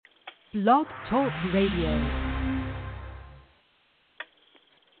Blog Talk Radio.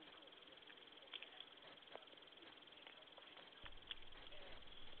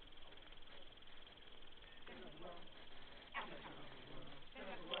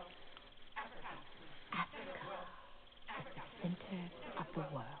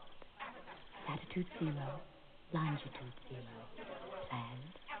 Latitude zero, longitude zero,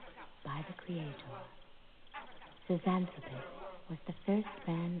 planned by the Creator. Cisanthrapus was the first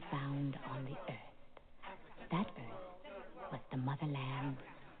man found on the earth. That earth was the motherland,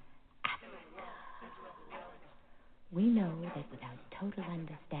 Africa. We know that without total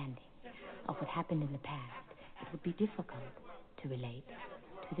understanding of what happened in the past, it would be difficult to relate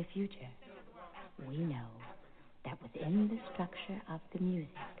to the future. We know that within the structure of the music,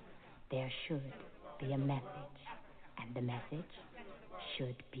 there should be a message, and the message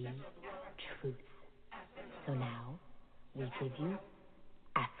should be truth. So now, we give you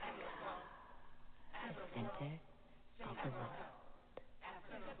Africa, the center of the world.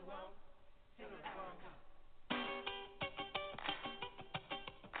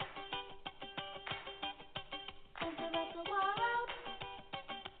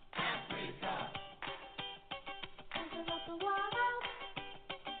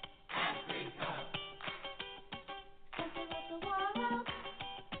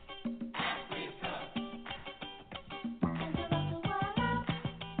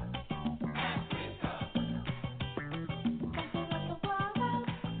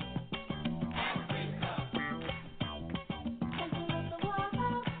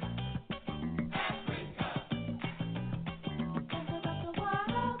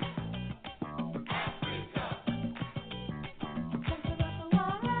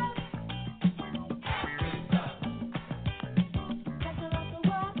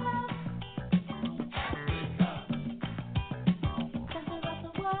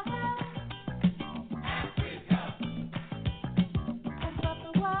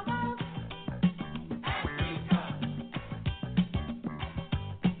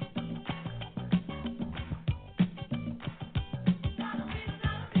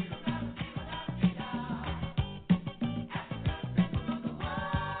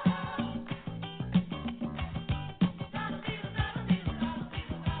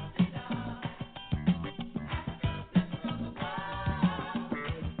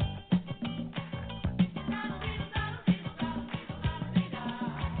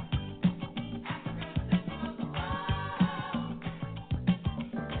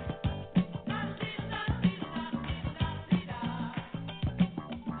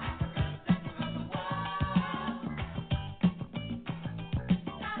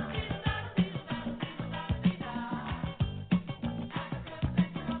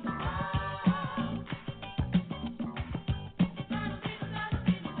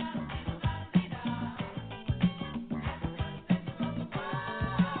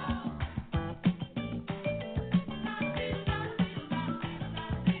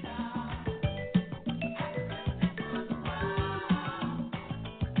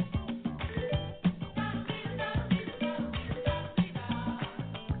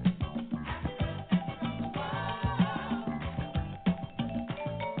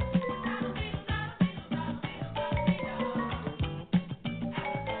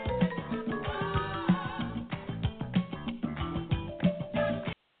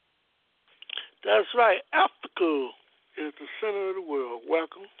 That's right. Africa is the center of the world.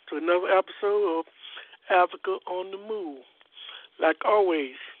 Welcome to another episode of Africa on the Move. Like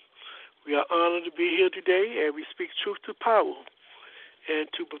always, we are honored to be here today and we speak truth to power and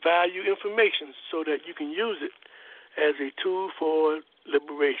to provide you information so that you can use it as a tool for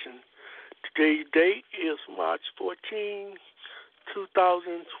liberation. Today's date is March 14,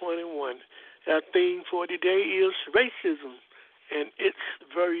 2021. Our theme for today is racism and its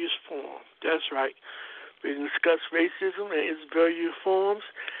various forms. That's right. We discuss racism and its various forms,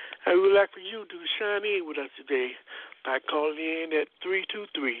 and we would like for you to shine in with us today by calling in at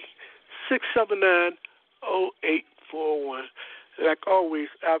 323-679-0841. Like always,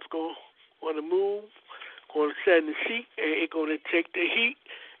 Africa on the move, going to sit in the seat, and it's going to take the heat.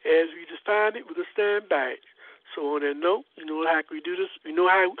 As we define it, we're going to stand by it. So on that note, you know how we do this. You know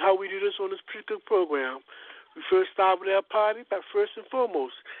how we do this on this particular program. We first start with our party by first and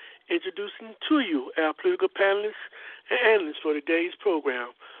foremost introducing to you our political panelists and analysts for today's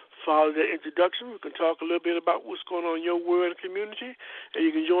program. Follow that introduction. We can talk a little bit about what's going on in your world and community, and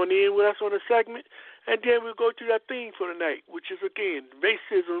you can join in with us on the segment. And then we'll go to that theme for tonight, which is, again,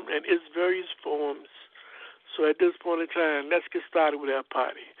 racism and its various forms. So at this point in time, let's get started with our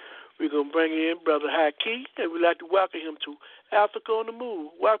party. We're going to bring in Brother Haki, and we'd like to welcome him to Africa on the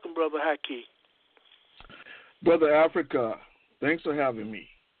Move. Welcome, Brother Haki. Brother Africa, thanks for having me.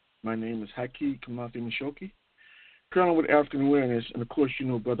 My name is Haki Kamasi Mishoki, Colonel with African Awareness, and of course, you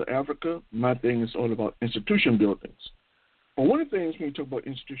know, Brother Africa, my thing is all about institution buildings. But one of the things when you talk about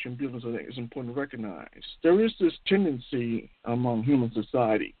institution buildings, I think it's important to recognize there is this tendency among human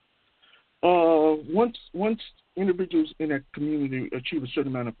society. Once individuals in a community achieve a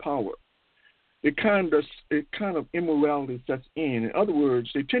certain amount of power, it kind of immorality sets in. In other words,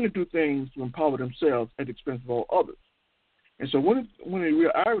 they tend to do things to empower themselves at the expense of all others. And so one of the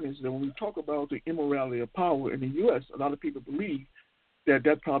real ironies is that when we talk about the immorality of power in the U.S., a lot of people believe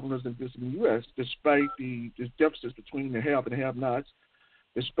that problem doesn't exist in the U.S., despite the deficits between the have and the have-nots,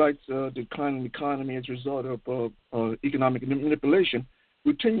 despite the declining economy as a result of economic manipulation.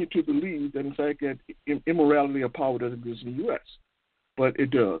 We continue to believe that, in fact, that immorality of power doesn't exist in the U.S., but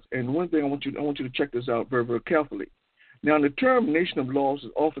it does. And one thing I want you to check this out very, very carefully. Now, the term nation of laws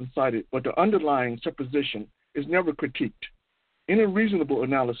is often cited, but the underlying supposition is never critiqued. Any reasonable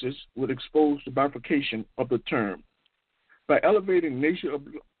analysis would expose the bifurcation of the term. By elevating nation of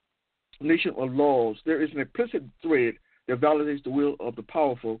laws, there is an implicit thread that validates the will of the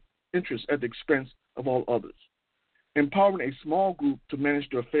powerful interests at the expense of all others. Empowering a small group to manage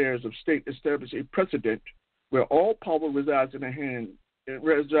the affairs of state establishes a precedent where all power resides in their hands.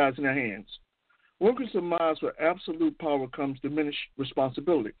 One can surmise where absolute power comes diminished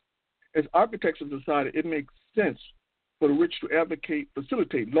responsibility. As architects of society, it makes sense for the rich to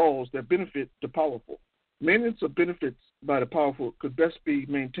facilitate laws that benefit the powerful. Maintenance of benefits by the powerful could best be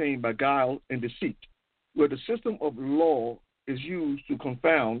maintained by guile and deceit, where the system of law is used to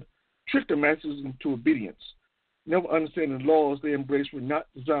confound, trick the masses into obedience. Never understanding the laws they embrace were not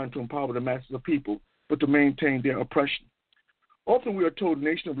designed to empower the masses of people, but to maintain their oppression. Often we are told the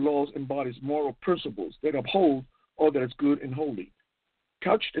nation of laws embodies moral principles that uphold all that is good and holy.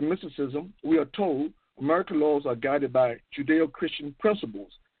 Couched in mysticism, we are told American laws are guided by Judeo-Christian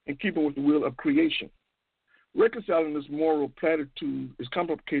principles in keeping with the will of creation. Reconciling this moral platitude is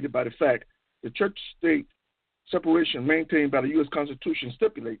complicated by the fact the church-state separation maintained by the U.S. Constitution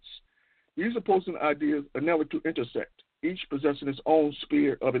stipulates these opposing ideas are never to intersect, each possessing its own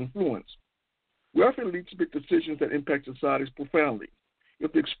sphere of influence. Welfare leads to make decisions that impact societies profoundly.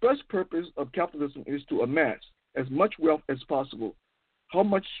 If the express purpose of capitalism is to amass as much wealth as possible, how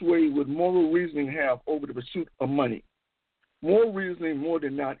much sway would moral reasoning have over the pursuit of money? Moral reasoning, more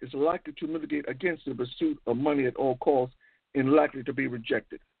than not, is likely to mitigate against the pursuit of money at all costs and likely to be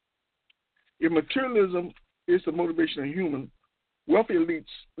rejected. If materialism is the motivation of human, wealthy elites'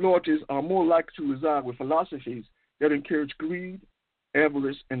 loyalties are more likely to reside with philosophies that encourage greed,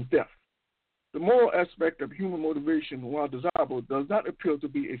 avarice, and theft. The moral aspect of human motivation, while desirable, does not appear to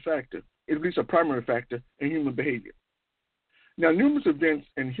be a factor, at least a primary factor, in human behavior. Now, numerous events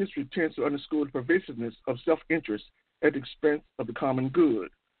in history tend to underscore the pervasiveness of self-interest at the expense of the common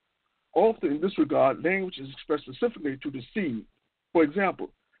good. Often, in this regard, language is expressed specifically to deceive. For example,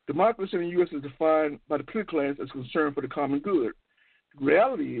 democracy in the U.S. is defined by the political class as concern for the common good. The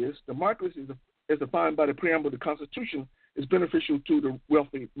reality is, democracy as defined by the preamble of the Constitution is beneficial to the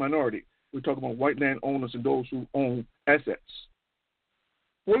wealthy minority. We're talking about white landowners and those who own assets.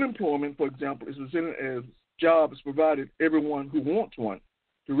 Full employment, for example, is presented as jobs provided everyone who wants one.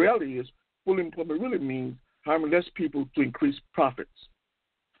 The reality is, full employment really means hiring less people to increase profits.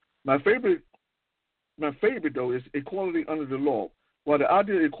 My favorite, though, is equality under the law. While the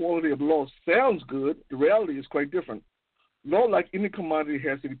idea of equality of law sounds good, the reality is quite different. Law, like any commodity,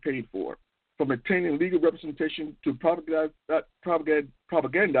 has to be paid for. From obtaining legal representation to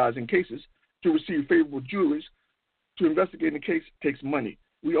propagandizing cases to receive favorable juries to investigate a case takes money.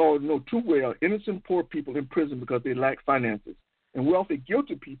 We all know too well innocent poor people in prison because they lack finances, and wealthy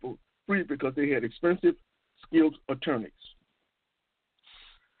guilty people free because they had expensive, skilled attorneys.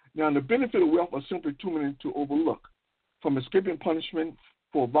 Now, the benefit of wealth are simply too many to overlook. From escaping punishment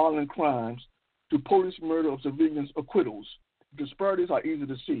for violent crimes to police murder of civilians' acquittals, disparities are easy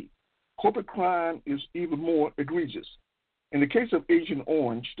to see. Corporate crime is even more egregious. In the case of Agent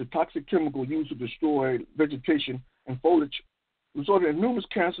Orange, the toxic chemical used to destroy vegetation and foliage resulted in numerous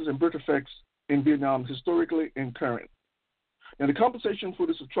cancers and birth defects in Vietnam, historically and current. Now, the compensation for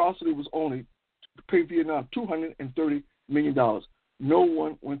this atrocity was only to pay Vietnam $230 million. No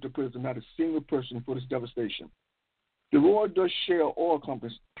one went to prison, not a single person, for this devastation. The Royal Dutch Shell Oil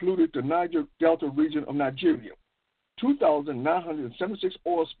Company polluted the Niger Delta region of Nigeria. 2,976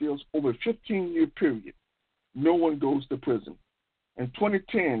 oil spills over a 15-year period. No one goes to prison. In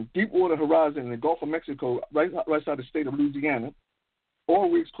 2010, Deepwater Horizon in the Gulf of Mexico, right outside the state of Louisiana, oil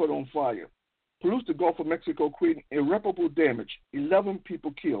rigs caught on fire. pollutes the Gulf of Mexico, creating irreparable damage, 11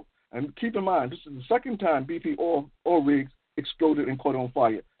 people killed. And keep in mind, this is the second time BP oil rigs exploded and caught on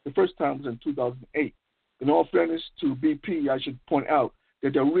fire. The first time was in 2008. In all fairness to BP, I should point out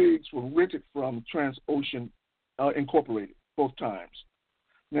that their rigs were rented from Transocean Incorporated both times.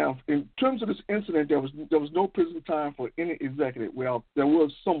 Now, in terms of this incident, there was no prison time for any executive. Well, there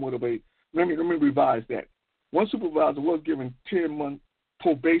was somewhat of a, let me revise that. One supervisor was given 10-month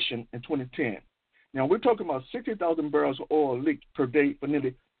probation in 2010. Now, we're talking about 60,000 barrels of oil leaked per day for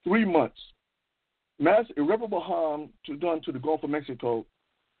nearly 3 months. Mass irreparable harm done to the Gulf of Mexico.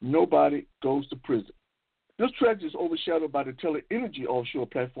 Nobody goes to prison. This tragedy is overshadowed by the Tele-Energy offshore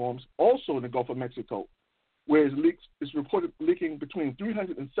platforms, also in the Gulf of Mexico, where it's reported leaking between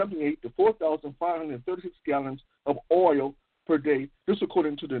 378 to 4,536 gallons of oil per day. This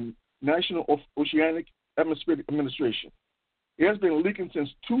according to the National Oceanic Atmospheric Administration. It has been leaking since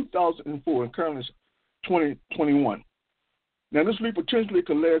 2004 and currently is 2021. Now, this leak potentially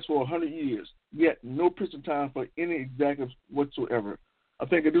could last for 100 years, yet no prison time for any executives whatsoever. I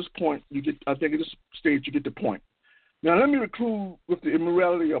think at this stage you get the point. Now, let me conclude with the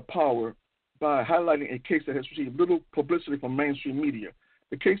immorality of power by highlighting a case that has received little publicity from mainstream media.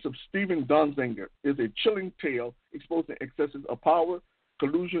 The case of Steven Donziger is a chilling tale exposing excesses of power,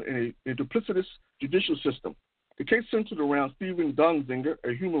 collusion, and a duplicitous judicial system. The case centered around Steven Donziger,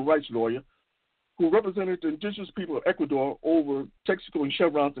 a human rights lawyer, who represented the indigenous people of Ecuador over Texaco and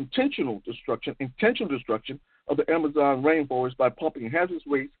Chevron's intentional destruction of the Amazon rainforest by pumping hazardous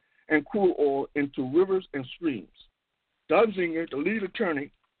waste and crude oil into rivers and streams. Donziger, the lead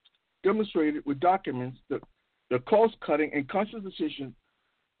attorney, demonstrated with documents the cost-cutting and conscious decision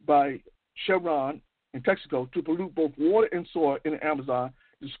by Chevron and Texaco to pollute both water and soil in the Amazon,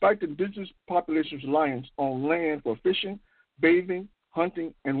 despite the indigenous population's reliance on land for fishing, bathing,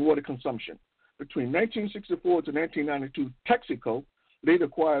 hunting, and water consumption. Between 1964 to 1992, Texaco, later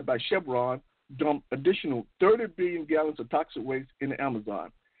acquired by Chevron, dumped additional 30 billion gallons of toxic waste in the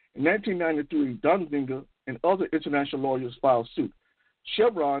Amazon. In 1993, Donziger and other international lawyers filed suit.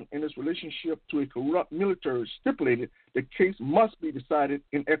 Chevron, in its relationship to a corrupt military, stipulated the case must be decided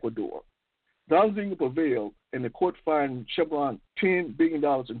in Ecuador. Donziger prevailed, and the court fined Chevron $10 billion in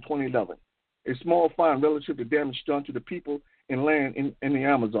 2011, a small fine relative to damage done to the people and land in the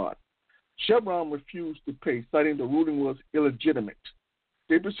Amazon. Chevron refused to pay, citing the ruling was illegitimate.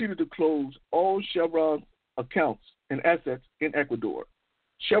 They proceeded to close all Chevron accounts and assets in Ecuador.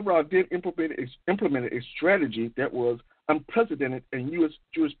 Chevron then implemented a strategy that was unprecedented in U.S.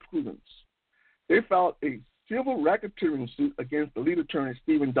 jurisprudence. They filed a civil racketeering suit against the lead attorney,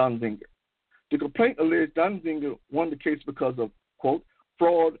 Steven Donziger. The complaint alleged Donziger won the case because of, quote,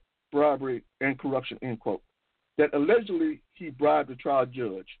 fraud, bribery, and corruption, end quote, that allegedly he bribed the trial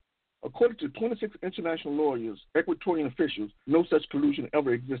judge. According to 26 international lawyers, Ecuadorian officials, no such collusion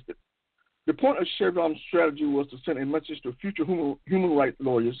ever existed. The point of Chevron's strategy was to send a message to future human rights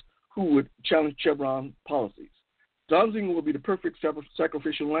lawyers who would challenge Chevron policies. Donziger would be the perfect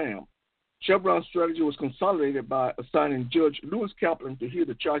sacrificial lamb. Chevron's strategy was consolidated by assigning Judge Lewis Kaplan to hear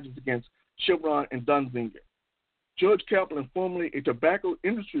the charges against Chevron and Donziger. Judge Kaplan, formerly a tobacco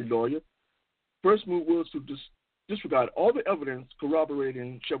industry lawyer, first move was to disregard all the evidence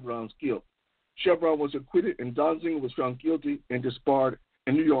corroborating Chevron's guilt. Chevron was acquitted and Donziger was found guilty and disbarred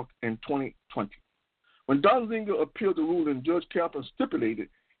in New York in 2020. When Donziger appealed the ruling, Judge Kaplan stipulated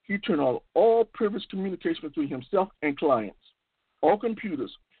he turned off all privileged communication between himself and clients. All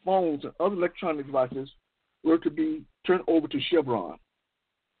computers, phones, and other electronic devices were to be turned over to Chevron.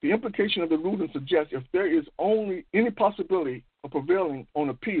 The implication of the ruling suggests if there is only any possibility of prevailing on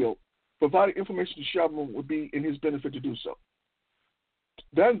appeal, providing information to Chevron would be in his benefit to do so.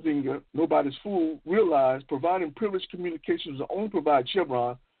 Donziger, nobody's fool, realized providing privileged communications will only provide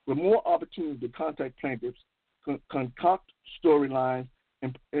Chevron with more opportunity to contact plaintiffs, concoct storylines,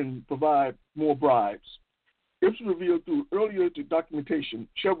 and provide more bribes. It was revealed through earlier documentation,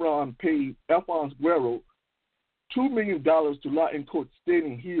 Chevron paid Alphonse Guerrero $2 million to lie in court,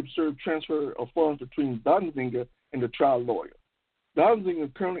 stating he observed transfer of funds between Donziger and the trial lawyer. Donziger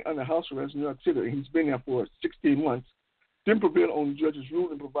is currently under house arrest in New York City, and he's been there for 16 months. Then prevailed on the judge's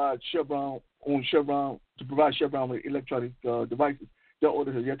ruling to provide Chevron with electronic devices. That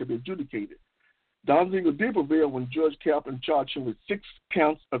order has yet to be adjudicated. Donziger did prevail when Judge Kaplan charged him with 6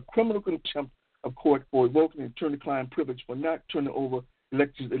 counts of criminal contempt of court for invoking attorney-client privilege for not turning over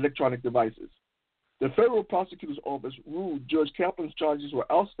electronic devices. The federal prosecutor's office ruled Judge Kaplan's charges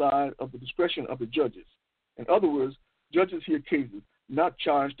were outside of the discretion of the judges. In other words, judges hear cases, not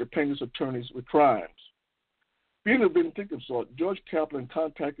charge the plaintiff's attorneys with crimes. Being a vindictive sort, George Kaplan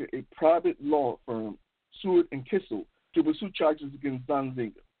contacted a private law firm, Stewart and Kissel, to pursue charges against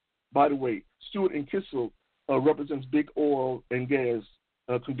Donziger. By the way, Stewart and Kissel represents big oil and gas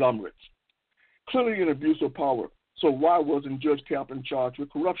conglomerates. Clearly an abuse of power. So why wasn't Judge Kaplan charged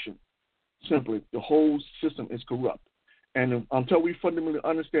with corruption? Simply, the whole system is corrupt. And until we fundamentally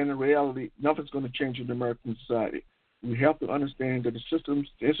understand the reality, nothing's going to change in American society. We have to understand that the systems,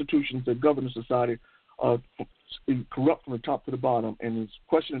 the institutions that govern the society are corrupt from the top to the bottom. And it's a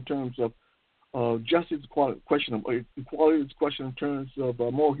question in terms of justice, question of equality, it's a question in terms of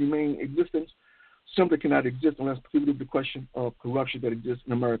more humane existence, simply cannot exist unless people do the question of corruption that exists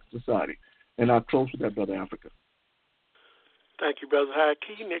in American society. And I'll close with that, Brother Africa. Thank you, Brother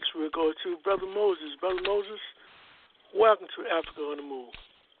Haki. Next we'll go to Brother Moses. Brother Moses, welcome to Africa on the Move.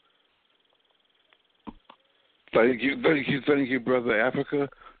 Thank you, Brother Africa,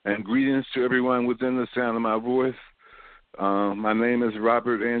 and greetings to everyone within the sound of my voice. My name is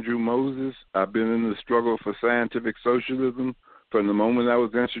Robert Andrew Moses. I've been in the struggle for scientific socialism from the moment I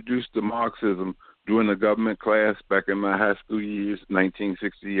was introduced to Marxism during the government class back in my high school years,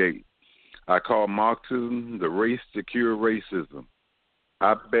 1968. I call Marxism the race to cure racism.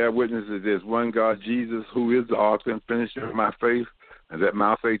 I bear witness that there's one God, Jesus, who is the author and finisher of my faith, and that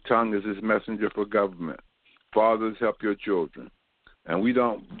my faith tongue is his messenger for government. Fathers, help your children. And we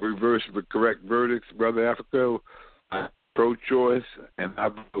don't reverse the correct verdicts, Brother Africa. I'm pro-choice, and I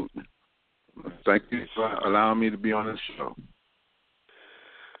vote. Thank you for allowing me to be on this show.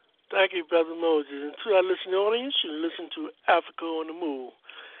 Thank you, Brother Moses. And to our listening audience, you listen to Africa on the Move.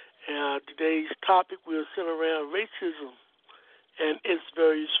 And today's topic will center around racism and its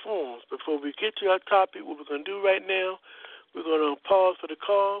various forms. Before we get to our topic, what we're going to do right now, we're going to pause for the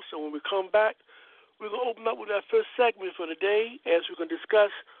calls. So when we come back, we're going to open up with our first segment for the day as we're going to discuss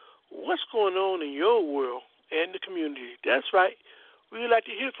what's going on in your world and the community. That's right. We'd like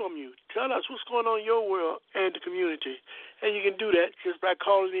to hear from you. Tell us what's going on in your world and the community. And you can do that just by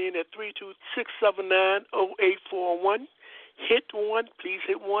calling in at 32679-0841. Hit 1. Please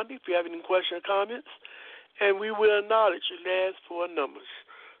hit 1 if you have any questions or comments. And we will acknowledge your last four numbers.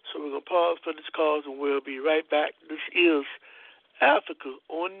 So we're going to pause for this call and we'll be right back. This is Africa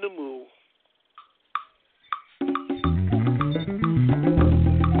on the Move.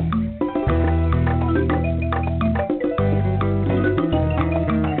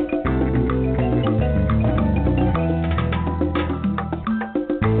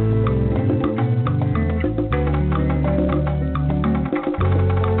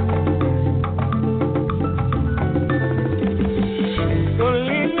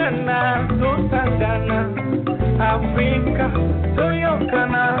 Afrika,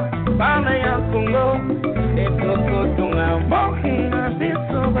 Toyokana, Bana ya Congo, Ekokotunga, Mohina,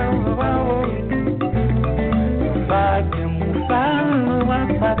 Bisobao, Fatemufano,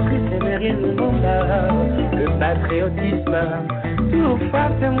 Patrice Emery Lumumba, le patriotisme, tout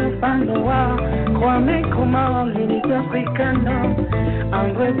Fatemufano, Kwame Nkrumah, l'unité africaine,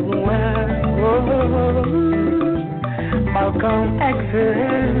 André Blouin, Malcolm X.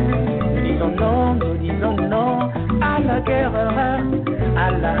 Nous disons non à la guerre, à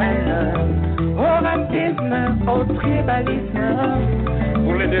la haine, au racisme, au tribalisme,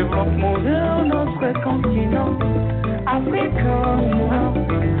 pour le développement de notre continent africain.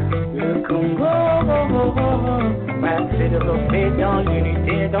 Le Congo va se développer dans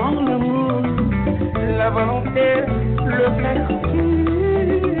l'unité, dans l'amour, la volonté, le sacrifice.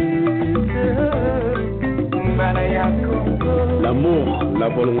 L'amour, la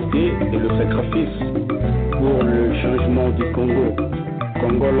volonté et le sacrifice pour le changement du Congo.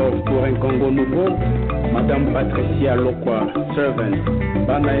 Congo Love pour un Congo nouveau. Madame Patricia Lokwa, servant.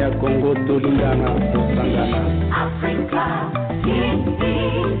 Banaya Congo Tolingana, Osangana. Africa, peace,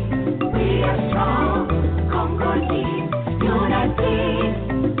 we are strong. Congo peace, unity,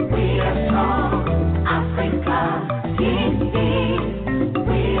 we are strong. Africa, peace,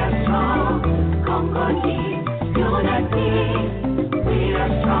 we are strong. Congo peace, unity. We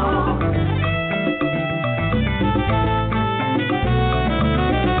are strong.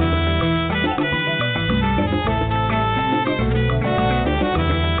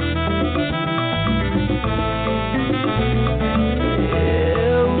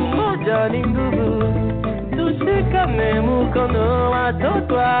 Umoja ni nguvu, tushikane mkono,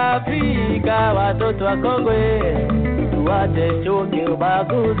 watoto wa Afrika, watoto wa Kongwe, tuache chuki,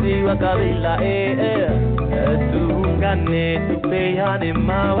 ubaguzi wa kabila, tuungane, tupeane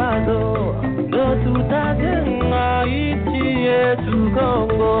mawazo, ndo tutajenga nchi yetu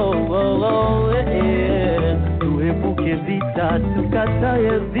Kongo. Tuepuke vita,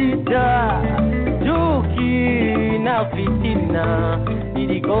 tukataye vita, chuki chuki na fitina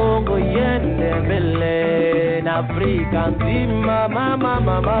ili Kongo iende mbele na Afrika nzima mama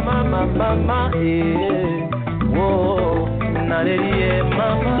nalelie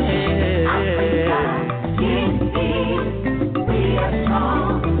mama We are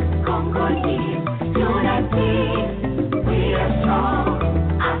strong, Congolese unity. We are strong,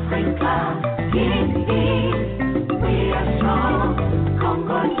 Africa in peace. We are strong,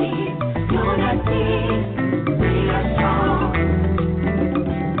 Congolese unity. We are strong.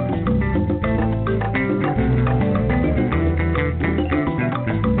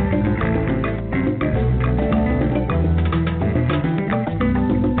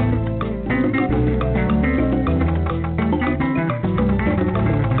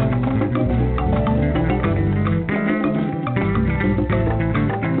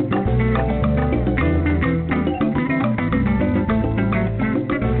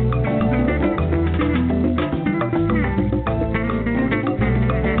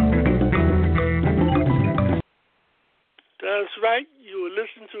 That's right. You are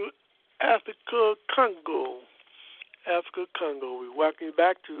listening to Africa Congo. Africa Congo. We welcome you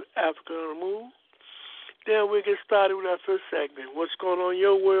back to Africa on the Move. Then we'll get started with our first segment. What's going on in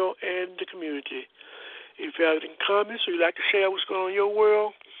your world and the community? If you have any comments or you'd like to share what's going on in your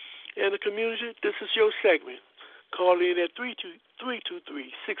world and the community, this is your segment. Call in at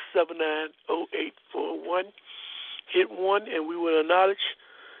 323-679-0841. Hit 1 and we will acknowledge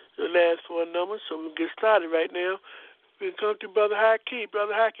the last four numbers. So we'll get started right now. We can come to Brother Haki.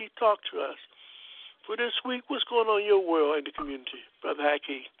 Brother Haki, talk to us. For this week, what's going on in your world and the community, Brother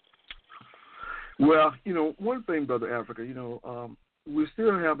Haki? Well, one thing, Brother Africa, we're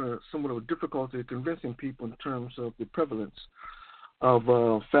still having somewhat of a difficulty convincing people in terms of the prevalence of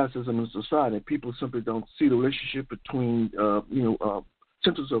fascism in society. People simply don't see the relationship between,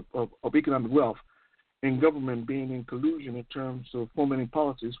 centers of economic wealth and government being in collusion in terms of fomenting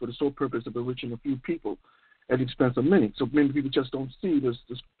policies for the sole purpose of enriching a few people at the expense of many. So many people just don't see this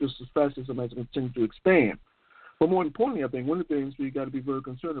fascism as it continues to expand. But more importantly, I think one of the things we got to be very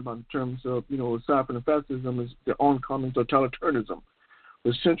concerned about in terms of, aside from the fascism, is the oncoming totalitarianism,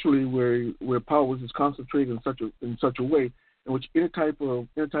 essentially where power is concentrated in such a way in which any type of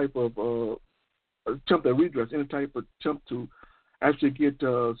attempt at redress, any type of attempt to actually get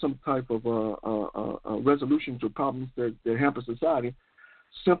some type of resolution to problems that hamper society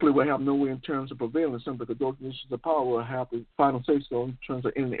simply will have no way in terms of prevailing, simply because those nations of power will have the final say-so in terms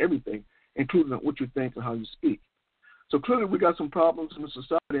of ending everything, including what you think and how you speak. So clearly we got some problems in the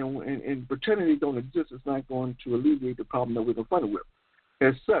society, and pretending they don't exist is not going to alleviate the problem that we're confronted with.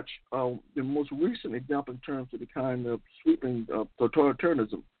 As such, the most recent example in terms of the kind of sweeping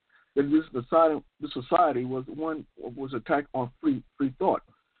totalitarianism that this society was attack on free thought.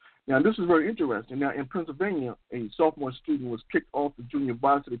 Now, this is very interesting. Now, in Pennsylvania, a sophomore student was kicked off the junior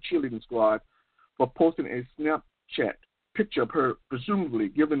varsity cheerleading squad for posting a Snapchat picture of her presumably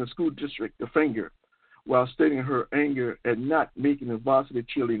giving the school district the finger while stating her anger at not making the varsity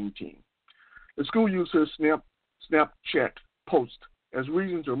cheerleading team. The school used her Snapchat post as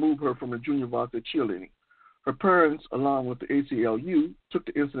reason to remove her from the junior varsity cheerleading. Her parents, along with the ACLU, took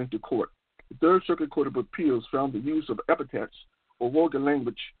the incident to court. The Third Circuit Court of Appeals found the use of epithets or vulgar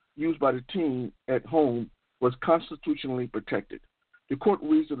language used by the team at home was constitutionally protected. The court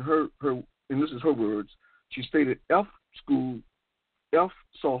reasoned her, and this is her words, she stated, F school, F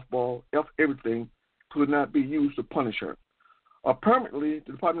softball, F everything could not be used to punish her. Apparently,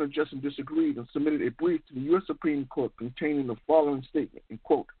 the Department of Justice disagreed and submitted a brief to the U.S. Supreme Court containing the following statement, and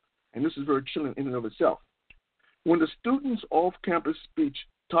quote, and this is very chilling in and of itself. When the student's off-campus speech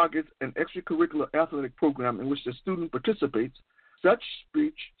targets an extracurricular athletic program in which the student participates, such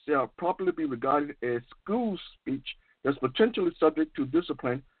speech shall properly be regarded as school speech that's potentially subject to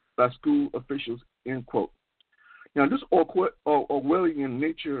discipline by school officials, end quote. Now, this Orwellian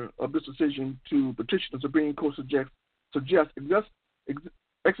nature of this decision to petition the Supreme Court suggests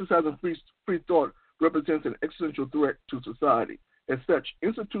exercising free thought represents an existential threat to society. As such,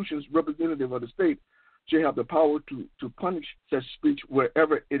 institutions representative of the state should have the power to punish such speech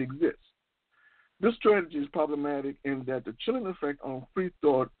wherever it exists. This strategy is problematic in that the chilling effect on free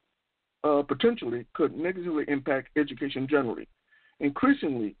thought potentially could negatively impact education generally.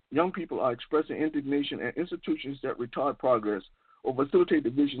 Increasingly, young people are expressing indignation at institutions that retard progress or facilitate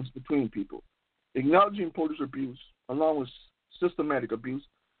divisions between people. Acknowledging police abuse, along with systematic abuse,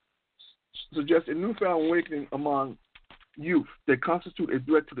 suggests a newfound awakening among youth that constitute a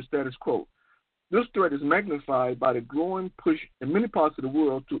threat to the status quo. This threat is magnified by the growing push in many parts of the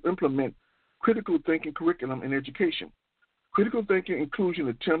world to implement critical thinking curriculum in education. Critical thinking inclusion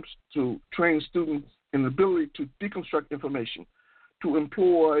attempts to train students and the ability to deconstruct information, to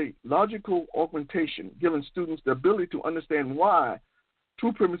employ logical augmentation, giving students the ability to understand why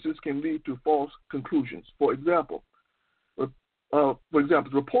true premises can lead to false conclusions. For example,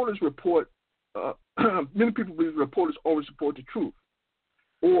 reporters report, many people believe reporters always report the truth,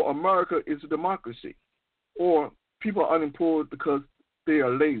 or America is a democracy, or people are unemployed because they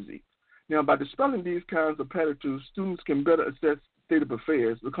are lazy. Now, by dispelling these kinds of platitudes, students can better assess the state of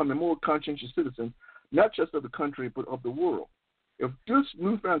affairs, becoming more conscientious citizens, not just of the country, but of the world. If this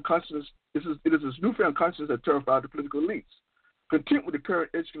newfound consciousness, it is this newfound consciousness that terrifies the political elites. Content with the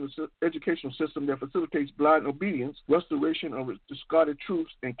current educational system that facilitates blind obedience, restoration of discarded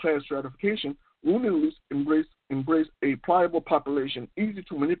truths, and class stratification, ruling elites embrace a pliable population easy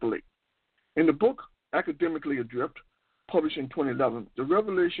to manipulate. In the book, Academically Adrift, published in 2011, the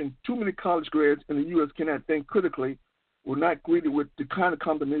revelation too many college grads in the U.S. cannot think critically were not greeted with the kind of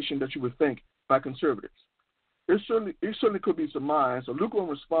combination that you would think by conservatives. It certainly could be surmised a lukewarm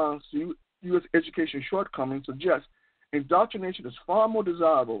response to U.S. education shortcomings suggests indoctrination is far more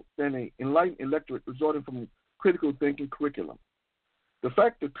desirable than an enlightened electorate resulting from critical thinking curriculum. The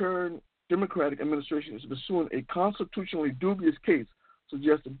fact the current Democratic administration is pursuing a constitutionally dubious case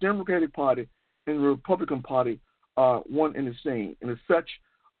suggests the Democratic Party and the Republican Party are one and the same, and as such,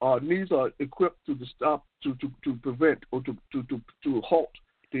 needs are equipped to stop, to prevent, or to halt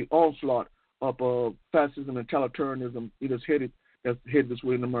the onslaught of fascism and totalitarianism that's headed this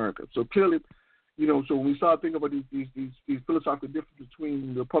way in America. So clearly, so when we start thinking about these philosophical differences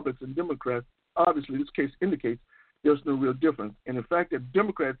between Republicans and Democrats, obviously this case indicates there's no real difference. And the fact that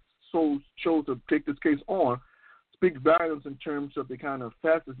Democrats chose to take this case on speaks volumes in terms of the kind of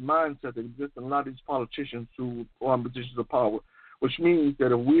fascist mindset that exists in a lot of these politicians who are in positions of power, which means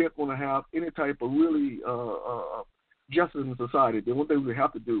that if we're going to have any type of really justice in society, then one thing we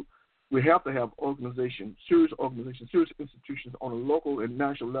have to do, we have to have serious institutions on a local and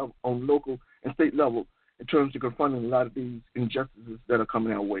national level, on local and state level, in terms of confronting a lot of these injustices that are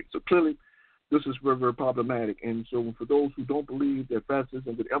coming our way. So clearly, this is very, very problematic. And so for those who don't believe that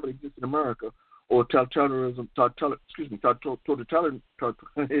fascism could ever exist in America, or totalitarianism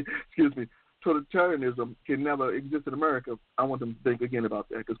can never exist in America, I want them to think again about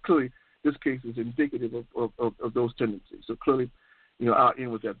that, because clearly this case is indicative of those tendencies. So clearly, I'll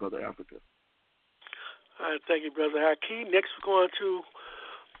end with that, Brother Africa. All right, thank you, Brother Hakeem. Next, we're going to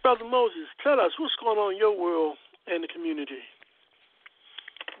Brother Moses. Tell us what's going on in your world and the community.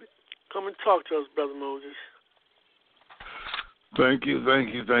 Come and talk to us, Brother Moses. Thank you.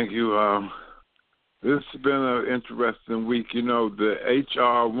 This has been an interesting week. The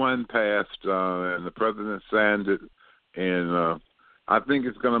H.R. 1 passed, and the President signed it, and I think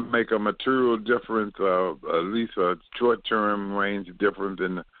it's going to make a material difference, at least a short-term range difference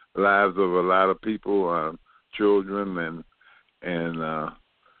in the lives of a lot of people, children, and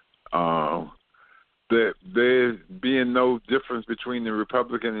there's being no difference between the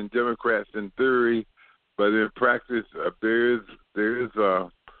Republican and Democrats in theory, but in practice, there is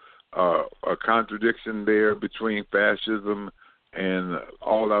a contradiction there between fascism and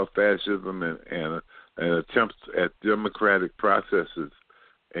all-out fascism and attempts at democratic processes.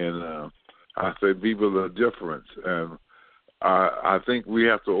 And I say viva la difference. And I think we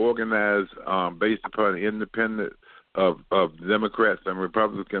have to organize based upon independent of Democrats and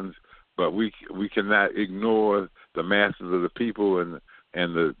Republicans, but we cannot ignore the masses of the people and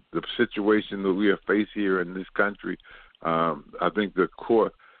the situation that we have faced here in this country. I think the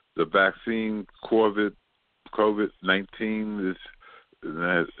vaccine COVID-19 is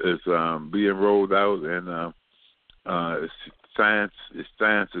being rolled out, and science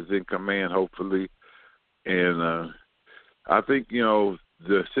is in command, hopefully. And I think the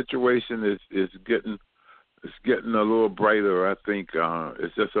situation is getting a little brighter. I think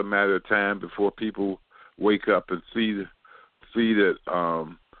it's just a matter of time before people wake up and see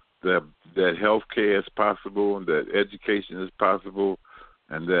that health care is possible, and that education is possible,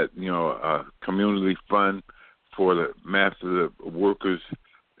 and that community fund for the masses of workers,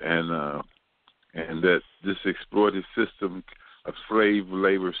 and that this exploited system of slave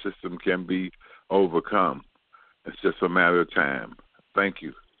labor system can be overcome. It's just a matter of time. Thank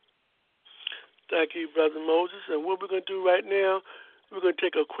you. Thank you, Brother Moses. And what we're going to do right now, we're going to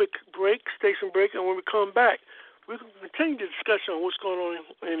take a quick break, station break, and when we come back, we're going to continue the discussion on what's going on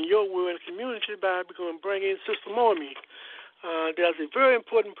in your world and the community by we're going to bring in Sister Mommy. There's a very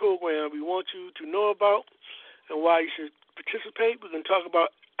important program we want you to know about and why you should participate. We're going to talk about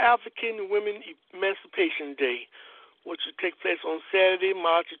African Women Emancipation Day, which will take place on Saturday,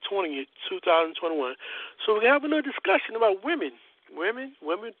 March 20th, 2021. So we're going to have another discussion about women, women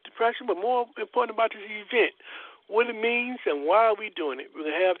depression, but more important about this event, what it means and why are we doing it. We're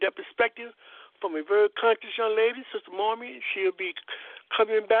going to have that perspective from a very conscious young lady, Sister Marmy. She'll be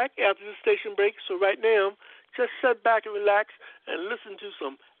coming back after the station break. So right now, just sit back and relax and listen to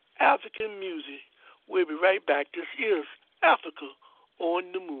some African music. We'll be right back. This is Africa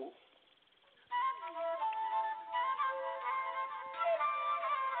on the Move.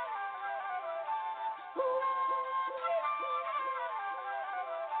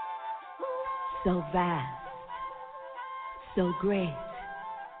 So vast, so great,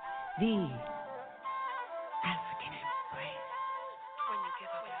 the African embrace.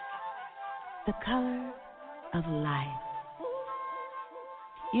 The color of life,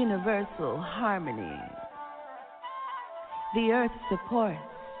 universal harmony. The earth supports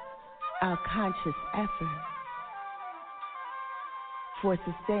our conscious effort for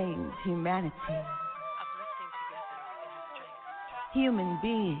sustained humanity. Human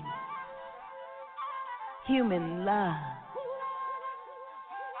beings, human love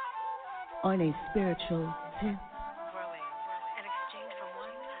on a spiritual tip.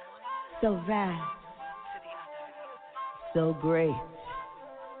 So vast, so great.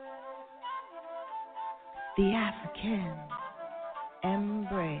 The African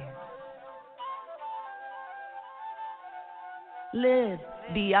embrace. Live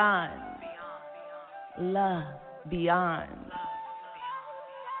beyond, love beyond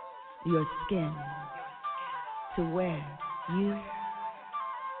your skin to where you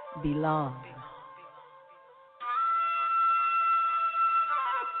belong.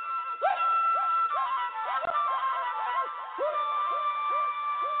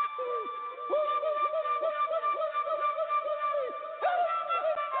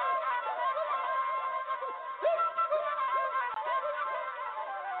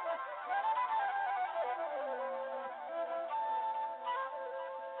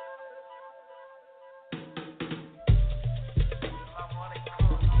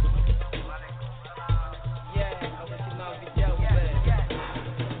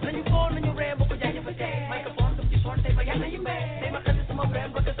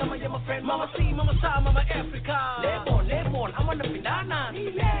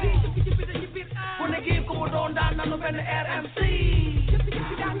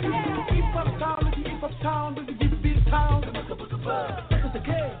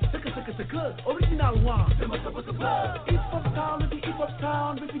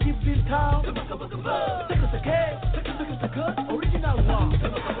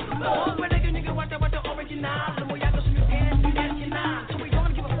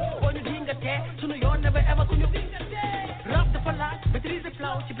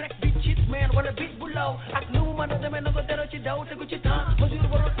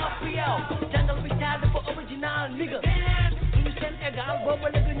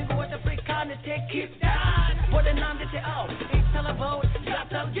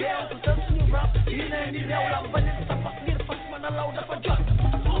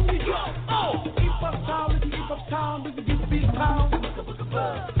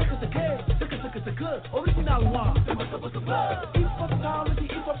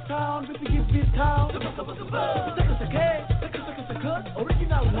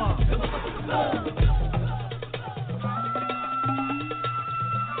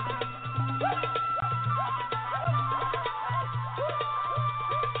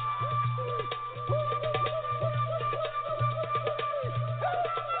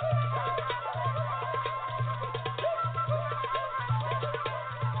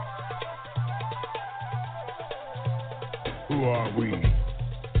 Who are we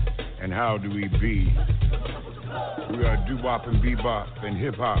and how do we be? We are doo-wop and bebop and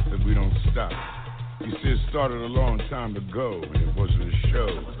hip-hop and we don't stop. You see, it started a long time ago and it wasn't a show.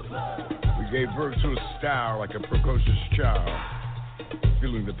 We gave birth to a style like a precocious child,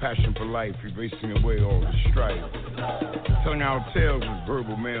 feeling the passion for life, erasing away all the strife. Telling our tales with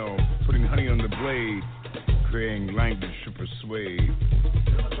verbal mail, putting honey on the blade, creating language to persuade.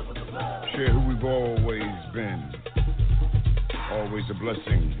 Share who we've always been. Always a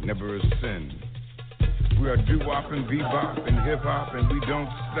blessing, never a sin. We are doo-wop and bebop and hip-hop and we don't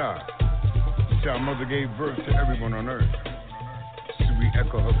stop. It's our mother gave birth to everyone on earth. So we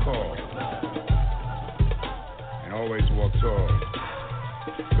echo her call and always walk tall.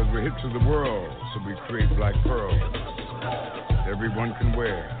 Because we're hip to the world, so we create black pearls that everyone can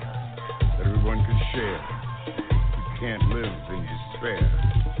wear, that everyone can share. You can't live in despair,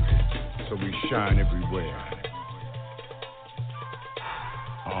 so we shine everywhere.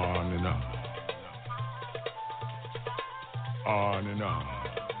 On and on. On and on.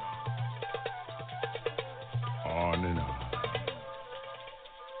 On and on.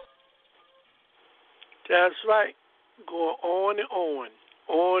 That's right. Going on and on,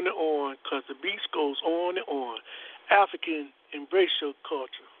 because the beat goes on and on. African, embrace your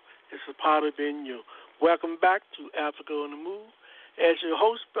culture. It's a part of being you. Welcome back to Africa on the Move. As your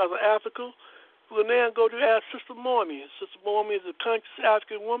host, Brother Africa, we'll now go to our Sister Mormy. Sister Mormy is a conscious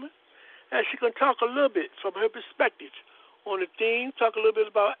African woman, and she's going to talk a little bit from her perspective on the theme, talk a little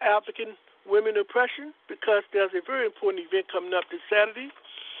bit about African women oppression, because there's a very important event coming up this Saturday.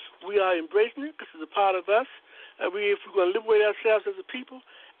 We are embracing it because it's a part of us. If we're going to liberate ourselves as a people,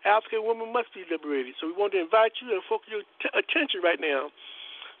 African women must be liberated. So we want to invite you and focus your attention right now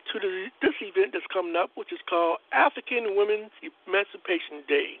to this event that's coming up, which is called African Women's Emancipation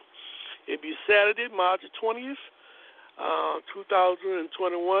Day. It'll be Saturday, March the 20th, 2021.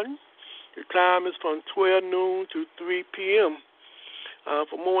 The time is from 12 noon to 3 p.m.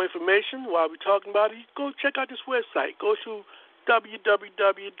 For more information, while we're talking about it, go check out this website. Go to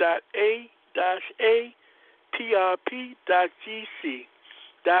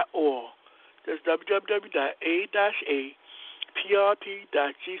www.a-aprp.gc.org. That's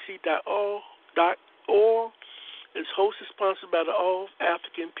www.a-aprp.gc.org. It's hosted, sponsored by the All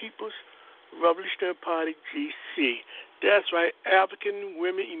African People's Revolutionary Party, GC. That's right, African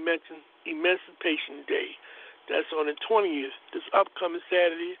Women Emancipation Day. That's on the 20th, this upcoming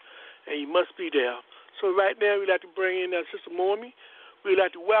Saturday, and you must be there. So right now, we'd like to bring in Sister Mormy. We'd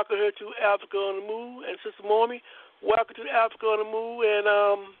like to welcome her to Africa on the Move. And Sister Mormy, welcome to Africa on the Move. And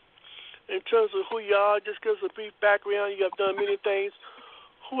in terms of who you are, just give us a brief background. You have done many things.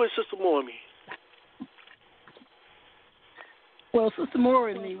 Who is Sister Mormy? Well, Sister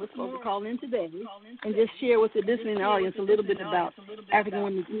Mormy was supposed to call in today and just share with the listening audience a little bit about African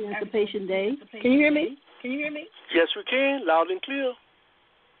Women's Emancipation Day. Can you hear me? Yes, we can. Loud and clear.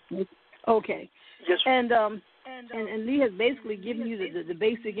 Okay. Yes. And Lee has basically given you the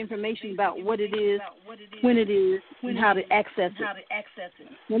basic information about what it is, when it is, and how to access it.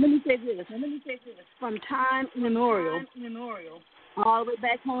 Now, let me say this. From time immemorial, all the way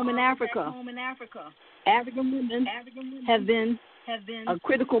back home in Africa, African women have been a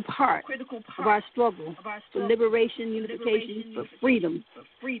critical part of our struggle for liberation, unification, for freedom,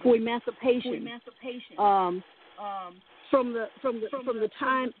 for emancipation. From the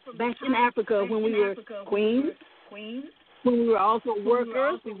time back in Africa when we were queens, when we were also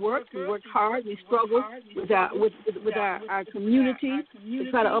workers, we worked hard, we struggled with our community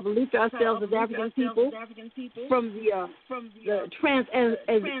to try to uplift ourselves as African people from the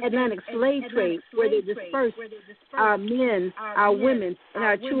transatlantic slave trade, where they dispersed our men, our women, and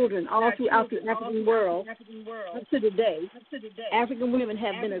our children all throughout the African world. Up to today, African women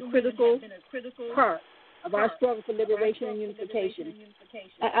have been a critical part of our struggle for liberation and unification.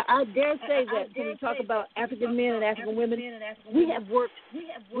 I dare say that when we talk about African men and African women, we have worked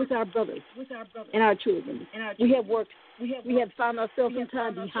with our brothers and our children. We have found ourselves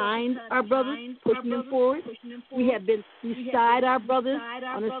sometimes behind our brothers, pushing them forward. We have been beside our brothers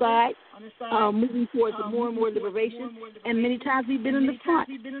on the side, moving towards more and more liberation. And many times we've been in the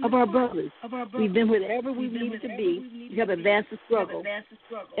front of our brothers. We've been wherever we needed to be. We have advanced the struggle.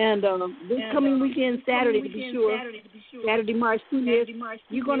 And this coming weekend, Saturday to be sure, Saturday, March 20th,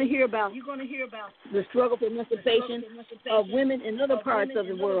 you're going to hear about the struggle for emancipation of women in other parts of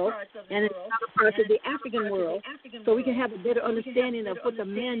the world and in other parts of the African world, so we can have a better understanding of what the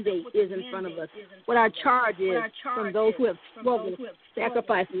mandate is in front of us, what our charge is from those who have struggled,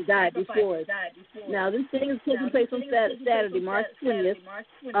 sacrificed, and died before us. Now, this thing is taking place on Saturday, March 20th.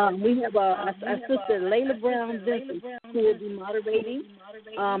 We have our sister Layla Brown Vincent, who will be moderating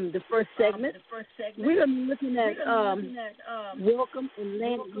the first segment. We're going to be looking at welcome and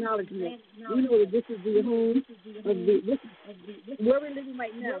land acknowledgement. We know that this is the home of where we're living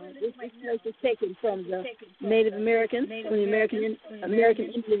right now. This place is taken from the Native Americans, from the American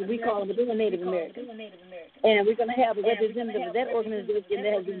Indians, we call them, but they're Native Americans. And we're going to have a representative of that organization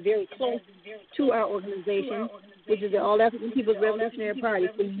that has been very close to our organization, which is the All African People's Revolutionary Party,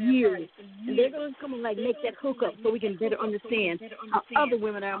 for years. And they're going to come and make that hookup so we can better understand how other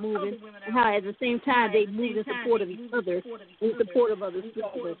women are moving and how at the same time they move in support of each other, in support of other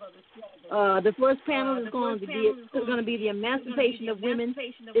struggles. The first panel is going to be the emancipation of women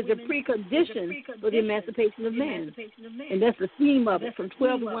is a precondition for the emancipation of men. And that's the theme of it, from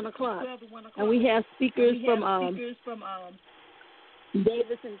 12 to 1 o'clock. And we have speakers from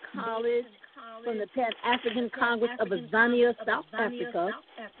Davidson College, from the Pan-African Congress of Azania, South Africa,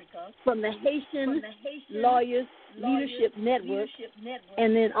 from the Haitian Lawyers Leadership Network,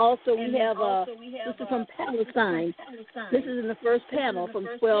 and then also we have a sister from Palestine. This is in the first panel from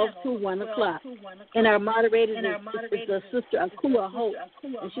 12 to 1 o'clock. And our moderator is the Sister Akua Hope,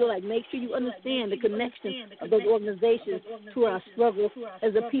 and she'll make sure you understand the connection of those organizations to our struggle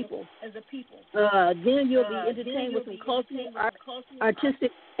as a people. Then you'll be entertained with some cultural,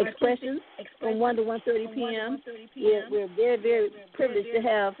 artistic expressions from 1 to 1:30 p.m. We're very, very privileged to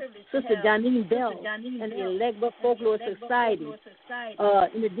have Sister Janine Bell and the Legba Folklore Society.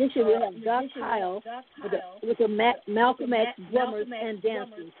 In addition, we have Doc Kyle with the Malcolm X drummers and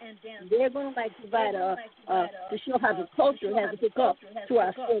dancers. They're going to provide to show how the culture has to hook up to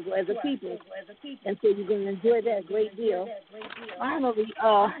our struggle as a people. And so you're going to enjoy that a great deal. Finally,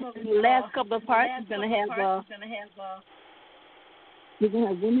 in the last couple of parts, we're going to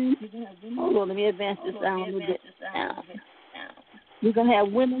have women. Hold on, let me advance this down a little bit. We're going to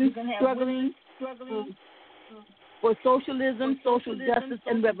have women struggling for socialism, social justice,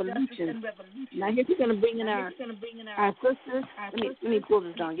 and revolution. Now, here we're going to bring in our sisters. Let me pull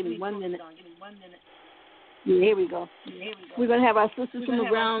this down. Give me 1 minute. Yeah, here we go. We're going to have our sisters from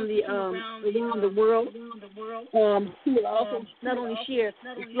around the world who will also not only share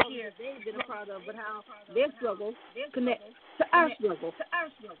the struggle they've been a part of, but how their struggle connects to our struggle.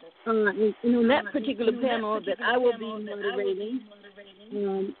 And on that particular panel that I will be moderating,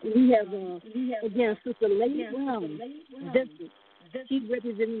 we have again Sister Lady Brown Vincent. She's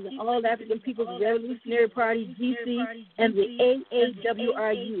representing the All African People's Revolutionary Party, GC, and the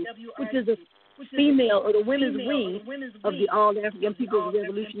AAWRU, which is a female or the women's wing of the All African People's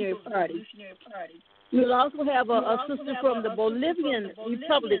Revolutionary Party. We'll also have a sister from the Bolivian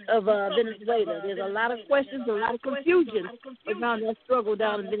Republic of Venezuela. There's a lot of questions, a lot of confusion around that struggle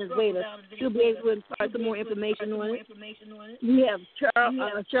down in Venezuela. She'll be able to impart some more information on it. We have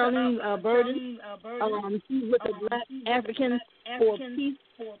Charlene Burden. She's with the Black Africans for Peace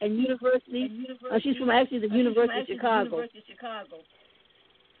and University. She's from actually the University of Chicago.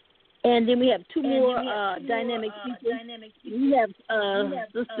 And then we have two more dynamic speakers. We have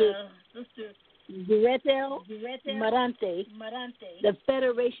Sister Duretel Marante, the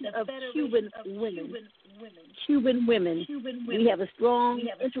Federation of Cuban Women. We have a strong,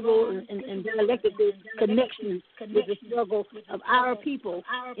 integral, and dialectical connection with the struggle of our people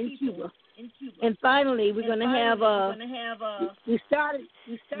in Cuba. And finally, we're going to have, we started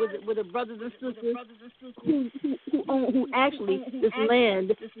with the brothers and sisters who actually this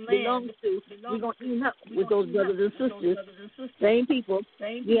land belongs to. We're going to end up with those brothers and sisters, same people.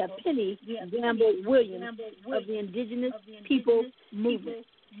 We have Penny Gamble Williams of the Indigenous People Movement.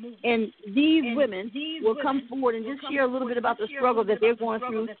 And these women will come forward and just share a little bit about the struggle that they're going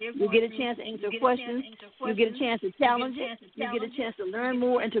through. You get a chance to answer questions. You get a chance to challenge it. You get a chance to learn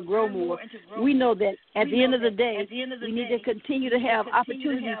more and to grow more. We know that at the end of the day, we need to continue to have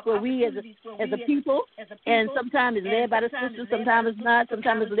opportunities where we as a people, and sometimes it's led by the sisters, sometimes it's not,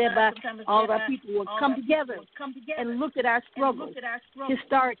 sometimes it's led by all of our people, will come together and look at our struggle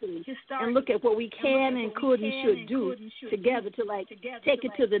historically and look at what we can and could and should do together to take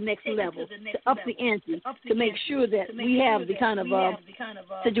it to the next level, to up the ante, to make sure that we have the kind of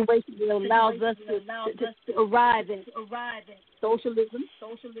situation that allows us to arrive at socialism,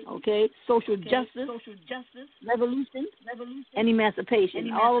 social justice, revolution, and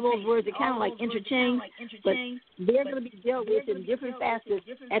emancipation. All of those words are kind of like interchange, but they're going to be dealt with in different facets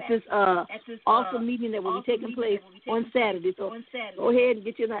at this awesome meeting that will be taking place on Saturday. So go ahead and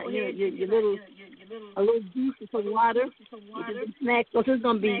get your little juice and some water, get you some snacks. So this is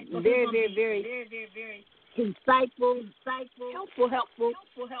going to be very, very, very insightful, helpful,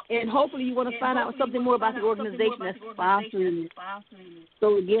 and hopefully you want to find out something more about the organization that's sponsoring it.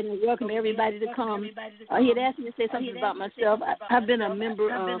 So again, I welcome everybody to come. He had asked me to say something about myself. I've been a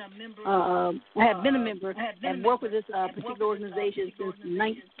member of, I have been a member and worked with this particular organization since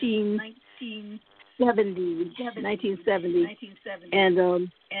 1970, and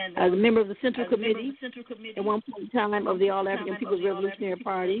as a member of the Central Committee at one point in time of the All African People's Revolutionary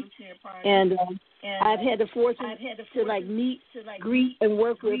Party, and I've had the fortune to meet, greet, and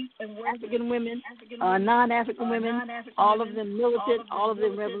work with African women, non-African women, all of them militant, all of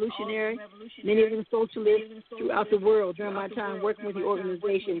them revolutionary, many of them socialists throughout the world during my time working with the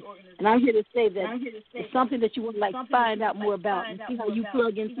organization. And I'm here to say that it's something that you would like to find out more about and see how you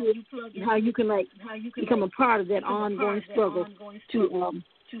plug into it and how you can become a part of that ongoing struggle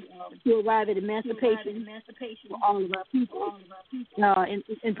to arrive at emancipation for all of our people,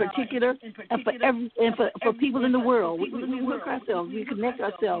 in particular, and for people in the world. We work ourselves, we connect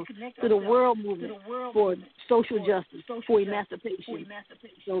ourselves to the world movement for social justice, for emancipation.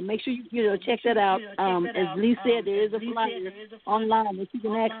 So make sure you check that out. As Lee said, there is a flyer online that you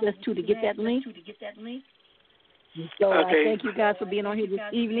can access to get that link. So I thank you guys for being on here this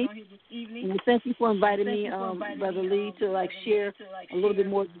evening, and thank you for inviting me, Brother Lee, to share a little bit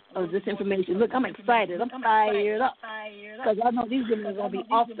more of this information. Look, I'm excited. I'm fired up because I know these women are going to be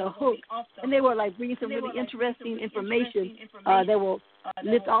off the hook, and they were bringing some really interesting information that will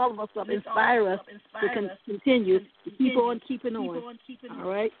lift all of us up, inspire us to continue to keep on keeping on. All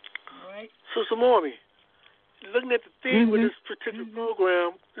right. So, Samori, looking at the theme of this particular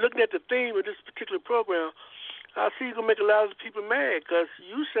program, I see you're going to make a lot of people mad because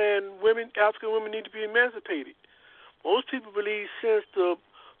you saying African women need to be emancipated. Most people believe since the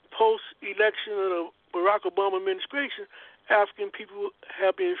post-election of the Barack Obama administration, African people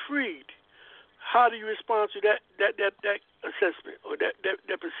have been freed. How do you respond to that assessment or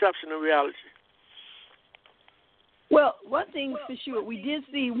that perception of reality? Well, one thing for sure, we did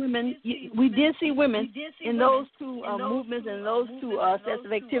see women in those two movements and those two sets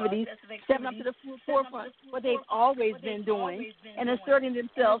of activities stepping up to the forefront, what they've always been doing and asserting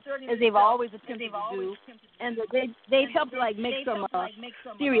themselves as they've always attempted to do. And they've helped make some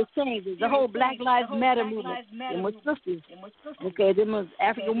serious changes. The whole Black Lives Matter movement, them was sisters. Okay, them was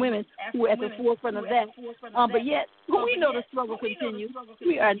African women who were at the forefront of that. But yet, we know the struggle continues.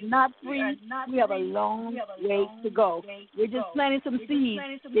 We are not free. We have a long way to go. We're just planting some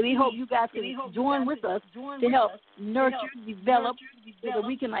seeds that we hope you guys can join with us to help nurture, develop, so that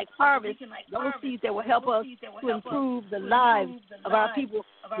we can harvest those seeds that will help us to improve the lives of our people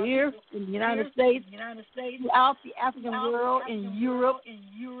here in the United States, throughout the African world, in Europe,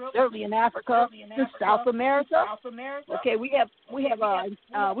 certainly in Africa, in South America. Okay, we have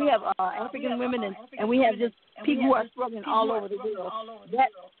African women and we have just people who are struggling all over the world. That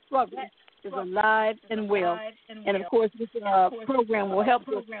struggle is alive and well. And of course, this program will help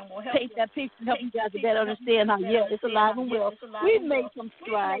to paint that picture and help you guys to better understand how, it's alive and well. We've made some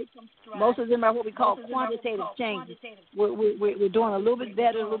strides. Most of them are what we call quantitative changes. We're doing a little bit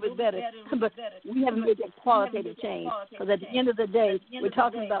better, but we haven't made that qualitative change. Because at the end of the day, we're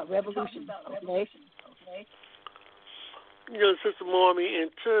talking about revolution, okay? Sister Marmy, in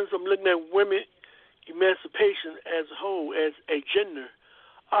terms of looking at women emancipation as a whole, as a gender,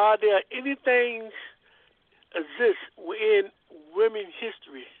 are there any things exist within women's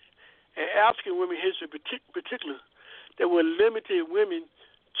history and African women's history in particular that will limit women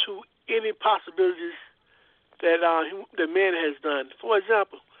to any possibilities that the man has done? For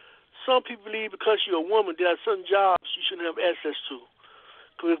example, some people believe because you're a woman, there are certain jobs you shouldn't have access to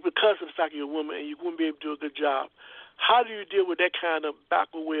because of the fact you're a woman and you wouldn't be able to do a good job. How do you deal with that kind of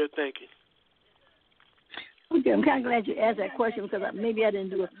backward way of thinking? Okay, I'm kind of glad you asked that question because maybe I didn't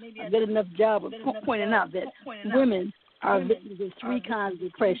do a good enough job of pointing out that women are victims of three kinds of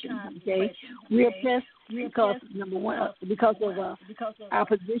oppression. Okay, we're oppressed because number one, because of our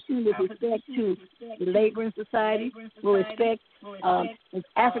position with respect to the laboring society, with respect as an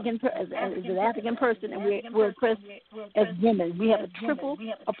African person, and we're oppressed as women. We have a triple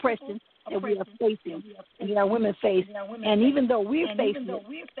oppression that we are facing, and that our women face. And even though we're facing it,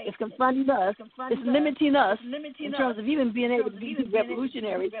 it's confronting us, it's limiting us in terms of even being able to be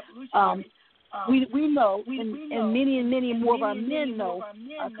revolutionary. We know, and many more of our men know,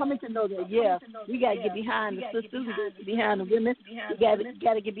 are coming to know that, we got to get behind the sisters, we got to get behind the women, we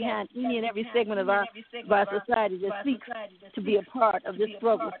got to get behind any and every segment of our society that seeks to be a part of this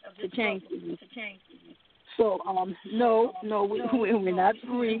struggle to change things. So, no, we're not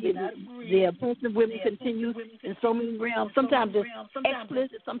free. The oppression of women continues in so many realms. Sometimes it's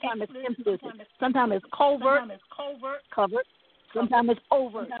explicit, sometimes it's implicit, sometimes it's covered, sometimes it's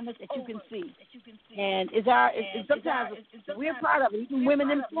overt that you can see. And sometimes we're part of it, even women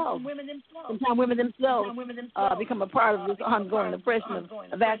themselves. Sometimes women themselves become a part of this ongoing oppression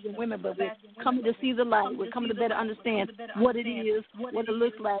of African women, but we're coming to see the light. We're coming to better understand what it is, what it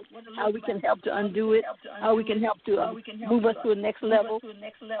looks like, how we can help to undo it, how we can help to move us to the next level,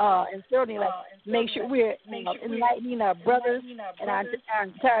 and certainly make sure we're enlightening our brothers and our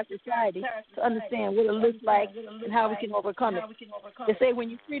entire society to understand what it looks like and how we can overcome it. They say when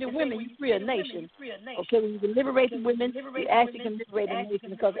you free the women, you free a nation. Okay, when you can liberate the women, you actually can liberate a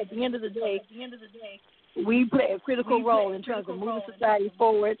nation, because at the end of the day, we play a critical role in terms of moving society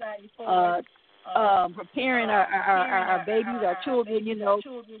forward, preparing our babies, our children, to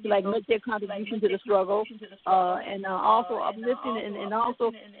like make their contribution to the struggle, and also uplifting and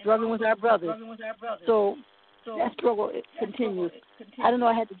also struggling with our brothers. So that struggle it continues. I don't know.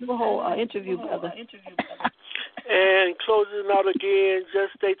 I had to do a whole interview, brother. And closing out again,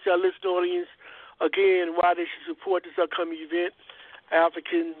 just state to our listening audience again why they should support this upcoming event,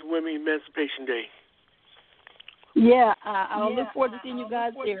 African Women Emancipation Day. Yeah, I'll look forward to seeing you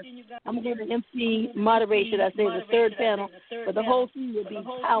guys there. I'm going to MC moderate, should I say, the third panel, but the whole thing will be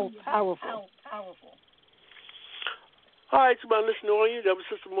powerful. All right, to my listening audience, that was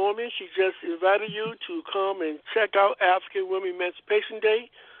Sister Mormon. She just invited you to come and check out African Women Emancipation Day,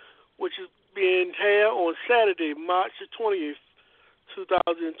 which is being held on Saturday, March the 20th,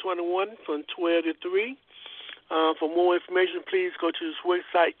 2021, from 12 to 3. For more information, please go to this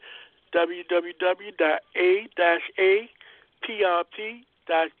website,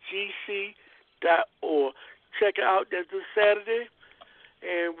 www.a-aprp.gc.org. Check it out. That's this Saturday,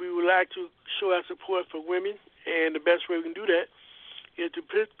 and we would like to show our support for women, and the best way we can do that is to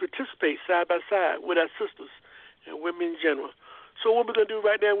participate side by side with our sisters and women in general. So what we're going to do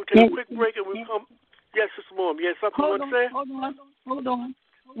right now, we'll take a quick break, and we'll come. Yes, Sister Mom, you have something you want to say? Hold on.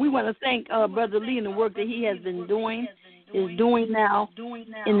 We want to thank Brother Lee and the work that he has been doing, is doing now,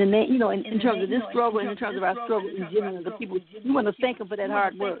 in the in terms of this struggle and in terms of our struggle in general. The people, we want to thank him for that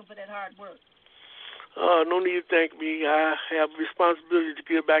hard work. No need to thank me. I have a responsibility to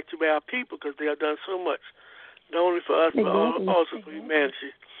give back to our people because they have done so much, not only for us, but also for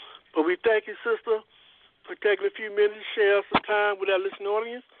humanity. But we thank you, sister, for taking a few minutes to share some time with our listening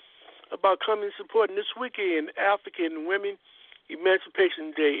audience about coming and supporting this weekend African Women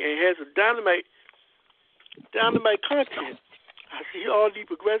Emancipation Day, and has a dynamite content. I see all the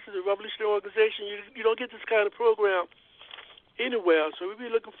progressive and revolutionary organizations. You don't get this kind of program anywhere, so we'll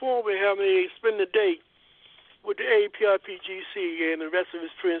be looking forward to having spend the day with the APRPGC and the rest of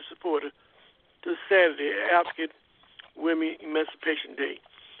its friends and supporters this Saturday, African Women Emancipation Day.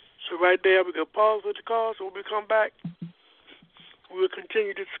 So right there, we're going to pause with the call, so when we come back, we will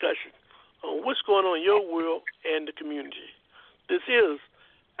continue the discussion on what's going on in your world and the community. This is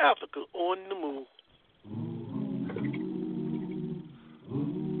Africa on the Move.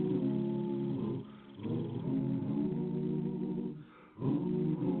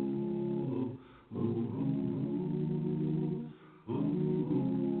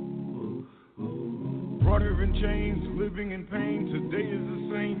 Brought her in chains, living in pain. Today is the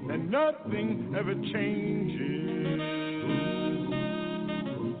same, and nothing ever changes.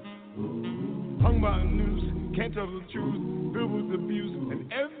 Hung by a noose, can't tell the truth, filled with abuse,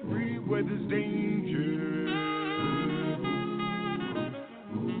 and everywhere there's danger.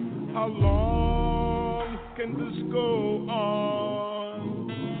 How long can this go on?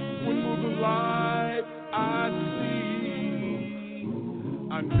 When will the light I see?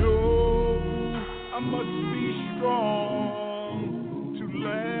 I know I must be strong to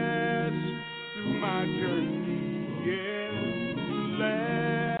last through my journey, yeah, to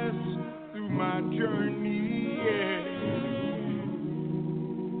last through my journey, yeah.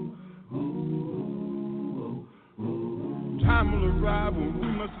 Time will arrive when we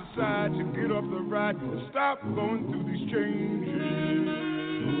must decide to get off the ride and stop going through these changes.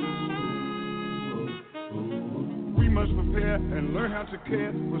 We must prepare and learn how to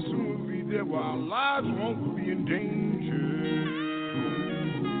care, for soon we'll be there where our lives won't be in danger.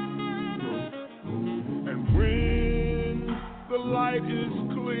 And when the light is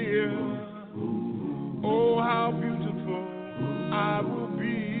clear, oh, how beautiful I will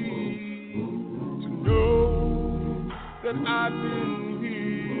be to know that I've been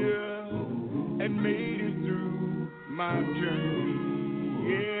here and made it through my journey,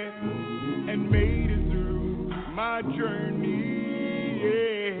 yeah, and made it through my journey,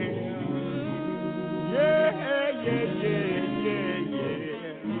 yeah, yeah, yeah, yeah,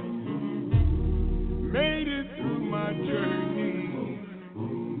 yeah, made it through my journey,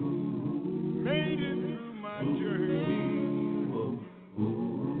 made it through my journey.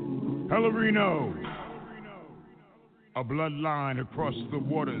 Pelourinho, a bloodline across the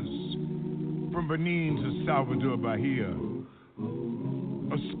waters from Benin to Salvador Bahia,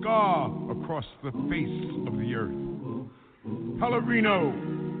 a scar across the face of the earth. Pelourinho,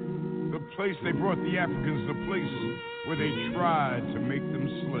 the place they brought the Africans, the place where they tried to make them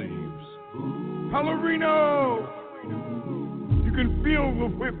slaves. Pelourinho, you can feel the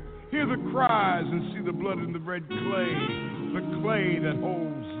whip, hear the cries, and see the blood in the red clay. The clay that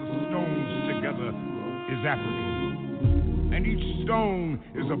holds the stones together is African. And each stone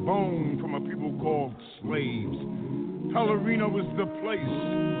is a bone from a people called slaves. Pellerino was the place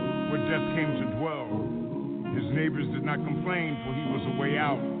where death came to dwell. His neighbors did not complain, for he was a way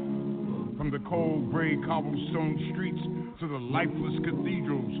out. From the cold, gray cobblestone streets to the lifeless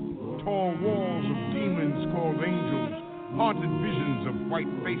cathedrals, tall walls of demons called angels, haunted visions of white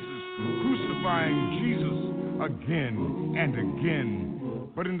faces crucifying Jesus again and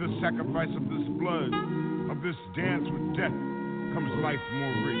again. But in the sacrifice of this blood, of this dance with death, comes life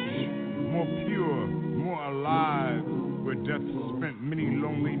more rich, more pure, more alive, where death spent many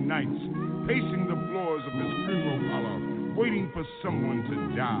lonely nights pacing the floors of his funeral parlor, waiting for someone to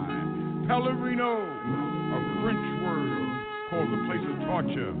die. Pellerino, a French word called the place of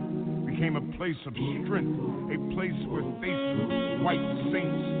torture, became a place of strength, a place where faces of white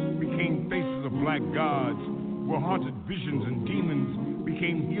saints became faces of black gods, where haunted visions and demons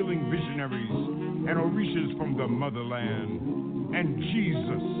became healing visionaries and orishas from the motherland. And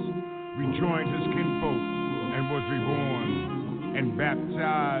Jesus rejoined his kinfolk and was reborn and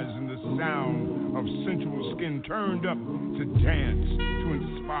baptized in the sound of sensual skin turned up to dance, to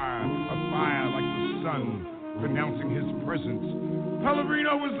inspire a fire like the sun, pronouncing his presence.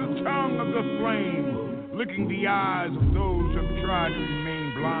 Pellerino was the tongue of the flame, licking the eyes of those who have tried to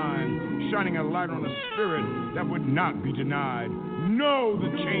remain blind, shining a light on a spirit that would not be denied. No,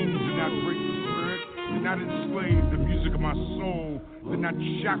 the chains did not break the spirit, did not enslave the music of my soul, did not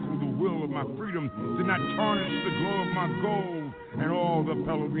shackle the will of my freedom, did not tarnish the glow of my gold. And all the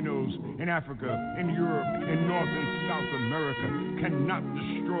Pellerinos in Africa, in Europe, in North and South America cannot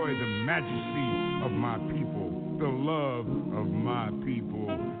destroy the majesty of my people, the love of my people,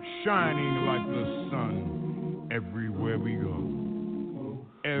 shining like the sun everywhere we go,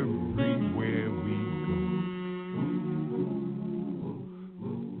 everywhere we go.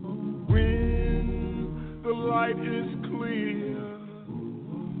 When the light is clear,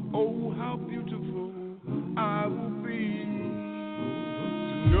 oh, how beautiful I will be.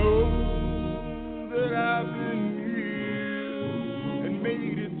 Know that I've been here and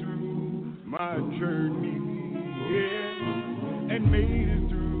made it through my journey, yeah, and made it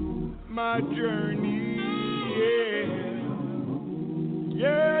through my journey, yeah,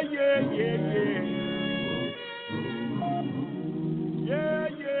 yeah, yeah, yeah, yeah, yeah,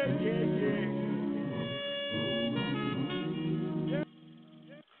 yeah, yeah, yeah.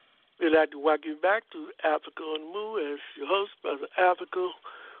 We'd like to welcome you back to Africa on the Move as your host, Brother Africa.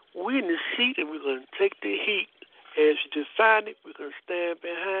 We're in the seat and we're going to take the heat. As you define it, we're going to stand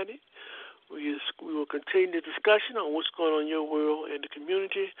behind it. We will continue the discussion on what's going on in your world and the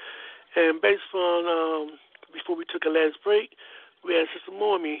community. And based on, before we took a last break, we had Sister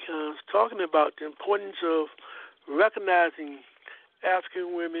Mormi talking about the importance of recognizing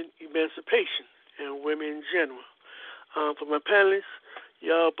African women emancipation and women in general. For my panelists,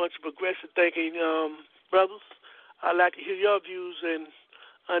 y'all a bunch of progressive thinking brothers. I'd like to hear your views and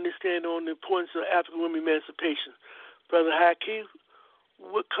understand on the importance of African women emancipation. Brother Haki,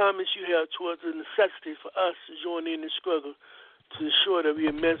 what comments you have towards the necessity for us to join in the struggle to ensure that we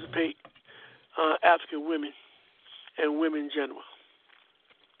emancipate African women and women in general?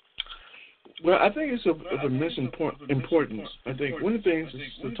 Well, I think it's of immense importance. I think one of the things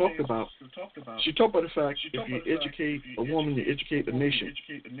is to talk about, she talked about the fact if you educate a woman, you educate the nation.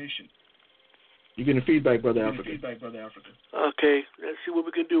 You're getting feedback, Brother Africa. Okay, let's see what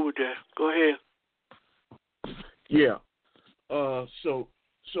we can do with that. Go ahead. Yeah. So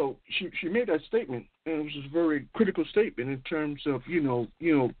she made that statement, and it was a very critical statement in terms of in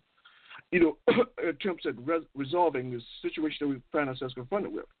terms of resolving this situation that we find ourselves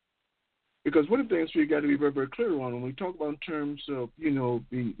confronted with. Because one of the things we got to be very, very clear on when we talk about in terms of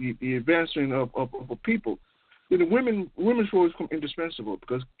the advancement of a people, women's role is indispensable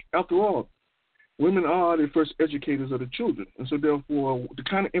because after all, women are the first educators of the children, and so therefore the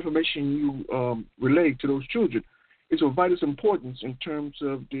kind of information you relay to those children is of vital importance in terms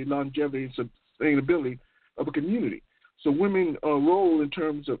of the longevity and sustainability of a community. So women's role in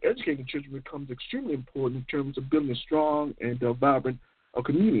terms of educating children becomes extremely important in terms of building a strong and vibrant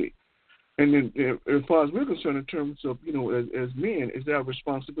community. And then, as far as we're concerned, in terms of as men, is our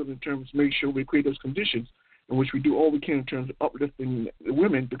responsibility in terms of making sure we create those conditions in which we do all we can in terms of uplifting the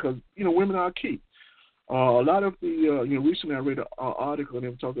women, because women are key. A lot of the recently I read an article and they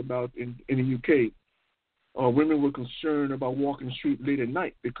were talking about in the UK. Women were concerned about walking the street late at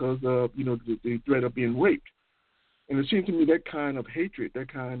night because of the threat of being raped, and it seemed to me that kind of hatred,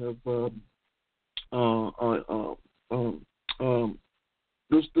 that kind of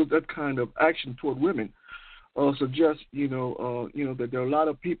that kind of action toward women suggests that there are a lot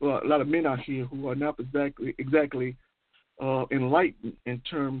of people, a lot of men out here who are not exactly enlightened in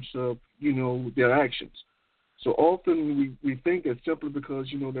terms of their actions. So often we think that simply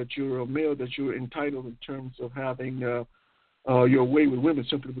because, that you're a male that you're entitled in terms of having your way with women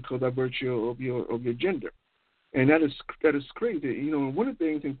simply because by virtue of your gender. And that is crazy. One of the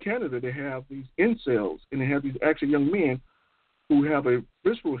things in Canada, they have these incels, and they have these actually young men who have a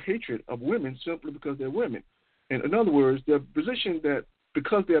visceral hatred of women simply because they're women. And in other words, they're positioned that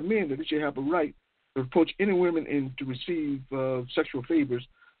because they're men, that they should have a right to approach any women and to receive sexual favors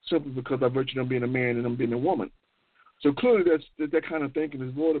simply because by virtue of them being a man and them being a woman. So clearly that kind of thinking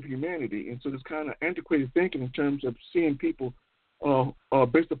is void of humanity. And so this kind of antiquated thinking in terms of seeing people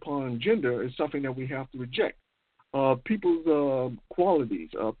based upon gender is something that we have to reject. People's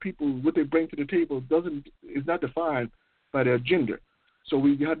qualities, what they bring to the table is not defined by their gender. So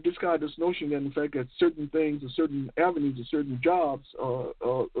we have to discard this notion that in fact that certain things or certain avenues or certain jobs or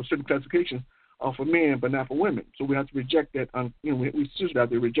certain classifications are for men but not for women. So we have to reject that. We seriously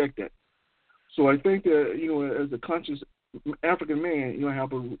have to reject that. So I think that as a conscious African man, I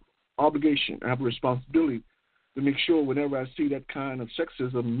have an obligation, I have a responsibility to make sure whenever I see that kind of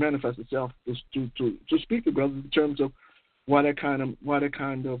sexism manifest itself, to speak to brothers in terms of why that kind of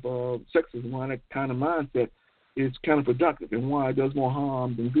sexism, why that kind of mindset is counterproductive, and why it does more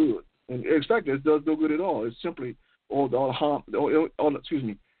harm than good. And in fact, it does no good at all. It's simply all harm.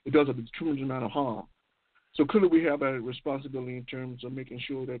 It does a tremendous amount of harm. So clearly, we have a responsibility in terms of making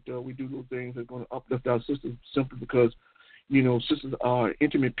sure that we do those things that are going to uplift our sisters, simply because sisters are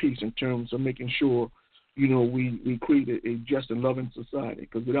intimate piece in terms of making sure we create a just and loving society.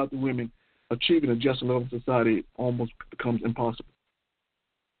 Because without the women, achieving a just and loving society almost becomes impossible.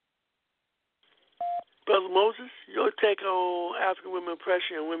 Brother Moses, your take on African women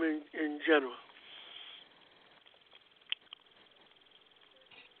oppression and women in general.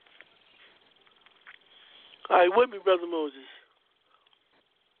 All right, with me, Brother Moses.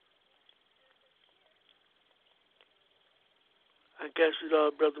 I guess with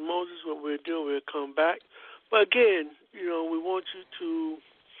Brother Moses, what we'll do, we'll come back. But again, we want you to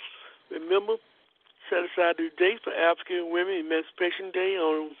remember, set aside this date for African Women Emancipation Day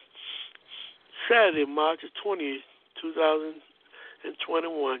on Saturday, March 20th,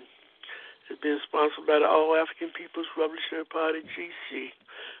 2021. It's been sponsored by the All African People's Revolutionary Party, GC.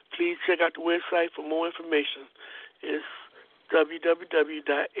 Please check out the website for more information. It's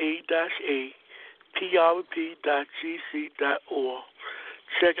www.a-aprp.gc.org.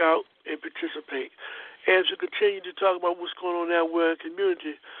 Check out and participate. As we continue to talk about what's going on now in the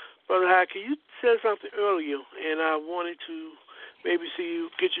community, Brother Haki, you said something earlier, and I wanted to maybe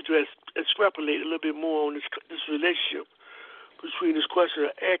get you to extrapolate a little bit more on this relationship between this question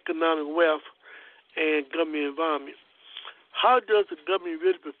of economic wealth and government environment. How does the government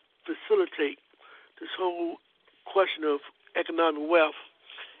really facilitate this whole question of economic wealth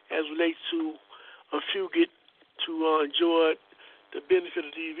as relates to a few get to enjoy the benefit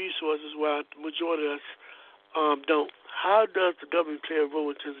of these resources while the majority of us don't? How does the government play a role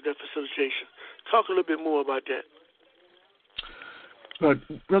in terms of that facilitation? Talk a little bit more about that.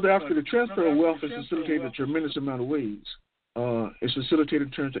 Brother Africa, the transfer of wealth is facilitated a tremendous amount of ways. It's facilitated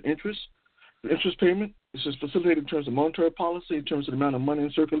in terms of interest payment. It's just facilitated in terms of monetary policy, in terms of the amount of money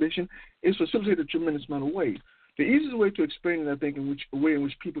in circulation. It's facilitated a tremendous amount of ways. The easiest way to explain it, I think, in which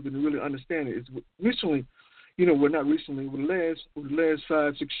people can really understand it is recently, over the last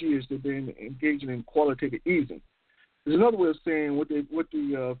 5-6 years, they've been engaging in qualitative easing. There's another way of saying what the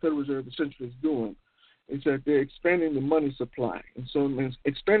Federal Reserve essentially is doing is that they're expanding the money supply. And so in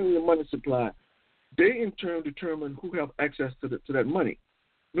expanding the money supply, they in turn determine who have access to that money.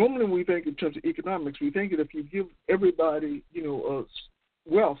 Normally when we think in terms of economics, we think that if you give everybody, if you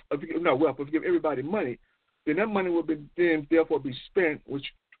give everybody money, then that money will therefore be spent,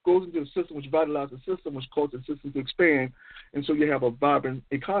 which goes into the system, which vitalizes the system, which causes the system to expand, and so you have a vibrant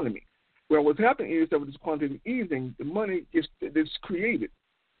economy. Well, what's happening is that with this quantitative easing, the money is created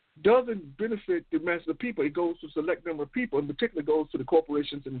doesn't benefit the mass of the people. It goes to a select number of people, in particular goes to the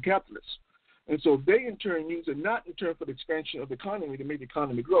corporations and the capitalists. And so they, in turn, use it not in terms of the expansion of the economy to make the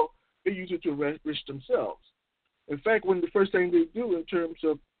economy grow. They use it to enrich themselves. In fact, one of the first things they do in terms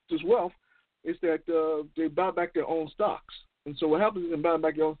of this wealth is that they buy back their own stocks. And so what happens is in buying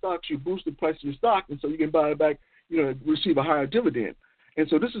back your own stocks, you boost the price of your stock, and so you can buy it back, receive a higher dividend. And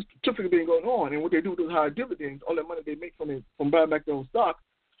so this is typically been going on. And what they do with those higher dividends, all that money they make from buying back their own stock,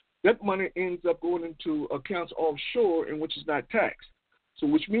 that money ends up going into accounts offshore in which is not taxed. So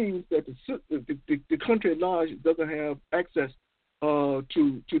which means that the country at large doesn't have access to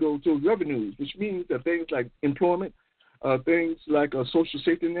those revenues, which means that things like employment, things like a social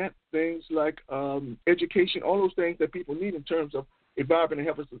safety net, things like education, all those things that people need in terms of a vibrant and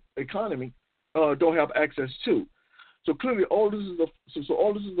healthy economy don't have access to. So clearly, all this is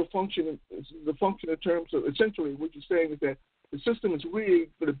the function. The function in terms of essentially what you're saying is that the system is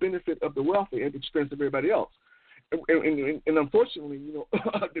rigged for the benefit of the wealthy at the expense of everybody else. And unfortunately,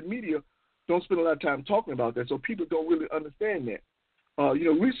 the media don't spend a lot of time talking about that, so people don't really understand that.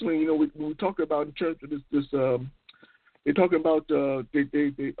 Recently, when we talk about in terms of this they're talking about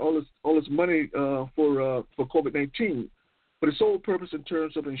they all this money for COVID-19, for the sole purpose in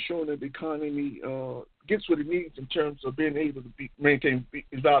terms of ensuring that the economy gets what it needs in terms of being able to maintain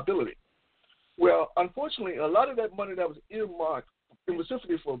its viability. Well, unfortunately, a lot of that money that was earmarked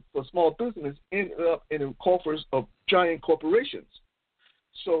specifically for small business ended up in the coffers of giant corporations.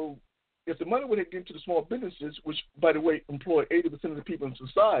 So if the money would have given to the small businesses, which, by the way, employ 80% of the people in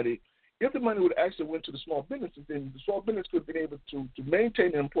society, if the money would have actually went to the small businesses, then the small business could have been able to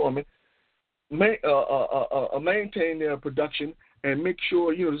maintain their employment, maintain their production, and make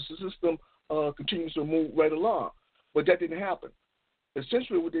sure the system continues to move right along. But that didn't happen.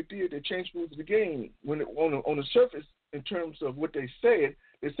 Essentially, what they did, they changed rules of the game. When on the surface, in terms of what they said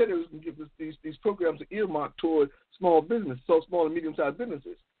it was going to give these programs earmarked toward small business, so small and medium-sized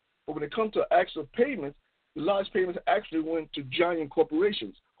businesses. But when it comes to actual payments, the large payments actually went to giant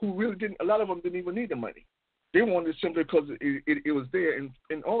corporations who really didn't. A lot of them didn't even need the money. They wanted it simply because it was there,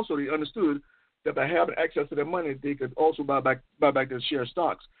 and also they understood that by having access to their money, they could also buy back their share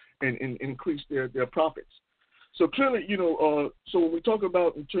stocks and increase their profits. So clearly, so when we talk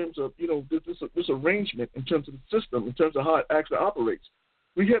about in terms of this arrangement in terms of the system, in terms of how it actually operates,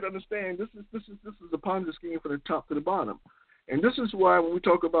 we have to understand this is a Ponzi scheme from the top to the bottom, and this is why when we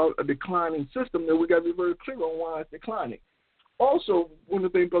talk about a declining system, that we got to be very clear on why it's declining. Also, one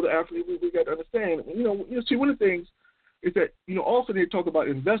of the things, Brother Africa, we got to understand, see, one of the things is that also they talk about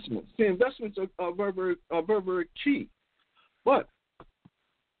investments. See, investments are very, very key, but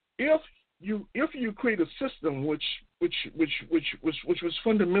if you create a system which was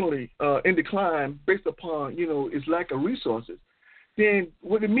fundamentally in decline based upon its lack of resources, then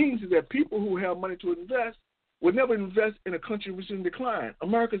what it means is that people who have money to invest would never invest in a country which is in decline.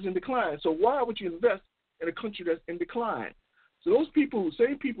 America's in decline, so why would you invest in a country that's in decline? So those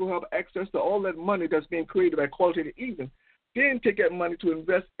same people who have access to all that money that's being created by qualitative easing, then take that money to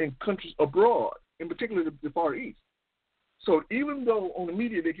invest in countries abroad, in particular the Far East. So even though on the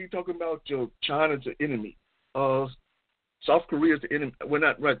media they keep talking about China's the enemy, South Korea's the enemy, well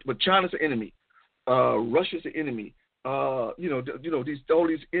not right, but China's the enemy, Russia's the enemy, all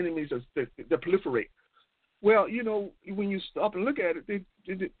these enemies that proliferate. Well, when you stop and look at it,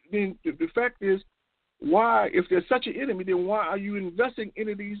 then the fact is, why, if there's such an enemy, then why are you investing in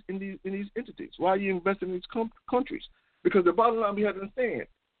these entities? Why are you investing in these countries? Because the bottom line we have to understand,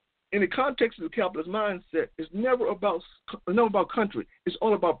 in the context of the capitalist mindset, it's never about country. It's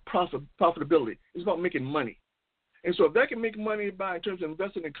all about profitability. It's about making money. And so if they can make money in terms of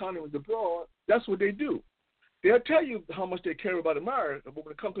investing in economies abroad, that's what they do. They'll tell you how much they care about America, but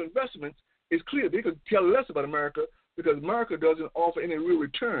when it comes to investments, it's clear they could tell less about America because America doesn't offer any real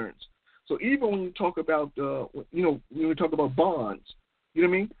returns. So even when you talk about, when we talk about bonds, you know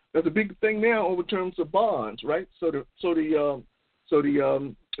what I mean? That's a big thing now over terms of bonds, right? So the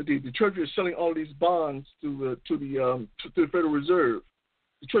Treasury is selling all these bonds to the Federal Reserve.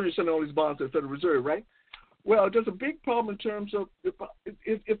 The Treasury is selling all these bonds to the Federal Reserve, right? Well, there's a big problem in terms of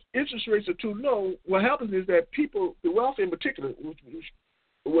if interest rates are too low. What happens is that people, the wealthy in particular, which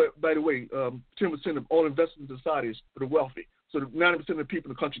by the way, 10% of all investment societies for the wealthy. So 90% of the people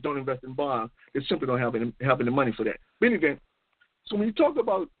in the country don't invest in bonds. They simply don't have any money for that. But in any event, so when you talk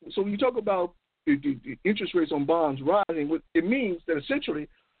about the interest rates on bonds rising, what it means that essentially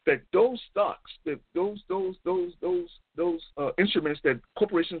that those stocks, that those instruments that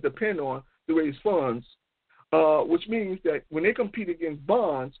corporations depend on to raise funds, which means that when they compete against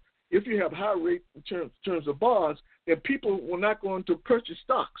bonds, if you have high rate in terms of bonds, then people will not go on to purchase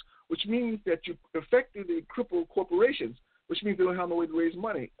stocks, which means that you effectively cripple corporations, which means they don't have no way to raise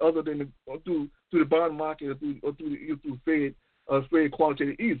money other than through the bond market or through Fed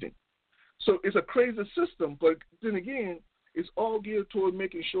quantitative easing. So it's a crazy system, but then again, it's all geared toward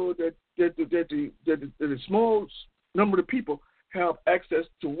making sure that the small number of people have access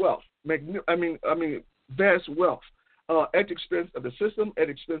to wealth. Vast wealth at the expense of the system, at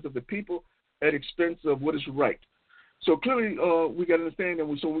the expense of the people, at the expense of what is right. So clearly, we got to understand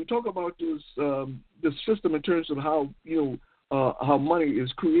that. So when we talk about this system in terms of how money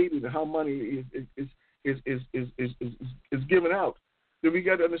is created and how money is given out, then we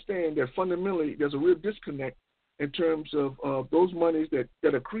got to understand that fundamentally there's a real disconnect in terms of those monies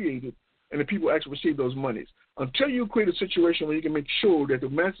that are created and the people actually receive those monies. Until you create a situation where you can make sure that the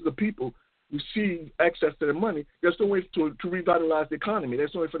masses of people receive access to their money, there's no way to revitalize the economy.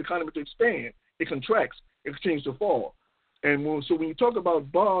 There's no way for the economy to expand. It contracts. It continues to fall. And so when you talk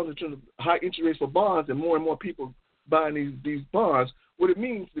about bonds in terms of high interest rates for bonds and more people buying these bonds, what it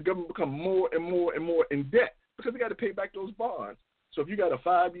means, the government become more and more and more in debt because they got to pay back those bonds. So if you got a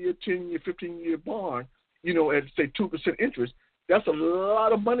 5-year, 10-year, 15-year bond, at, say, 2% interest, that's a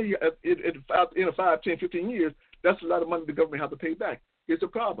lot of money in a 5, 10, 15 years. That's a lot of money the government has to pay back. Here's the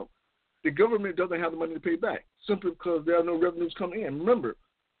problem. The government doesn't have the money to pay back simply because there are no revenues coming in. Remember,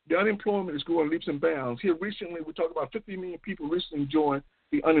 the unemployment is growing leaps and bounds. Here recently, we talked about 50 million people recently joined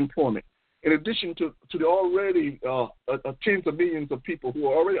the unemployment. In addition to the already tens of millions of people who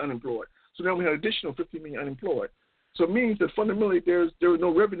are already unemployed. So now we have an additional 50 million unemployed. So it means that fundamentally there are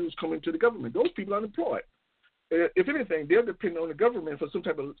no revenues coming to the government. Those people are unemployed. If anything, they're depending on the government for some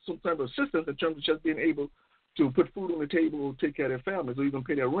type of assistance in terms of just being able to put food on the table, take care of their families, or even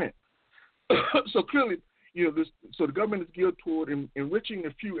pay their rent. So clearly, so the government is geared toward enriching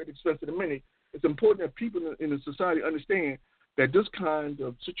the few at the expense of the many. It's important that people in the society understand that this kind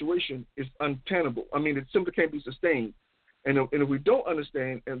of situation is untenable. I mean, it simply can't be sustained. And if we don't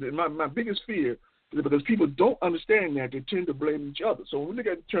understand, and my biggest fear is because people don't understand that, they tend to blame each other. So when we look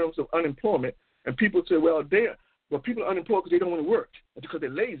at in terms of unemployment, and people say, well, people are unemployed because they don't want to work, because they're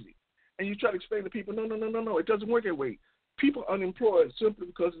lazy. And you try to explain to people, no, it doesn't work that way. People are unemployed simply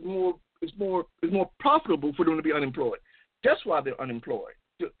because it's more profitable for them to be unemployed. That's why they're unemployed.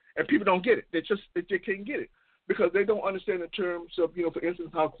 And people don't get it. They can't get it because they don't understand in terms of, for instance,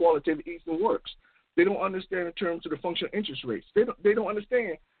 how qualitative easing works. They don't understand in terms of the function of interest rates. They don't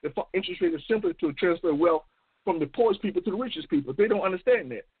understand the interest rate is simply to transfer wealth from the poorest people to the richest people. They don't understand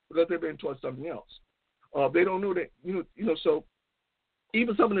that because they've been taught something else. They don't know that, so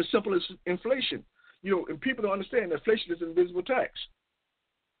even something as simple as inflation, and people don't understand that inflation is an invisible tax.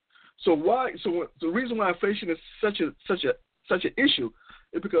 So the reason why inflation is such an issue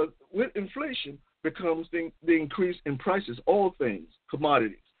is because with inflation becomes the increase in prices, all things,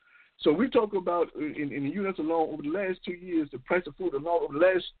 commodities. So we talk about in the U.S. alone over the last 2 years, the price of food alone over the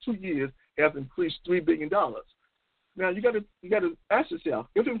last 2 years has increased $3 billion. Now you got to ask yourself,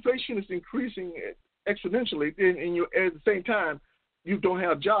 if inflation is increasing exponentially, then at the same time you don't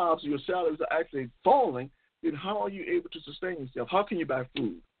have jobs, your salaries are actually falling, then how are you able to sustain yourself? How can you buy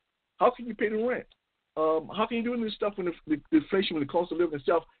food? How can you pay the rent? How can you do this stuff when the inflation, when the cost of living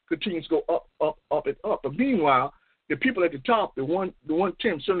itself continues to go up, and up? But meanwhile, the people at the top, the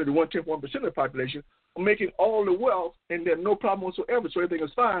 1/10, certainly the 1/10, 1% of the population, are making all the wealth, and there's no problem whatsoever. So everything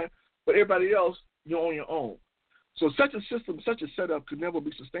is fine, but everybody else, you're on your own. So such a system, such a setup could never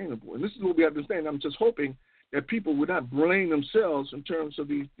be sustainable. And this is what we have to understand. I'm just hoping that people would not blame themselves in terms of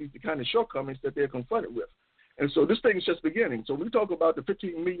the kind of shortcomings that they're confronted with. And so this thing is just beginning. So when we talk about the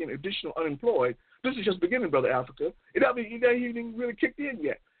 15 million additional unemployed, this is just beginning, Brother Africa. It hasn't even really kicked in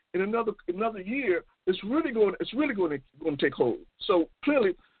yet. In another year, it's really going to take hold. So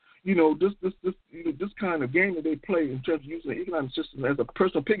clearly, this kind of game that they play in terms of using the economic system as a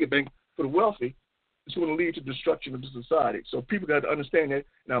personal piggy bank for the wealthy is going to lead to destruction of the society. So people got to understand that,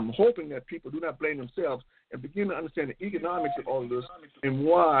 and I'm hoping that people do not blame themselves and begin to understand the economics of all of this and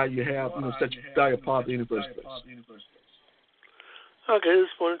why you have such dire poverty in the first place. Okay,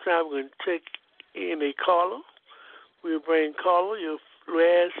 this point in time, we're going to take in a caller. We'll bring caller. Your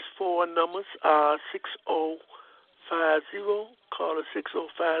last four numbers are 6050. Caller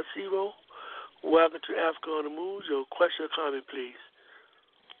 6050. Welcome to Africa on the Move. Your question or comment, please.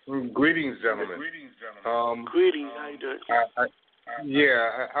 Greetings, gentlemen. Greetings. How you doing? I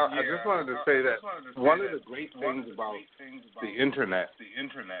just wanted to say that one of the great things about the internet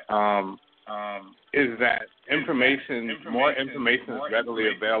is that more information is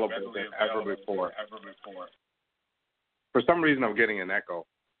readily available than ever before. For some reason, I'm getting an echo.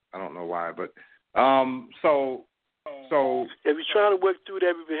 I don't know why, but so if you're trying to work through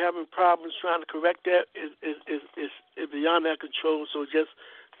that, if you're having problems trying to correct that, is beyond our control. So just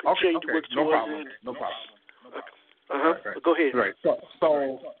continue to work towards it. No problem. Right. Go ahead. Right.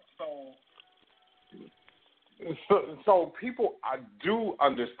 So people do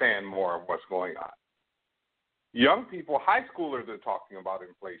understand more of what's going on. Young people, high schoolers, are talking about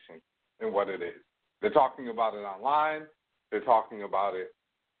inflation and what it is. They're talking about it online. They're talking about it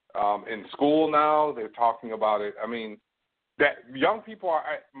in school now. They're talking about it. I mean, that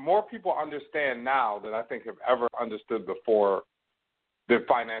more people understand now than I think have ever understood before the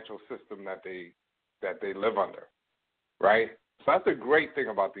financial system that they live under. Right? So that's a great thing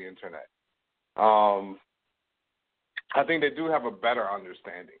about the internet. I think they do have a better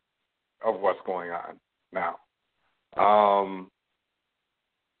understanding of what's going on now.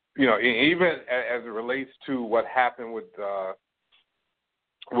 even as it relates to what happened with the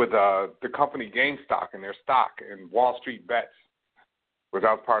company GameStop and their stock and Wall Street Bets, which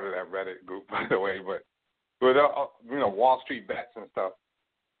I was part of that Reddit group, by the way, but with Wall Street Bets and stuff.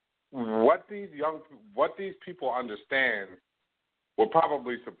 What these people understand will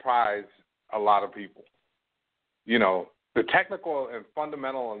probably surprise a lot of people. The technical and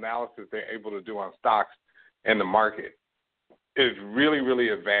fundamental analysis they're able to do on stocks and the market is really, really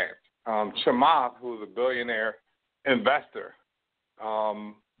advanced. Chamath, who was a billionaire investor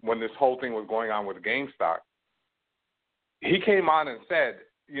when this whole thing was going on with GameStop, he came on and said,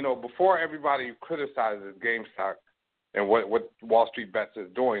 before everybody criticizes GameStop and what Wall Street Bets is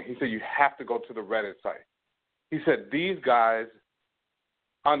doing, he said you have to go to the Reddit site. He said these guys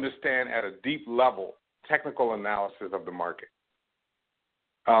understand at a deep level technical analysis of the market.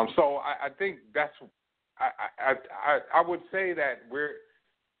 So I think that's I would say that we're,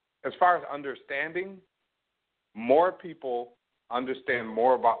 as far as understanding, more people understand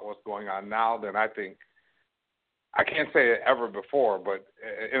more about what's going on now than I think. I can't say it ever before, but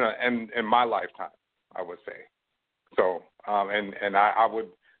in my lifetime, I would say. So, and I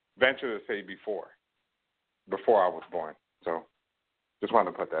would venture to say before I was born. So, just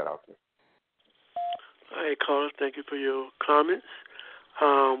wanted to put that out there. All right, caller, thank you for your comments.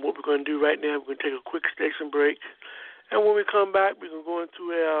 What we're going to do right now, we're going to take a quick station break. And when we come back, we're going to go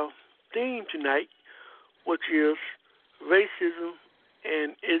into our theme tonight, which is racism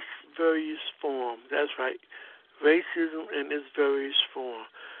and its various forms. That's right, racism and its various forms.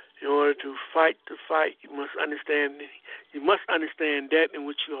 In order to fight the fight, you must understand that in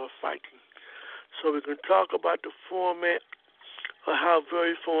which you are fighting. So we're going to talk about the format of how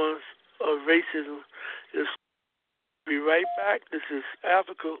various forms of racism is. Be right back. This is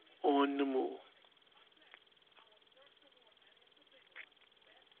Africa on the Move.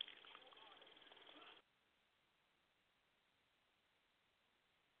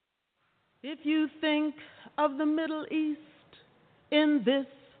 If you think of the Middle East in this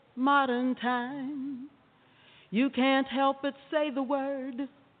modern time, you can't help but say the word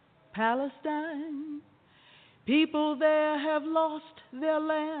Palestine. People there have lost their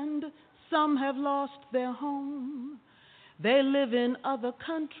land, some have lost their home. They live in other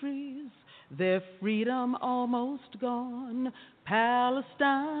countries, their freedom almost gone.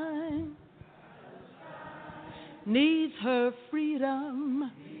 Palestine needs her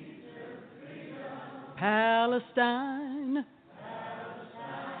freedom. Palestine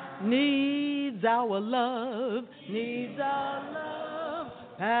needs our love, needs our love.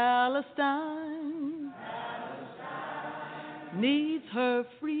 Palestine needs her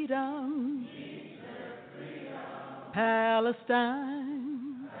freedom.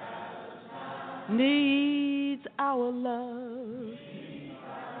 Palestine needs our love.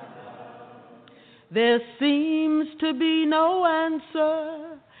 There seems to be no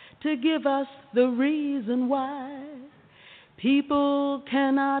answer to give us the reason why people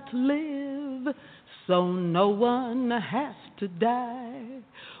cannot live, so no one has to die.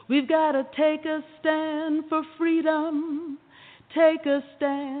 We've got to take a stand for freedom, take a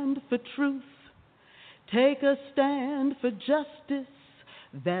stand for truth, take a stand for justice.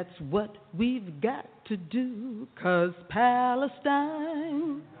 That's what we've got to do, 'cause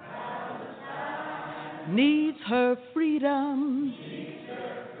Palestine needs her freedom.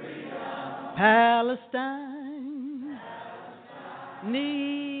 Palestine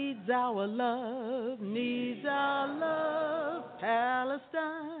needs our love, needs our love.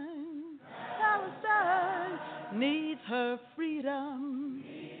 Palestine needs her freedom.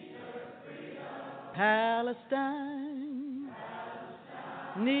 Palestine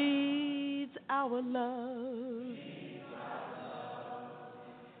needs our love.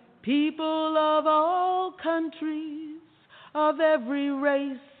 People of all countries, of every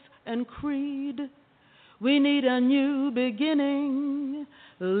race and creed, we need a new beginning.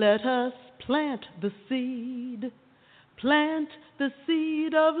 Let us plant the seed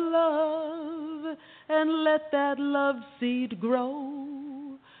of love, and let that love seed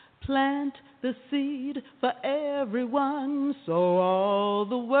grow. Plant the seed for everyone, so all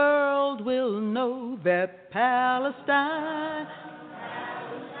the world will know that Palestine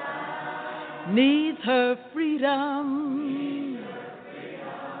needs her freedom.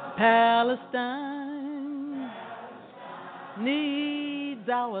 Palestine needs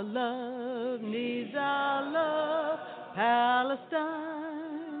our love, needs our love.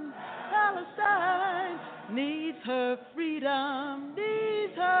 Palestine needs her freedom,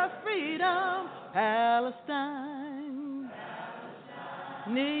 needs her freedom. Palestine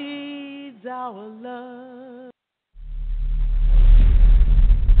needs our love.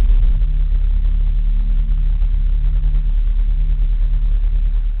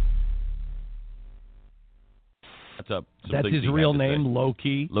 up. That's his real name, Low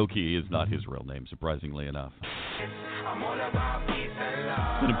Key? Low Key is not his real name, surprisingly enough. It's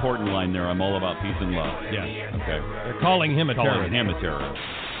an important line there. I'm all about peace and love. Yeah. Okay. They're calling him a terrorist.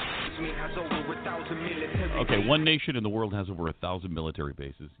 Okay, one nation in the world has over 1,000 military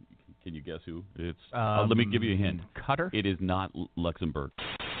bases. Can you guess who? It's. Let me give you a hint. Qatar? It is not Luxembourg.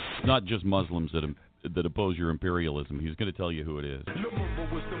 It's not just Muslims that oppose your imperialism. He's going to tell you who it is.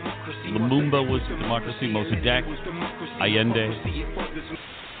 Lumumba was democracy. Mossadegh, Allende.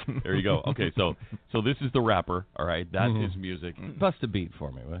 There you go. Okay, so this is the rapper. All right, that's his music. Bust a beat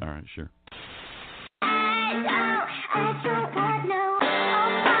for me, All right, sure.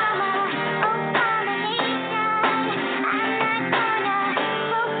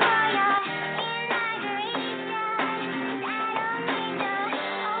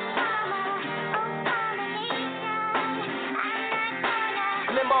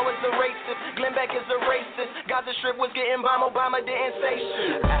 Glenn Beck is a racist. Gaza Strip was getting bombed, Obama didn't say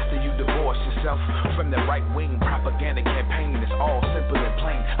shit. After you divorce yourself from the right-wing propaganda campaign, it's all simple and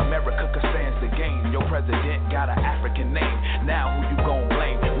plain. America stands the game. Your president got an African name. Now who you gon'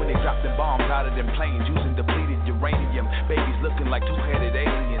 blame when they drop them bombs out of them planes using depleted uranium? Babies looking like two-headed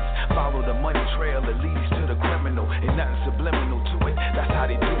aliens. Follow the money trail that leads to the criminal. Ain't nothing subliminal to it. That's how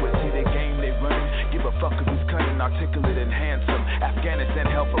they do it. See the game they running. Give a fuck if he's cunning, articulate, and handsome. Afghanistan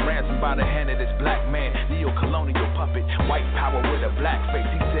held for ransom by the hand of this black man, neo-colonial puppet, white power with a black face.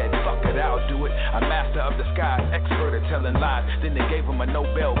 He said, fuck it, I'll do it. A master of the skies, expert at telling lies. Then they gave him a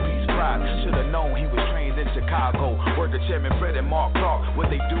Nobel Peace Prize. Should've known he was trained in Chicago. Word to Chairman Fred and Mark Clark. What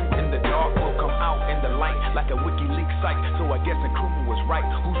they do in the dark will come out in the light like a WikiLeaks site. So I guess Nkrumah was right.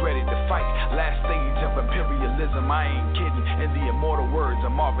 Who's ready to fight? Last stage of imperialism, I ain't kidding. In the immortal words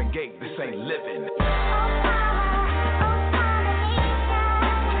of Marvin Gaye, this ain't living.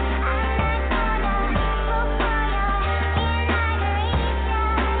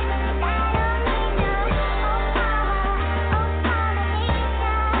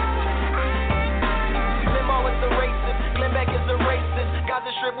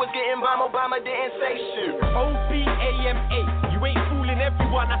 Strip was getting bombed, Obama didn't say shit. OBAMA, you ain't fooling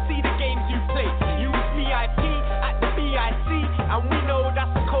everyone. I see the games you play. You was VIP at the BIC, and we know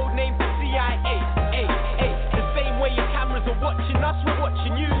that's a code name for CIA. The same way your cameras are watching us, we're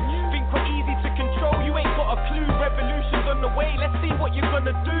watching you. Think we're easy to control, you ain't got a clue. Revolution's on the way, let's see what you're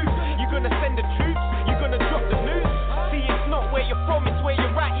gonna do. You're gonna send the troops, you're gonna drop the news. See, it's not where you're from, it's where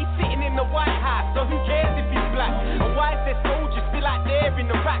you're at. He's sitting in the White House, so who cares if he's black? And why is there soldiers still out there in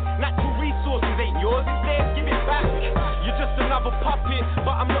Iraq? Natural resources ain't yours, it's theirs, give it back. You're just another puppet,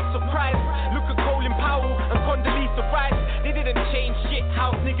 but I'm not surprised. Look at Colin Powell and Condoleezza Rice. They didn't change shit,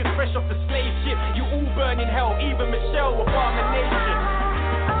 house niggas fresh off the slave ship. You all burn in hell, even Michelle Obama Nation.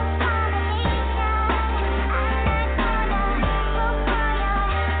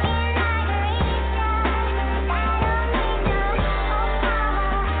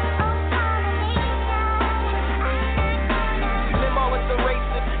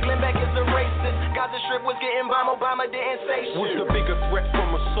 The strip was getting bombed, Obama didn't say shit. Was the bigger threat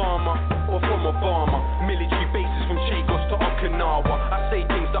from Osama or from Obama? Military bases from Chagos to Okinawa. I say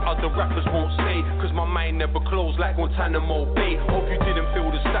things that other rappers won't say, cause my mind never closed like Guantanamo Bay. Hope you didn't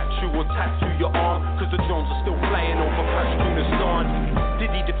feel the statue attached to your arm, cause the drones are still flying over Pashtunistan.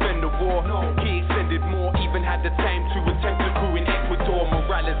 Did he defend the war? No. He extended more, even had the time to attempt to coup in Ecuador.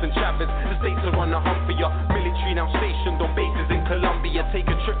 Morales and Chavez, the states are on the hunt for ya. Military now stationed on bases in Colombia. Take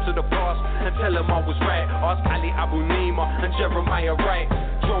a trip to the past and tell them I was right. Ask Ali Abu Nima and Jeremiah Wright.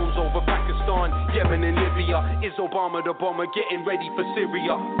 Drones over Pakistan, Yemen and Libya. Is Obama the bomber getting ready for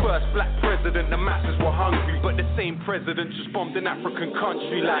Syria? First black president, the masses were hungry, but the same president just bombed an African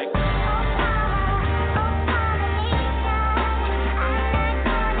country like.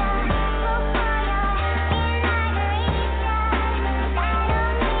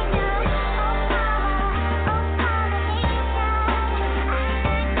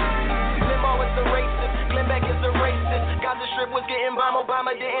 The strip was getting bombed,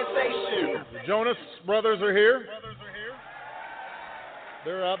 Obama didn't say shit. The Jonas Brothers are here.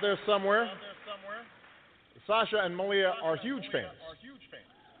 They're out there somewhere. Sasha and Malia are huge fans.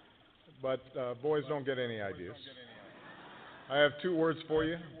 But boys don't get any ideas. I have 2 words for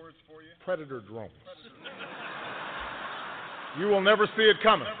you. Predator drones. You will never see it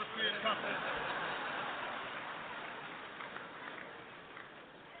coming.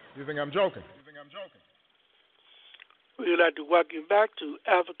 You think I'm joking? We'd like to welcome back to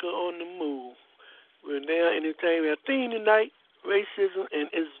Africa on the Move. We're now entertaining our theme tonight, racism in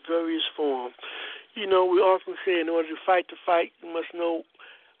its various forms. You know, we often say in order to fight the fight, you must know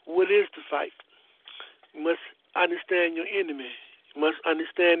what is the fight. You must understand your enemy. You must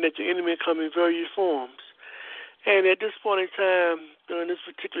understand that your enemy comes in various forms. And at this point in time, during this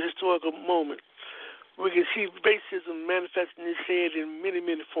particular historical moment, we can see racism manifesting its head in many,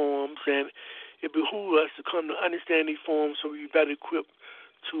 many forms, and it behooves us to come to understand these forms so we're better equipped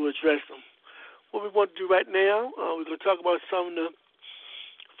to address them. What we want to do right now, we're going to talk about some of the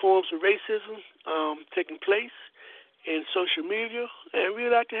forms of racism taking place in social media, and we'd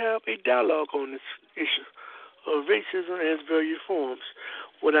like to have a dialogue on this issue of racism and its various forms.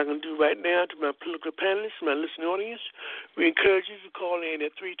 What I'm going to do right now to my political panelists, my listening audience, we encourage you to call in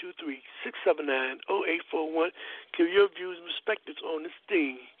at 323-679-0841. Give your views and perspectives on this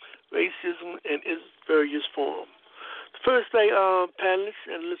theme, racism and its various forms. The first thing, panelists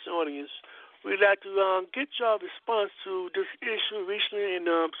and listening audience, we'd like to get your response to this issue recently in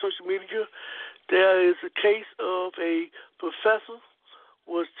social media. There is a case of a professor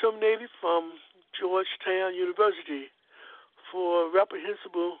was terminated from Georgetown University for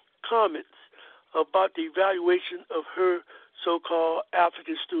reprehensible comments about the evaluation of her so-called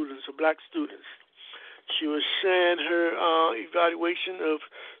African students or black students. She was sharing her evaluation of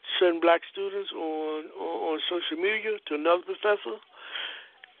certain black students on social media to another professor,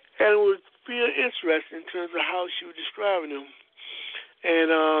 and it was real interesting in terms of how she was describing them and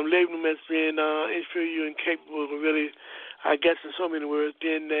labeling them as being inferior and capable of really, I guess in so many words,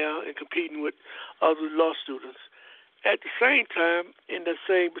 being now and competing with other law students. At the same time, in the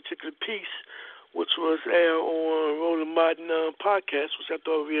same particular piece, which was aired on Roland Martin podcast, which I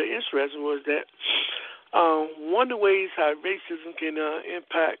thought was really interesting, was that one of the ways how racism can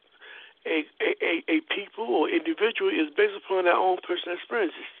impact a people or individual is based upon their own personal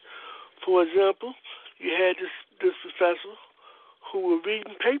experiences. For example, you had this professor who was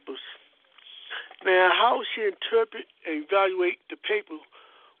reading papers. Now, how she interpret and evaluate the paper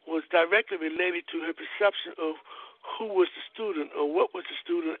was directly related to her perception of who was the student or what was the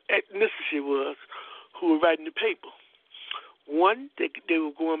student ethnicity was who were writing the paper. One, they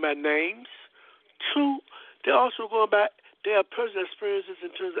were going by names. Two, they also going by their personal experiences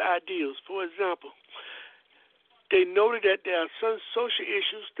in terms of ideals. For example, they noted that there are some social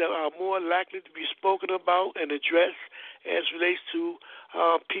issues that are more likely to be spoken about and addressed as relates to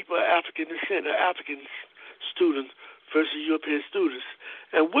people of African descent or African students versus European students.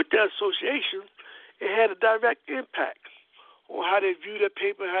 And with that association, it had a direct impact on how they view that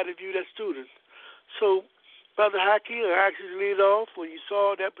paper, how they view that student. So, Brother Haki, I asked you to lead off when you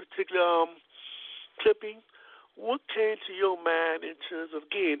saw that particular clipping. What came to your mind in terms of,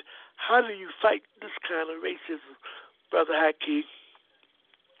 again, how do you fight this kind of racism, Brother Haki?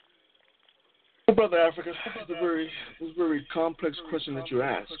 Well, Brother Africa, it's a very complex question that you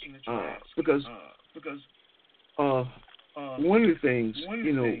ask because one of the things,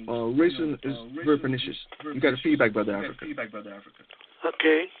 racism is very pernicious. You got a feedback, Brother Africa.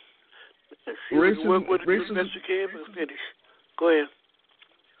 Okay. Racism Go ahead.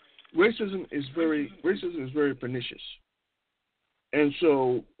 Racism is very pernicious. And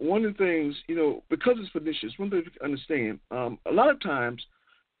so one of the things, because it's pernicious, one thing to understand, a lot of times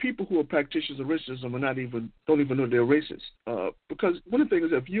people who are practitioners of racism don't even know they're racist. Because one of the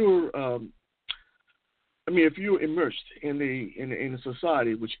things, if you're immersed in a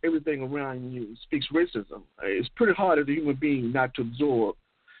society which everything around you speaks racism, it's pretty hard as a human being not to absorb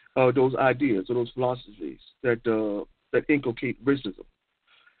those ideas or those philosophies that inculcate racism.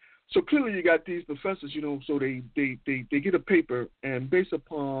 So clearly, you got these professors, so they get a paper, and based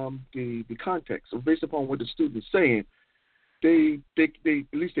upon the context, or based upon what the student is saying, they at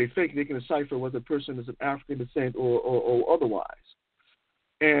least they think they can decipher whether the person is of African descent or otherwise.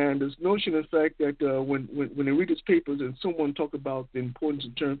 And this notion of the fact that when they read these papers and someone talk about the importance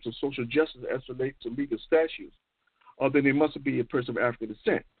in terms of social justice as relates to legal statutes, then they must be a person of African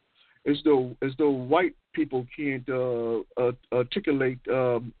descent. As though white people can't articulate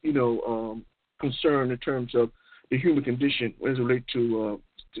concern in terms of the human condition as it relates to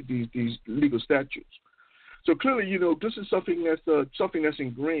these legal statutes. So clearly, this is something that's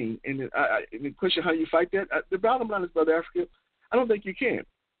ingrained. And the question how you fight that, the bottom line is, Brother Africa, I don't think you can.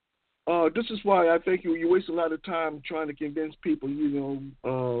 This is why I think you waste a lot of time trying to convince people,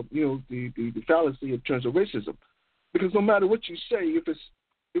 the fallacy in terms of racism, because no matter what you say,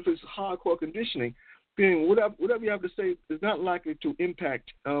 if it's hardcore conditioning, then whatever you have to say is not likely to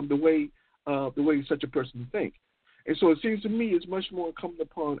impact the way such a person thinks. And so it seems to me it's much more incumbent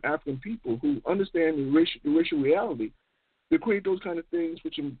upon African people who understand the racial reality to create those kind of things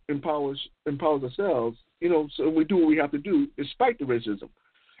which empowers ourselves. So we do what we have to do despite the racism.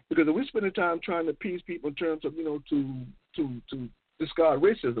 Because if we spend the time trying to appease people in terms of to discard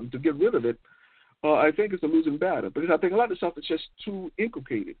racism, to get rid of it, I think it's a losing battle because I think a lot of stuff is just too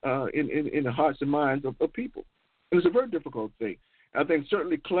inculcated in the hearts and minds of people. And it's a very difficult thing. I think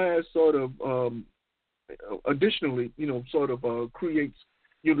certainly class sort of additionally, creates,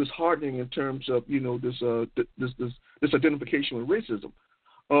 this hardening in terms of, this identification with racism.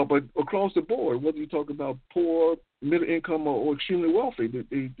 But across the board, whether you talk about poor, middle income, or extremely wealthy,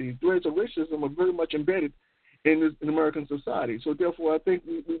 the threads of racism are very much embedded in American society. So therefore, I think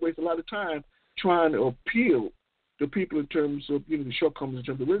we waste a lot of time trying to appeal to people in terms of, the shortcomings in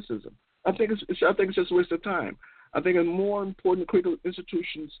terms of racism. I think it's just a waste of time. I think it's more important to create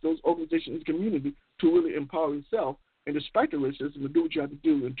institutions, those organizations, the community, to really empower yourself and despite the racism, to do what you have to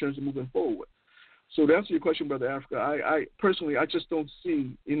do in terms of moving forward. So to answer your question, Brother Africa, I personally just don't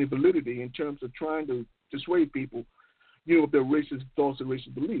see any validity in terms of trying to dissuade people, of their racist thoughts and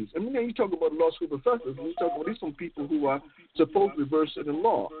racist beliefs. I mean, you talk about law school professors, and you talk about these some people who are supposed to be versed in the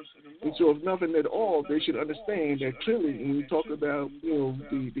law. And so if nothing at all, they should understand that clearly when we talk about,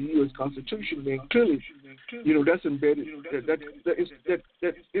 the U.S. Constitution, then clearly, that's embedded,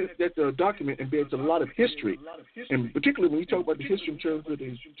 that document embeds a lot of history. And particularly when you talk about the history in terms of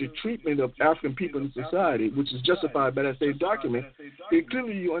the treatment of African people in society, which is justified by that same document, then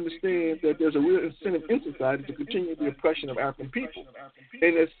clearly you understand that there's a real incentive in society to continue the oppression of African people.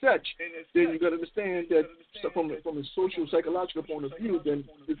 And as such, then you got to understand that from a social, psychological point of view, then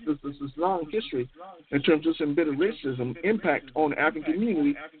this long history in terms of embedded racism impact on the African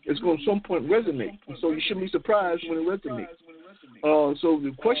community is going to at some point resonate. And so you shouldn't be surprised when it resonates. So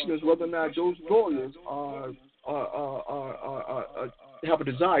the question is whether or not those lawyers have a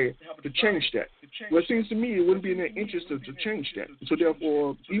desire to change that. Well, it seems to me it wouldn't be in their interest to change that. So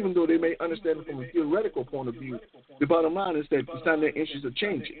therefore, even though they may understand it from a theoretical point of view, the bottom line is that it's not in their interest to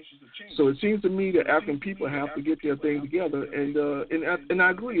change it. So it seems to me that African people have to get their thing together, and I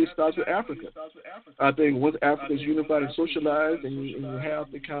agree, it starts with Africa. I think once Africa is unified and socialized, and you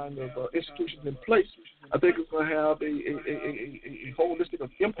have the kind of institutions in place, I think it's going to have a holistic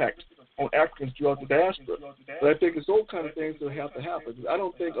impact on Africans throughout the diaspora. But I think it's all kind of things that have to happen. I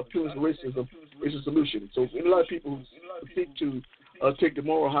don't think appealing to racism is a solution. So a lot of people who seek to take the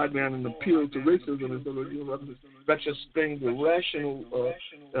moral high ground and appeal to racism instead of that's just explaining the rational,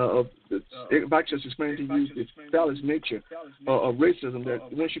 just explaining to you the phallus nature of racism. That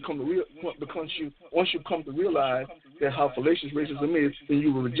once you come to realize that how fallacious racism is, then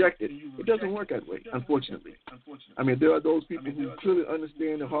you will reject it. It doesn't work that way, unfortunately. I mean, there are those people who clearly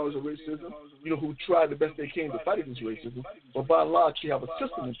understand the horrors of racism, who try the best they can to fight against racism, but by and large, you have a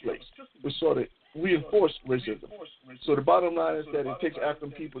system in place which sort of reinforce racism. So the bottom line is that it takes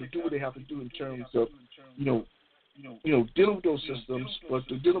African people to do what they have to do in terms of, dealing with those systems, but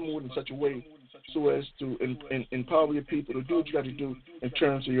to deal with them in such a way so as to empower your people to do what you got to do in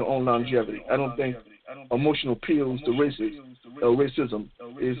terms of your own longevity. I don't think emotional appeals to racism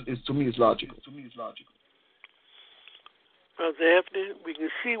is to me is logical. Brother Anthony, we can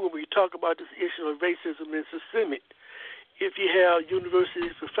see when we talk about this issue of racism and systemic, if you have university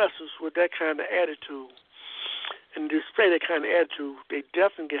professors with that kind of attitude and display that kind of attitude, they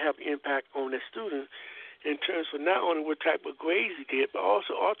definitely can have an impact on their students in terms of not only what type of grades he get, but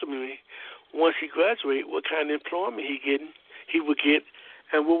also ultimately, once he graduates, what kind of employment he would get,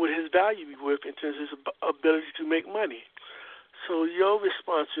 and what would his value be worth in terms of his ability to make money. So your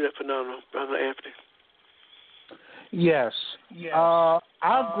response to that phenomenon, Brother Anthony? Yes. I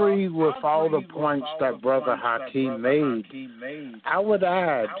agree with all the points that Brother Hakeem made. I would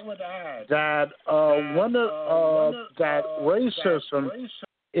add that that racism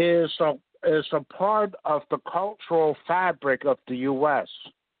is a part of the cultural fabric of the U.S.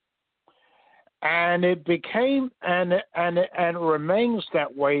 And it became and remains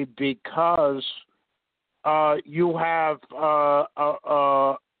that way because you have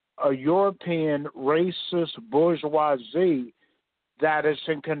a European racist bourgeoisie that is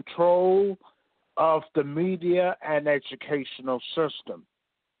in control of the media and educational system.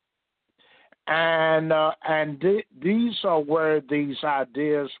 And these are where these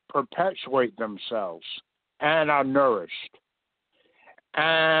ideas perpetuate themselves and are nourished.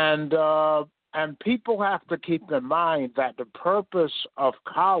 And people have to keep in mind that the purpose of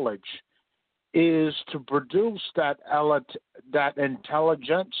college is to produce that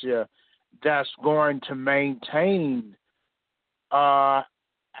intelligentsia that's going to maintain the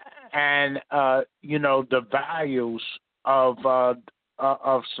values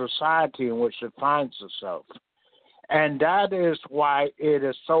of society in which it finds itself. And that is why it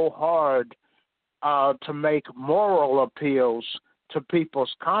is so hard to make moral appeals to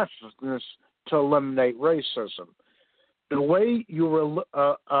people's consciousness to eliminate racism. the way you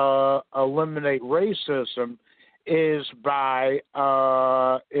eliminate racism is by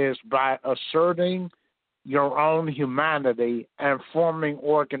asserting your own humanity and forming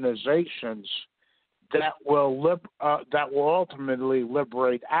organizations that will ultimately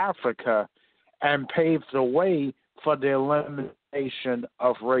liberate Africa and pave the way for the elimination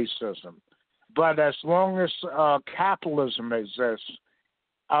of racism. But as long as capitalism exists,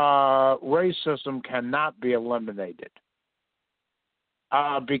 racism cannot be eliminated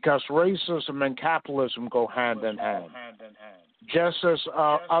because racism and capitalism go hand in hand, just as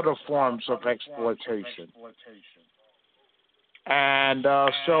other forms of exploitation. And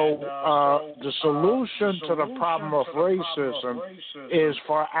so the solution to the problem of racism is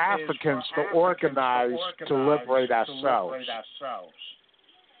for Africans to organize to liberate ourselves.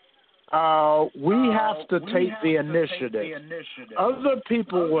 We have to take the initiative. Other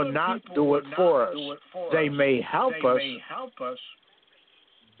people will not do it for us. They may help us,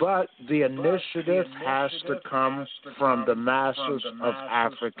 but the initiative has to come from the masses of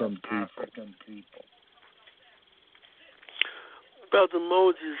African people. Brother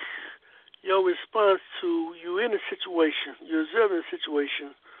Moses, your response to you're in a situation, you're observing a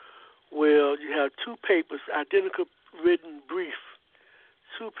situation where you have two papers, identical written brief,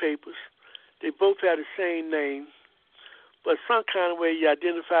 two papers. They both have the same name, but some kind of way you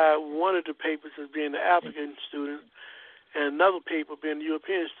identify one of the papers as being the African student and another paper being the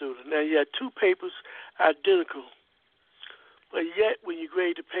European student. Now you have two papers identical, but yet when you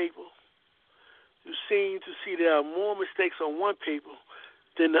grade the paper, you seem to see there are more mistakes on one paper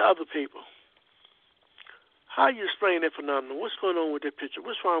than the other paper. How do you explain that phenomenon? What's going on with that picture?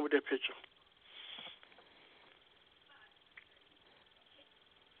 What's wrong with that picture?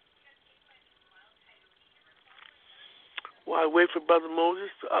 While I wait for Brother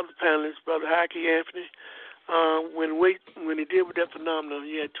Moses, the other panelists, Brother Haki, Anthony, when they deal with that phenomenon,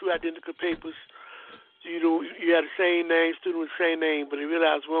 you had two identical papers. You had the same name, student with the same name, but they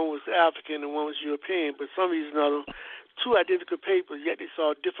realized one was African and one was European. But for some reason or other, two identical papers, yet they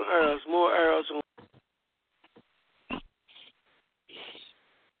saw different errors, more errors on.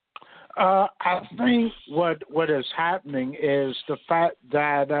 I think what is happening is the fact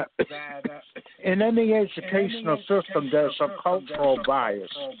that in any educational system there's a cultural bias.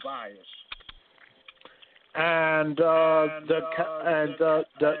 And the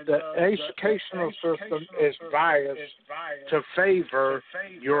educational system is biased to favor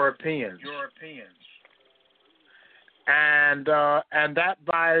Europeans, and that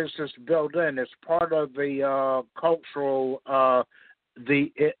bias is built in. It's part of the cultural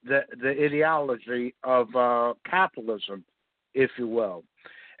the ideology of capitalism, if you will,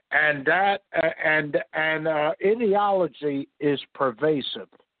 and that ideology is pervasive.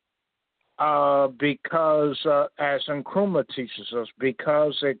 Because, as Nkrumah teaches us,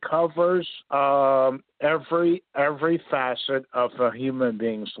 because it covers every facet of a human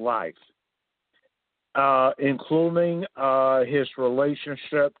being's life, including his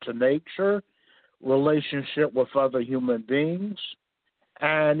relationship to nature, relationship with other human beings,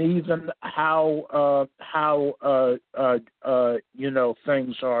 and even how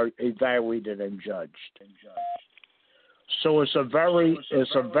things are evaluated and judged. So it's a very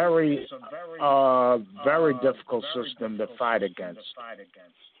difficult system to fight against.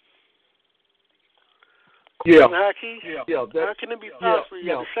 Yeah. How can it be possible?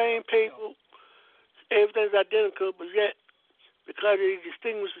 You have the same paper, everything's identical, but yet because they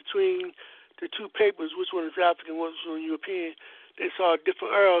distinguish between the two papers, which one is African, which one is European, they saw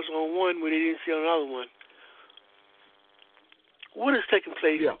different errors on one where they didn't see on another one. What is taking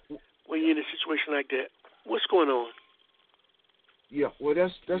place when you're in a situation like that? What's going on? Yeah, well,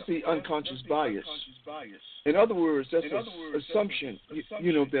 that's the unconscious bias. In other words, that's an assumption,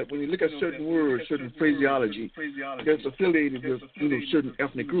 that when you look at certain words, certain phraseology, that's affiliated with, certain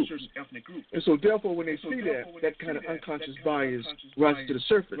ethnic groups. And so, therefore, when they see that kind of unconscious bias rises to the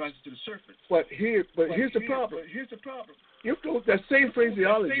surface. But here's the problem. If that same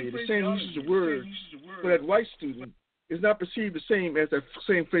phraseology, the same usage of words for that white student is not perceived the same as that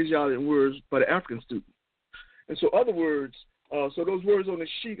same phraseology and words by the African student. And so, other words, so those words on the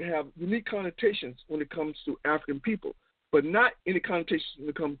sheet have unique connotations when it comes to African people, but not any connotations when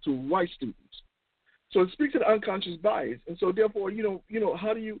it comes to white students. So it speaks to the unconscious bias, and so therefore,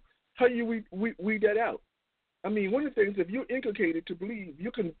 how do you weed that out? I mean, one of the things, if you're inculcated to believe,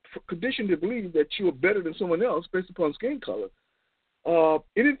 you can condition to believe that you are better than someone else based upon skin color.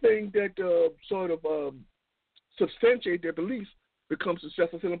 Anything that substantiate their beliefs becomes a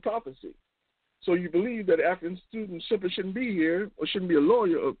self-fulfilling prophecy. So you believe that African students simply shouldn't be here or shouldn't be a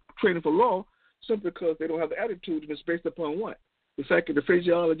lawyer or training for law simply because they don't have the attitude, and it's based upon what? The fact that the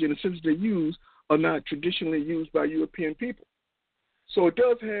phraseology and the sentences they use are not traditionally used by European people. So it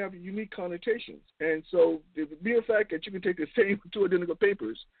does have unique connotations. And so the mere fact that you can take the same two identical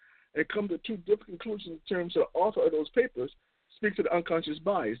papers and come to two different conclusions in terms of the author of those papers speaks to the unconscious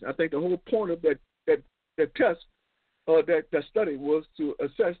bias. I think the whole point of that test, that study, was to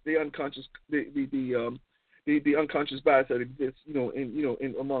assess the unconscious the unconscious bias that exists,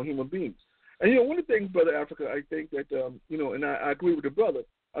 in among human beings. And one of the things, Brother Africa, I think that and I agree with the brother.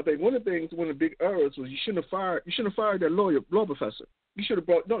 I think one of the big errors was you shouldn't have fired that law professor. You should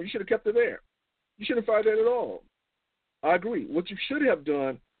have kept her there. You shouldn't have fired that at all. I agree. What you should have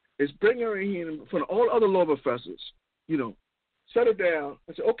done is bring her in in front of all other law professors, set her down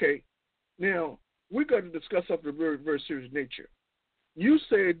and say, okay, now we're going to discuss something of very, very serious nature. You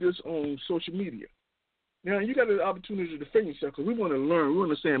said this on social media. Now you got an opportunity to defend yourself because we want to learn, we want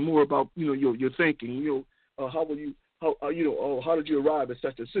to understand more about your thinking. How did you arrive at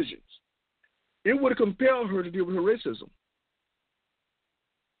such decisions? It would have compelled her to deal with her racism.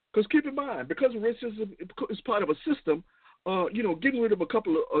 Because keep in mind, because racism is part of a system, getting rid of a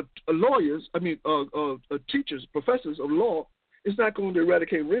couple of lawyers, teachers, professors of law, is not going to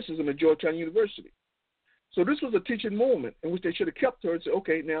eradicate racism at Georgetown University. So this was a teaching moment in which they should have kept her and said,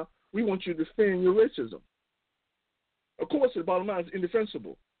 okay, now we want you to defend your racism. Of course, the bottom line is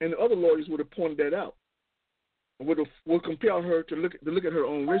indefensible, and the other lawyers would have pointed that out and would compel her to look at her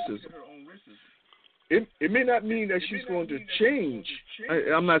own racism. It may not mean that she's going to change.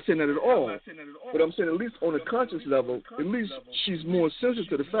 I'm not saying that at all. But I'm saying at least on a conscious level, at least she's more sensitive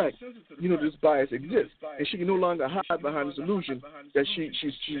to the fact, this bias exists. And she can no longer hide behind this illusion that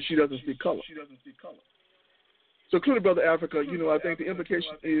she doesn't see color. So clearly, Brother Africa, I think the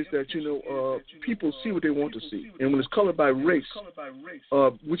implication is that, people see what they want to see. And when it's colored by race,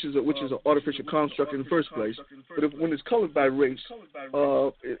 which is an artificial construct in the first place, but when it's colored by race,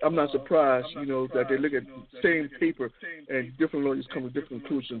 I'm not surprised, that they look at the same paper and different lawyers come to different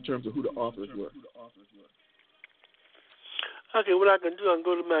conclusions in terms of who the authors were. Okay, what I can do, I can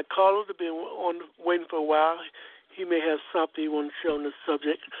go to my caller to be waiting for a while. He may have something he wants to say on this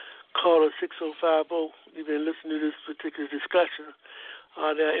subject. Caller 6050. You've been listening to this particular discussion.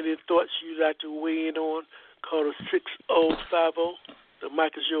 Are there any thoughts you'd like to weigh in on? Caller 6050. The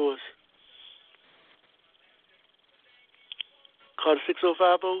mic is yours. Caller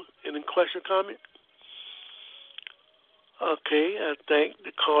 6050. Any question, comment? Okay, I think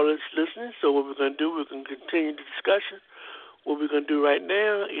the caller is listening. So what we're going to do, we're going to continue the discussion. What we're going to do right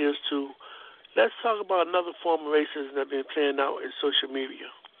now is let's talk about another form of racism that's been playing out in social media.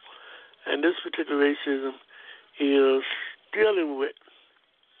 And this particular racism is dealing with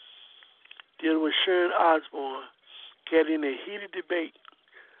Sharon Osbourne getting a heated debate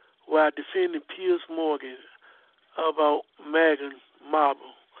while defending Piers Morgan about Meghan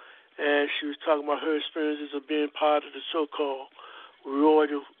Markle, as she was talking about her experiences of being part of the so-called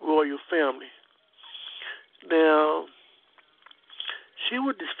royal family. Now, she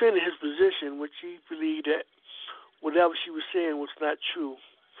was defending his position, which he believed that whatever she was saying was not true.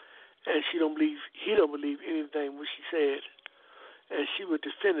 And he don't believe anything what she said, and she was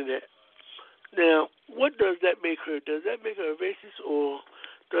defending that. Now, what does that make her? Does that make her a racist, or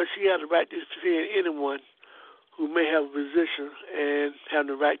does she have the right to defend anyone who may have a position and have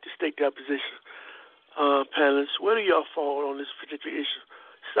the right to stake that position? Panelists, where do y'all fall on this particular issue?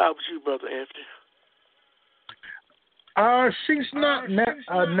 Start with you, Brother Anthony. She's not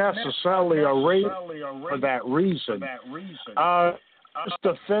necessarily a racist for that reason.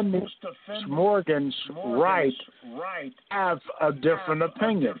 Defending Morgan's right have a different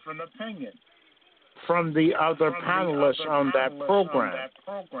opinion from the other panelists on that program.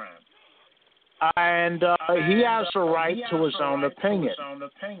 And he has a right to his own opinion.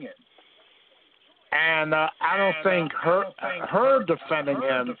 And I don't think her defending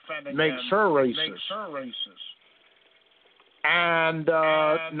him makes her racist. And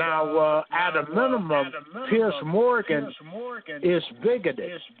now, at a minimum, Piers Morgan is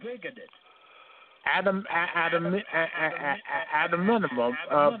bigoted. At a minimum,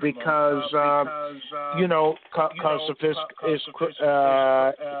 because because of his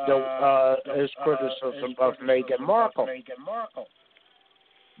criticism of Meghan Markle.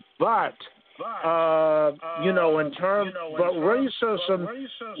 But but racism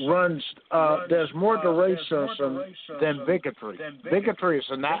runs. There's more to racism than bigotry. Bigotry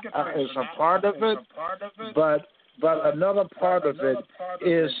is a part of it, but another part of it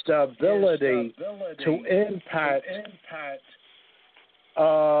is the ability to impact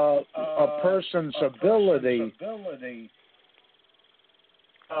a person's ability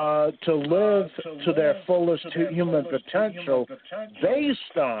to live to their fullest human potential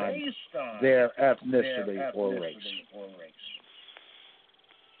based on their ethnicity or race.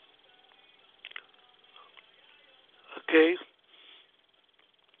 Okay.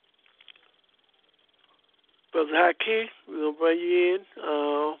 Brother Haki, we're going to bring you in.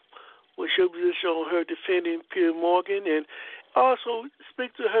 What's your position on her defending Pierre Morgan? And also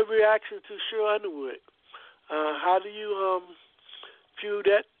speak to her reaction to Cheryl Underwood. How do you view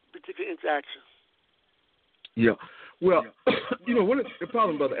that particular interaction? Yeah. Well, one of the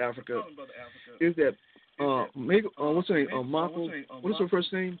problem, Brother Africa, is that what's her name? Markle. What is her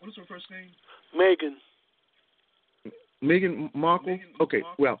first name? Meghan. Meghan Markle? Okay,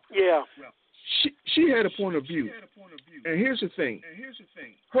 well. Yeah. She had a point of view. And here's the thing.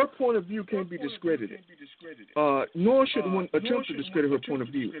 Her point of view can't be discredited. Nor should one attempt to discredit her point of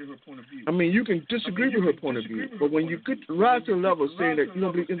view. I mean, you can disagree with her point of view, but when you rise to the level of saying that you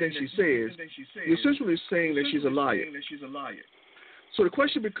don't believe anything she says, you're essentially saying that she's a liar. So the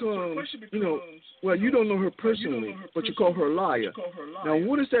question becomes, well, you don't know her personally, but you call her a liar. Now,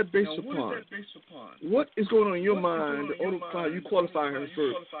 what is that based upon? What is going on in your mind that qualify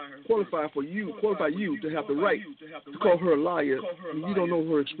you to have the right to call her a liar when you don't know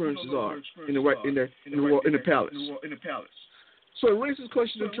who her experiences are in the palace? So it raises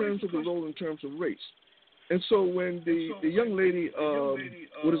questions in terms of the role in terms of race. And so when the young lady,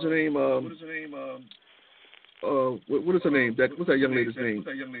 what is her name? What is her name? What's that young lady's name?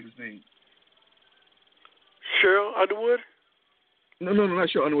 Cheryl Underwood? No, not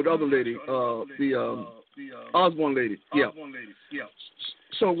Cheryl Underwood. The other lady, the Osborne lady. Yeah.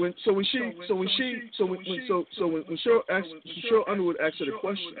 So when Cheryl Underwood asked her the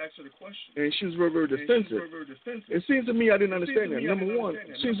question, and she was very, very defensive, it seems to me I didn't understand that. Number one,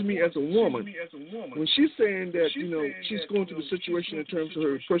 it seems to me as a woman, when she's saying that she's going through the situation in terms of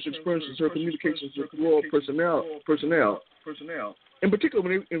her personal experiences, her communications with royal personnel. In particular,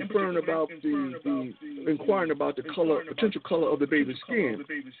 when they inquiring about the potential color of the baby's skin,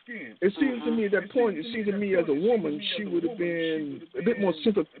 it seems to me at that point, as a woman, she would have been a bit more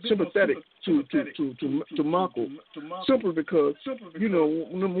sympathetic to Markle, simply because,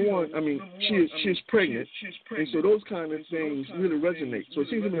 number one, I mean, she's pregnant, and so those kind of things really resonate. So it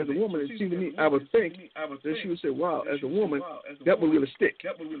seems to me as a woman, I would think that she would say, wow, as a woman, that would really stick.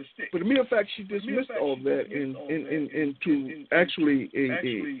 But the mere fact she dismissed all of that and to actually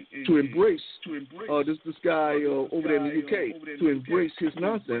to embrace this guy over there in the UK, to embrace his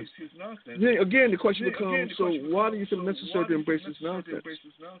nonsense. Then again, the question becomes: so why do you feel necessary to embrace his nonsense?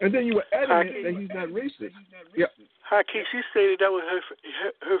 And then you were adamant that he's not racist. Yeah. Haki, she stated that was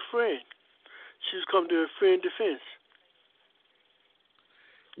her friend. She was coming to her friend's defense.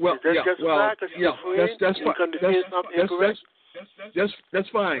 Well, that's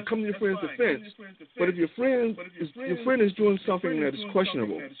fine. Come to your friend's defense. But if your friend is doing something that is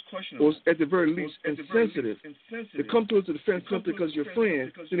questionable, or at the very least insensitive, to come to his defense simply because you're your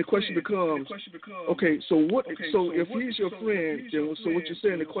friend, then the question becomes, okay, so what? So if he's your friend, then so what you're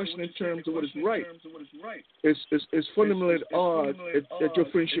saying, the question in terms of what is right, is fundamentally at odds at your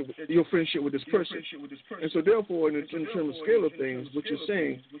friendship with this person. And so therefore, in terms of scale of things, what you're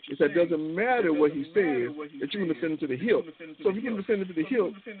saying is that it doesn't matter what he says, that you can defend him to the hilt. So if you can defend it to the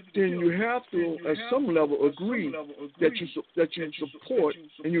hilt, then you have to, at some level, agree that you support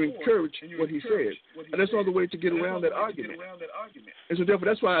and you encourage what he says. And that's another way to get around that argument. And so therefore,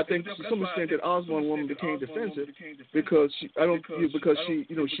 that's why I think to some extent that Osborne woman became defensive because she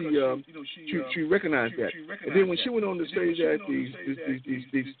recognized that. And then when she went on to say that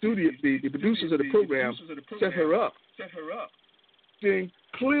the producers of the program set her up, then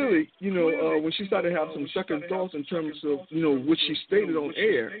clearly, when she started to have some second thoughts in terms of, what she stated on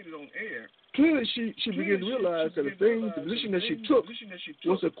air, clearly she began to realize that the position that she took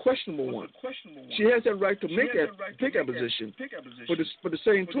was a questionable one. She has that right to take that position. But the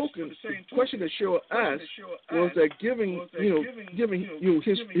same token, the question that Cheryl asked was that giving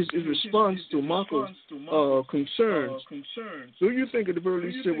his response to Marco's concerns, do you think at the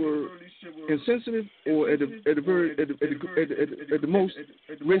very least they were insensitive or at the most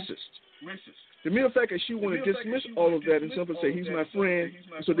racist? The mere fact that she wanted to dismiss all of that and simply say he's my friend,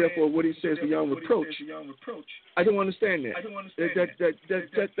 and so therefore what he says beyond reproach, I don't understand that.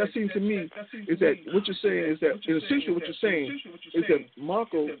 That seems to me is that what you're saying is that essentially what you're saying is that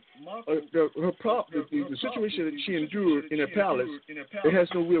Marco, the situation that she endured in her palace, it has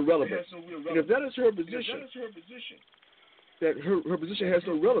no real relevance. And if that is her position, that her position has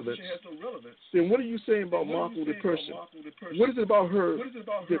no relevance, then what are you saying about Markle the person? What is it about her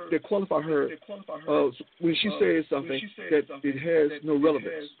that qualify her when she says something that it has no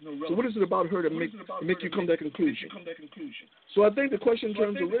relevance? So what is it about her to make you come to that conclusion? So I think the question in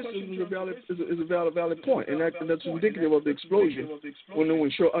terms of racism is a valid point, and that's indicative of the explosion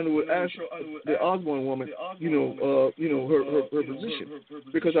when Cheryl Underwood asked the Osborne woman, her position,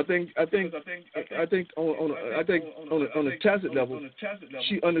 because I think on a tacit level,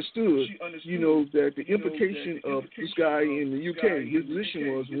 she understood, that the implication of this guy in the UK, his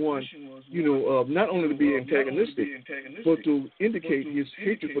position was one, not only to be antagonistic, but to indicate his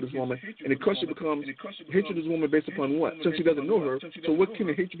hatred for this woman. And the question becomes, hatred of this woman based upon what? Since he doesn't know her, so what can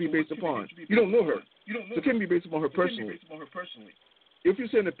the hatred be based upon? You don't know her, so it can be based upon her personally. If you're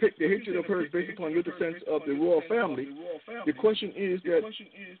saying the hatred of her is based upon your defense of the royal family, the question is that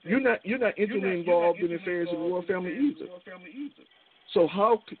you're not intimately involved in the affairs of the royal family either. So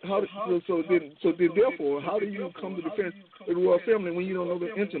therefore, how do you come to defend the royal family when you don't know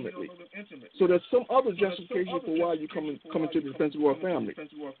them intimately? So there's some other justification for why you come to the defense of the royal family.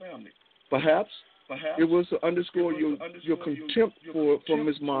 Perhaps it was to underscore your contempt for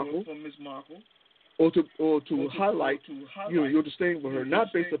Ms. Markle, or to highlight your disdain for her,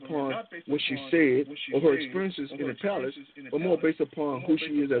 not based upon what she said or her experiences in the palace, but more based upon who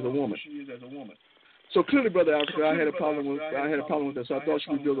she is as a woman. So clearly, Brother Africa, I had a problem with that. So I thought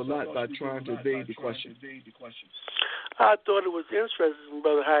she revealed a lot by trying to evade the question. I thought it was interesting,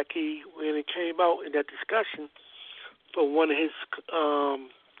 Brother Haki, when it came out in that discussion from one of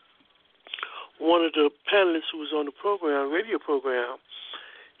the panelists who was on the radio program.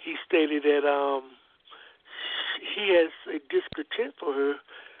 He stated that he has a discontent for her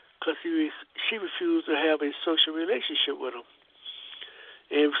because she refused to have a social relationship with him.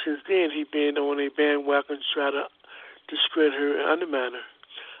 And since then, he's been on a bandwagon to try to discredit her and undermine her.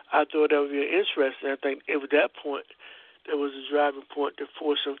 I thought that would be interesting. I think at that point, there was a driving point to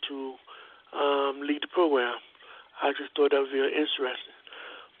force him to lead the program. I just thought that would be interesting.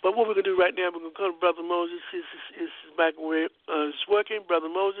 But what we're going to do right now, we're going to come to Brother Moses. His back where it's working.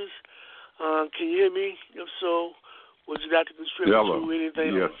 Brother Moses, can you hear me? If so, would you like to contribute to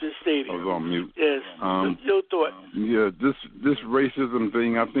anything that was just stated? I was on mute. Yes. Your thought. Yeah, this racism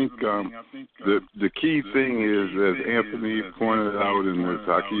thing, I think the key thing is, as Anthony pointed out and as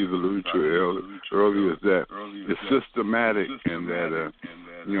Hakeem alluded to earlier, is that it's systematic and that,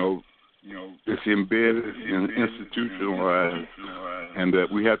 it's embedded and institutionalized, and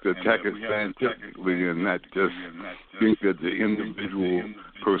that we have to attack it scientifically and not just think that the individual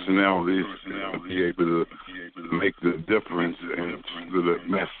personalities be able to make the difference in the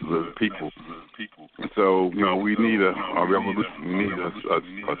mass of the people. And so, we need a revolution. We need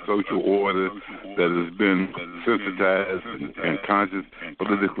a social order that has been sensitized and conscious,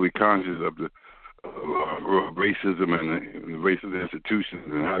 politically conscious of the racism and the racist institutions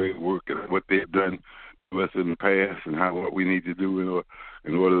and how they work and what they've done to us in the past and what we need to do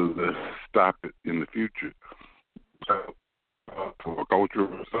in order to stop it in the future. For a cultural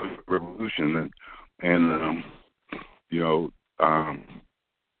revolution and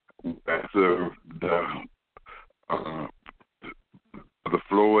after the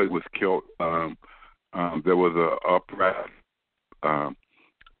Floyd was killed, there was an uprising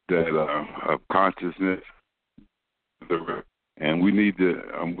of consciousness, and we need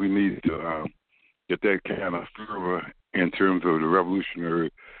to get that kind of fervor in terms of the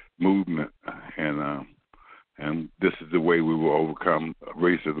revolutionary movement, and this is the way we will overcome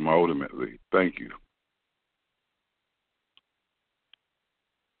racism ultimately. Thank you.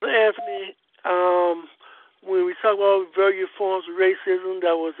 Anthony, when we talk about various forms of racism,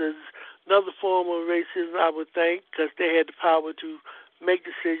 that was another form of racism, I would think, because they had the power to make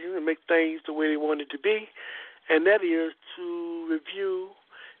decisions and make things the way they wanted to be, and that is to review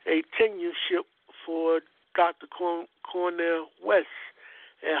a tenureship for Dr. Cornel West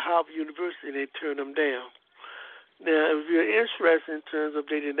at Harvard University, and they turned him down. Now, if you're interested in terms of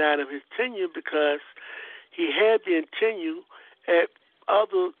they denied him his tenure because he had been tenure at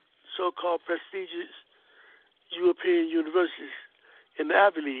other so-called prestigious European universities in the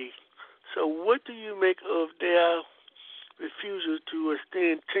Ivy League. So what do you make of their refusal to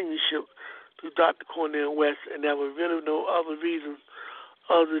extend tenureship to Dr. Cornel West, and there was really no other reason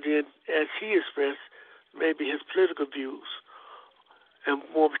other than, as he expressed, maybe his political views, and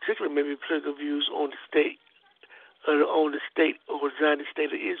more particularly maybe political views on the state or Zionist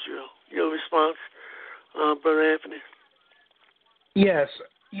state of Israel. Your response, Brother Anthony? Yes,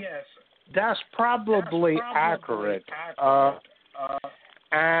 that's probably accurate.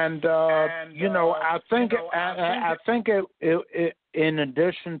 And I think it, in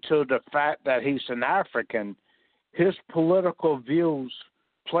addition to the fact that he's an African, his political views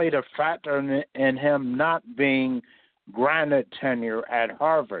played a factor in him not being granted tenure at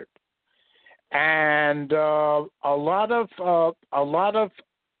Harvard. And a lot of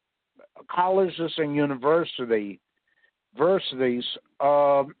colleges and universities,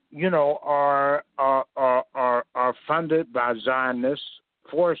 are funded by Zionist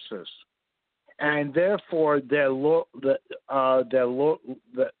forces, and therefore they're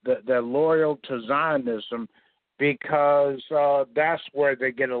loyal to Zionism because that's where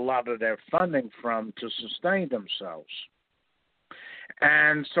they get a lot of their funding from to sustain themselves.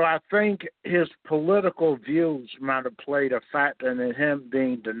 And so I think his political views might have played a factor in him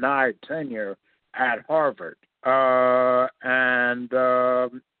being denied tenure at Harvard. I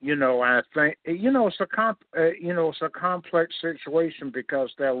think it's a complex situation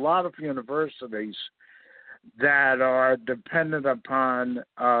because there are a lot of universities that are dependent upon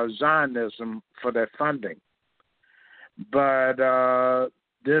Zionism for their funding, but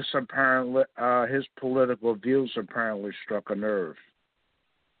this apparently his political views apparently struck a nerve.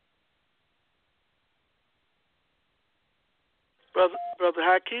 Brother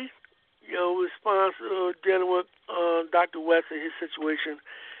Haki, your response dealing with Dr. West and his situation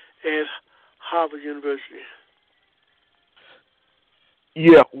at Harvard University.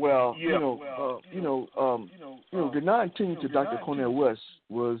 Yeah, well, denying tenure to Dr. Cornel West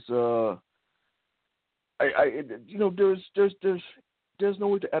was, there's no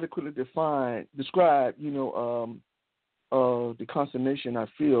way to adequately describe, the consternation I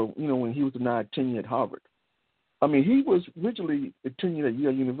feel, when he was denied tenure at Harvard. I mean, he was originally tenured at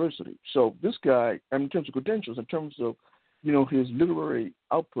Yale University. So this guy, in terms of credentials, in terms of, his literary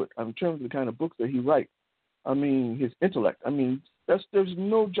output, in terms of the kind of books that he writes, I mean, his intellect, I mean, there's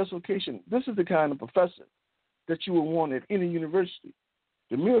no justification. This is the kind of professor that you would want at any university.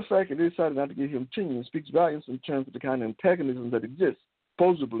 The mere fact that they decided not to give him tenure speaks volumes in terms of the kind of antagonism that exists,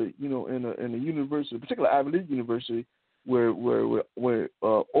 supposedly, in a university, particularly Ivy League university, where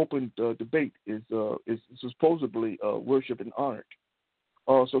open debate is supposedly worshipped and honored.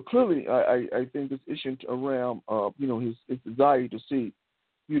 So clearly, I think this issue around his desire to see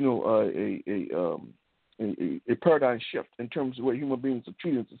a paradigm shift in terms of the way human beings are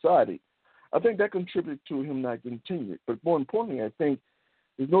treated in society, I think that contributed to him not getting tenured. But more importantly, I think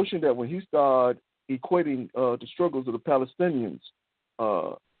the notion that when he started equating the struggles of the Palestinians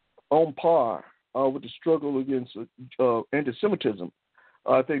on par with the struggle against anti-Semitism,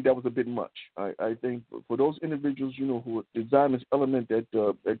 I think that was a bit much. I think for those individuals, who designed this element at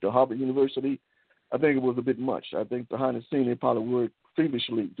the Harvard University, I think it was a bit much. I think behind the scene they probably worked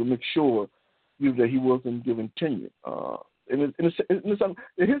feverishly to make sure that he wasn't given tenure. And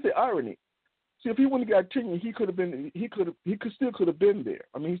here's the irony. See, if he wouldn't have got tenure, he still could have been there.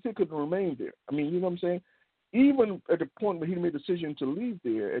 I mean, he still could have remained there. I mean, you know what I'm saying? Even at the point where he made the decision to leave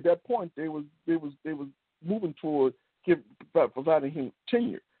there, at that point they was moving toward providing him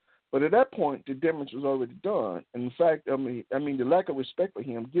tenure. But at that point, the damage was already done. And in fact, I mean, the lack of respect for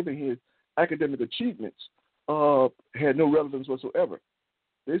him, given his academic achievements, had no relevance whatsoever.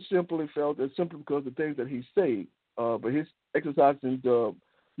 They simply felt that simply because of the things that he said, but his exercising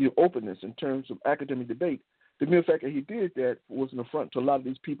openness in terms of academic debate, the mere fact that he did that was an affront to a lot of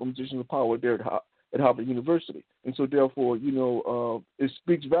these people in positions of power there at Harvard University. And so therefore, it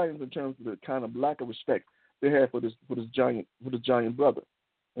speaks volumes in terms of the kind of lack of respect they had for this giant brother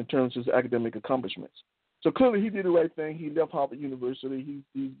in terms of his academic accomplishments. So clearly he did the right thing. He left Harvard University.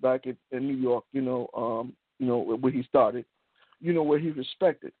 He's back in New York, where he started, where he's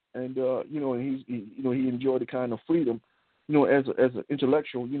respected. And and he enjoyed the kind of freedom, as an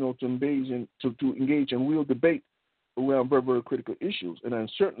intellectual, to engage in real debate around very, very critical issues. And then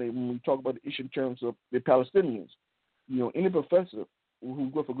certainly when we talk about the issue in terms of the Palestinians, any professor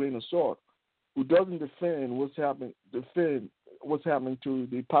who goes for grain of salt, who doesn't defend what's happening to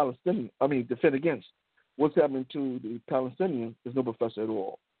the Palestinians, defend against what's happening to the Palestinians, is no professor at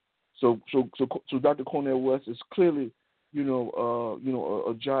all. So Dr. Cornel West is clearly,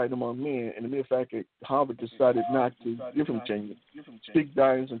 a giant among men, and the mere fact that Harvard decided not to give him tenure speaks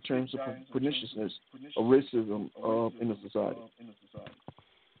volumes in terms of perniciousness of racism in the society.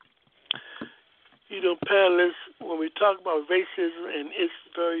 Panelists, when we talk about racism and its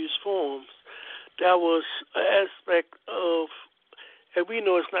various forms, that was an aspect of, and we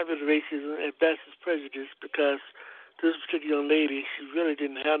know it's not really racism, at best it's prejudice, because this particular young lady, she really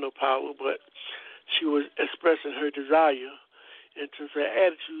didn't have no power, but she was expressing her desire in terms of her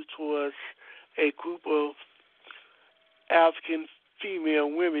attitude towards a group of African female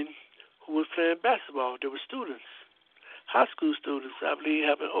women who were playing basketball. They were students, high school students, I believe,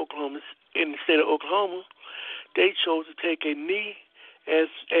 in Oklahoma, in the state of Oklahoma. They chose to take a knee as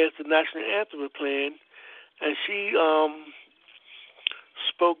the national anthem was playing, and she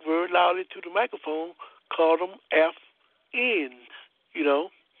spoke very loudly to the microphone, called them F-ins, you know.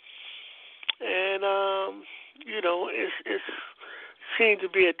 And, you know, it seems to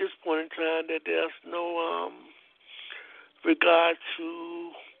be at this point in time that there's no regard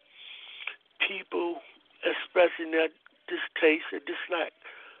to people expressing their distaste or dislike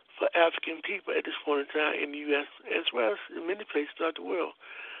for African people at this point in time in the U.S. as well as in many places throughout the world.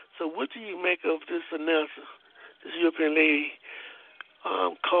 So what do you make of this announcer, this European lady,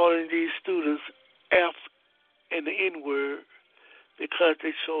 calling these students F and the N-word because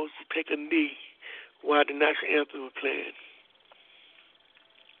they chose to take a knee while the national anthem was playing?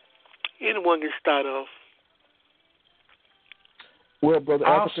 Anyone can start off. Well, Brother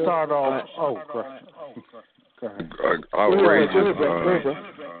I'll Africa, start off. Go ahead. Outrageous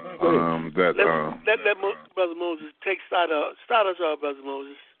Let Brother Moses start us off, Brother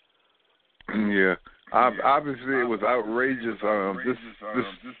Moses. Yeah, obviously it was outrageous.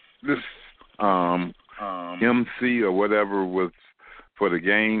 This MC or whatever was for the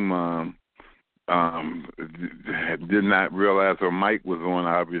game. Did not realize her mic was on,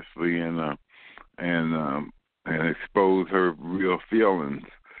 obviously, and expose her real feelings.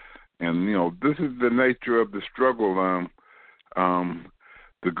 And you know, this is the nature of the struggle.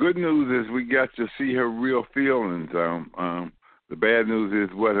 The good news is we got to see her real feelings. The bad news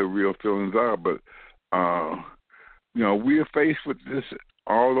is what her real feelings are. But you know, we are faced with this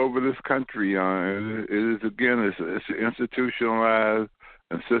all over this country. It is again, it's an institutionalized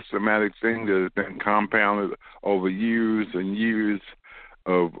and systematic thing that has been compounded over years and years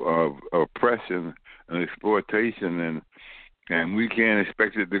of oppression and exploitation, and we can't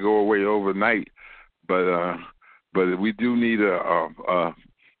expect it to go away overnight. But we do need a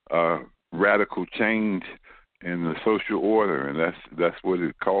radical change in the social order, and that's what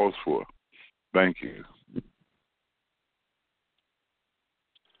it calls for. Thank you.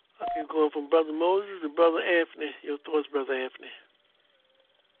 Okay, going from Brother Moses to Brother Anthony. Your thoughts, Brother Anthony?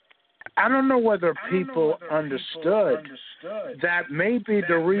 I don't know whether people understood that maybe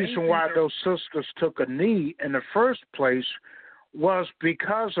the reason why those sisters took a knee in the first place was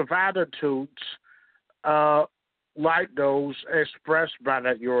because of attitudes like those expressed by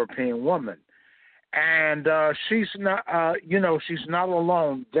that European woman. And she's not, she's not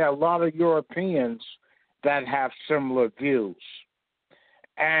alone. There are a lot of Europeans that have similar views.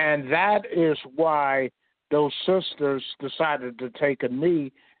 And that is why those sisters decided to take a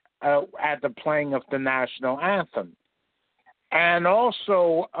knee at the playing of the national anthem. And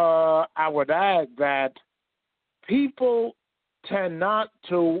also, I would add that people tend not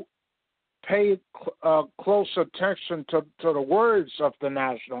to pay close attention to the words of the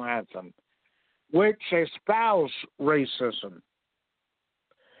national anthem, which espouse racism.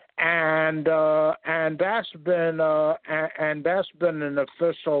 And that's been an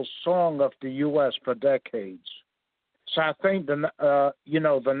official song of the U.S. for decades. So I think the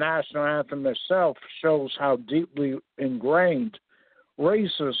national anthem itself shows how deeply ingrained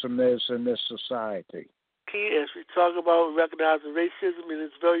racism is in this society. As we talk about recognizing racism in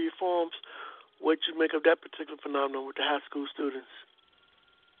its various forms, what you make of that particular phenomenon with the high school students?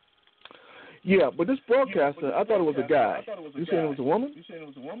 Yeah, but this broadcaster, I thought it was a guy. You saying it was a woman?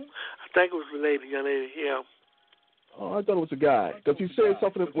 I think it was a lady, young lady, yeah. Oh, I thought it was a guy. Because he said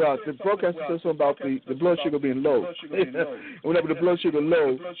something, well, the broadcaster said something about the blood sugar being low. Whenever the blood sugar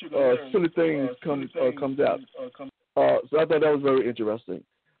low, silly things comes out. So I thought that was very interesting.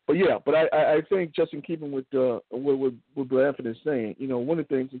 But yeah, I think just in keeping with what Brother Anthony is saying, you know, one of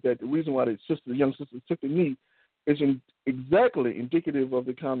the things is that the reason why the young sisters took the knee is exactly indicative of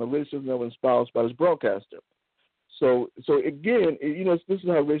the kind of racism that was espoused by this broadcaster. So again, you know, this is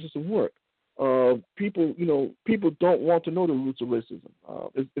how racism works. People don't want to know the roots of racism.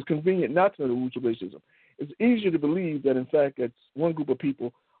 It's convenient not to know the roots of racism. It's easier to believe that, in fact, that one group of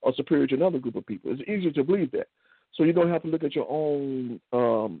people are superior to another group of people. It's easier to believe that. So you don't have to look at your own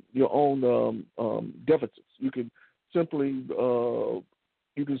deficits. You can simply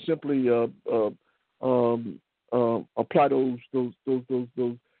apply those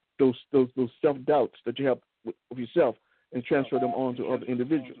self-doubts that you have of yourself and transfer them on to other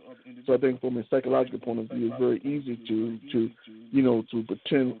individuals. So I think from a psychological point of view, it's very easy to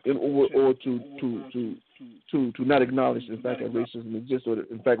pretend or to not acknowledge the fact that racism exists, or that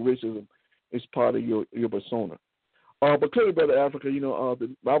in fact racism is part of your persona. But clearly, Brother Africa, I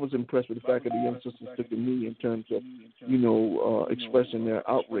was impressed with the fact that the young sisters took the knee in terms of, expressing their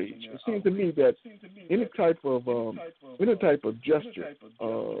outrage. It seems to me that any type of gesture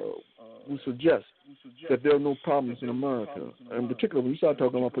will suggest that there are no problems in America. In particular, when you start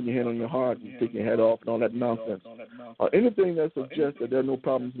talking about putting your hand on your heart and taking your head off and all that nonsense, anything that suggests that there are no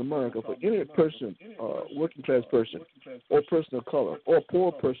problems in America for any person, working class person, or person of color, or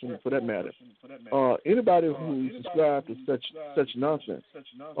poor person for that matter, anybody who subscribes to such nonsense,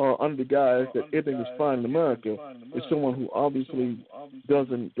 under the guise that everything is fine in America, is someone who obviously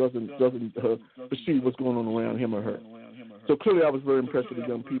doesn't perceive what's going on around him or her. So clearly, I was very impressed with the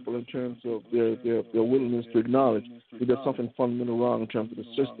young people in terms of their willingness to acknowledge that there's something fundamental wrong in terms of the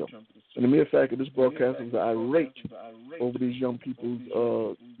system. And the mere fact that this broadcast is irate over these young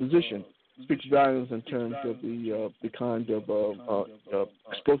people's position speaks volumes in terms of the kind of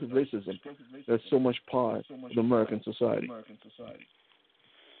explosive racism that's so much part of American society.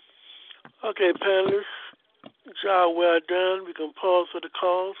 Okay, panelists, job well done. We can pause for the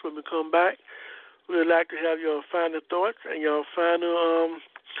calls when we come back. We'd like to have your final thoughts and your final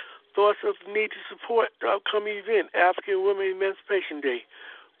thoughts of the need to support the upcoming event, African Women Emancipation Day.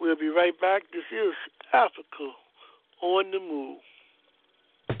 We'll be right back. This is Africa on the Move.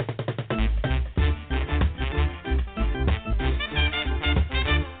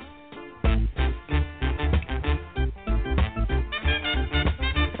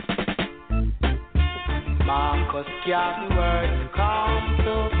 Marcus Garvey come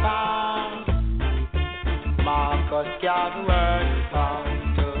to pass. Marcus Garvey come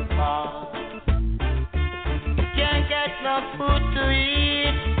to pass. Can't get no food to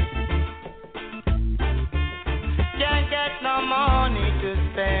eat. Can't get no money to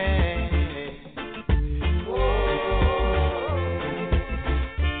spend. Oh,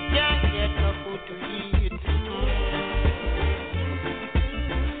 can't get no food to eat.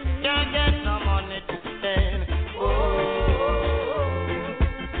 Can't get no money to spend.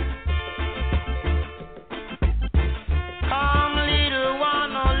 Come, little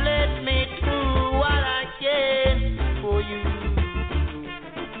one, oh, let me do what I can for you.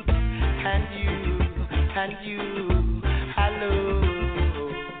 And you, hello.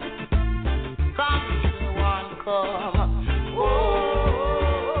 Come, little one, come. Oh,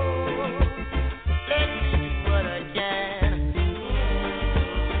 let me do what I can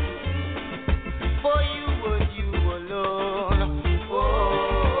for you and you alone.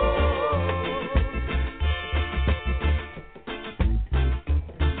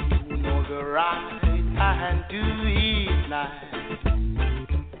 You know the right and do it night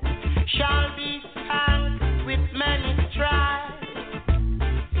shall be sung with many strides.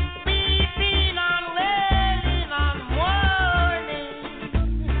 Weeping and wailing and mourning,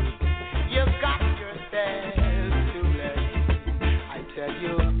 you got yourself to bless. I tell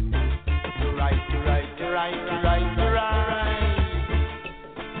you, the right.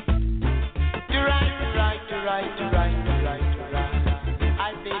 I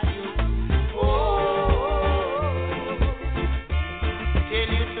beg you, tell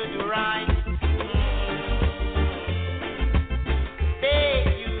you to do right. Beg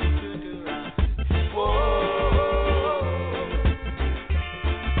you to do right.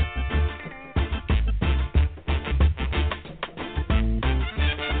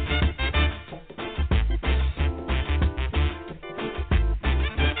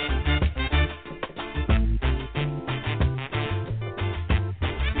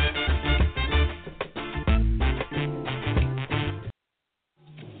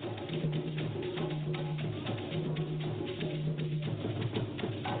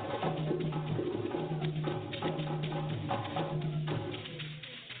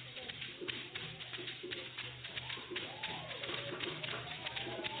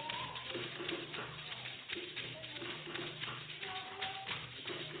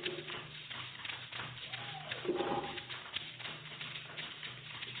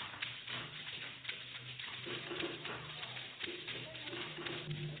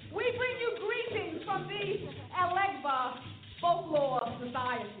 We bring you greetings from the Elegba Folklore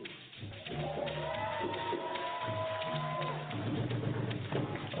Society.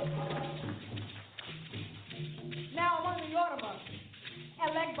 Now, among the Yoruba,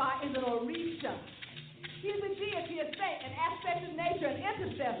 Elegba is an Orisha. He's a deity, a saint, an aspect of nature, an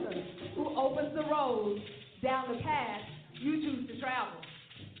intercessor who opens the road down the path you choose to travel.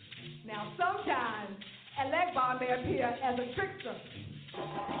 Now, sometimes Elegba may appear as a trickster,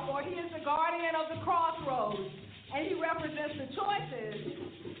 for he is the guardian of the crossroads, and he represents the choices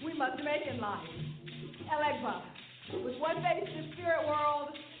we must make in life. Elegba, with one face in the spirit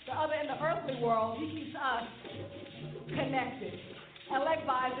world, the other in the earthly world, he keeps us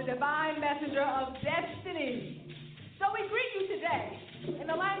the divine messenger of destiny. So we greet you today in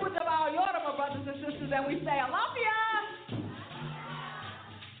the language of our Yoruba brothers and sisters, and we say, Alafia.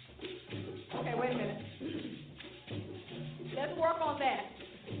 Okay, wait a minute. Let's work on that.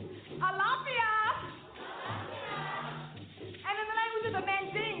 Alafia. And in the language of the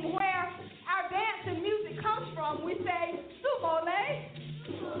Manding, where our dance and music comes from, we say, Sumole.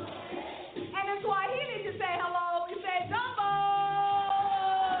 And in Swahili, to say hello, we say, Jumbo.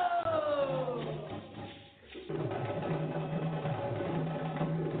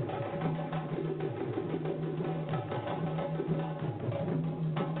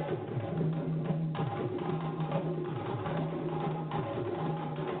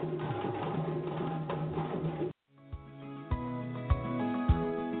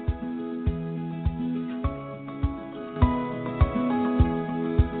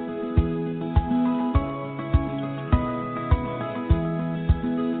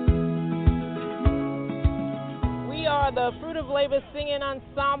 The Fruit of Labor Singing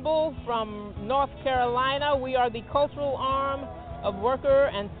Ensemble from North Carolina. We are the cultural arm of worker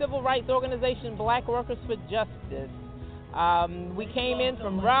and civil rights organization Black Workers for Justice. We came in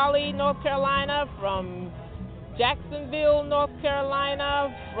from Raleigh, North Carolina, from Jacksonville, North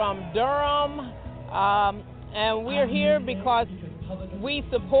Carolina, from Durham, and we're here because we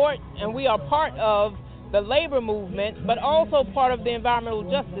support and we are part of the labor movement, but also part of the environmental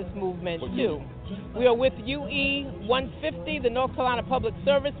justice movement too. We are with UE 150, the North Carolina Public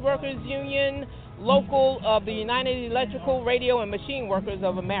Service Workers Union, local of the United Electrical, Radio, and Machine Workers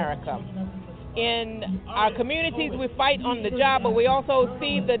of America. In our communities, we fight on the job, but we also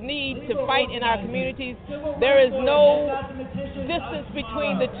see the need to fight in our communities. There is no distance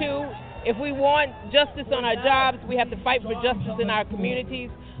between the two. If we want justice on our jobs, we have to fight for justice in our communities.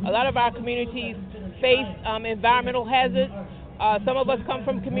 A lot of our communities face environmental hazards. Some of us come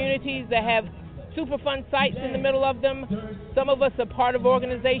from communities that have Superfund sites in the middle of them. Some of us are part of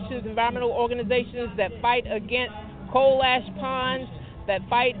organizations, environmental organizations that fight against coal ash ponds, that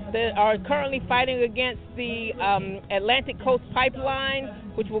are currently fighting against the Atlantic Coast Pipeline,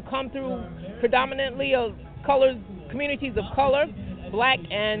 which will come through predominantly communities of color, Black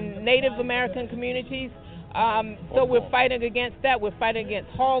and Native American communities. So we're fighting against that. We're fighting against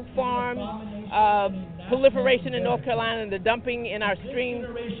hog farms, proliferation in North Carolina, and the dumping in our streams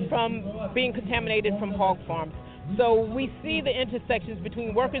from being contaminated from hog farms. So we see the intersections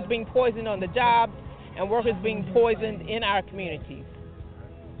between workers being poisoned on the job and workers being poisoned in our communities.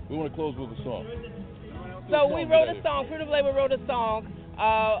 We want to close with a song. So we wrote a song, Fruit of Labor wrote a song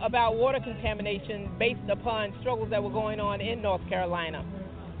about water contamination based upon struggles that were going on in North Carolina.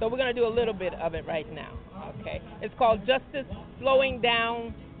 So we're going to do a little bit of it right now. Okay. It's called Justice Flowing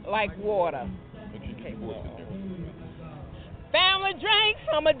Down Like Water. Okay. Family drank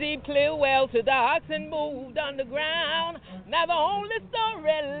from a deep, clear well to the oxen moved underground. Now the only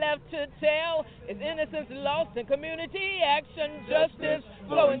story left to tell is innocence lost in community action. Justice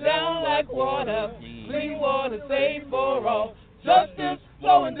flowing down like water, clean water safe for all. Justice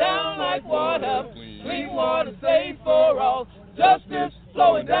flowing down like water, clean water safe for all. Justice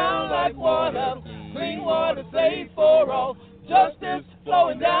flowing down like water, clean water safe for all. Justice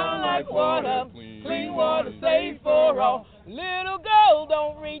flowing down like water, clean water safe for all. Little girl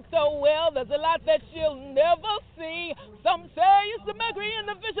don't read so well, there's a lot that she'll never see. Some say it's the mercury in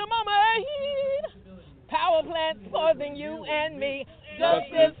the fish of mama eat. Power plants poisoning you and me.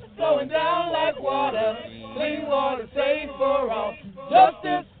 Justice flowing down like water, clean water safe for all.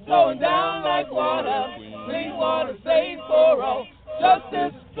 Justice flowing down like water, clean water safe for all.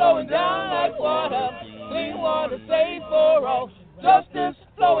 Justice flowing down like water, clean water safe for all. Justice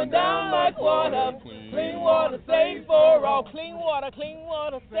flowing down like water, clean water safe for all. Clean water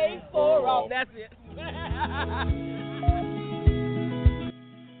safe for all. That's it.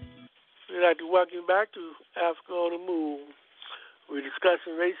 We'd like to welcome you back to Africa on the Move. We're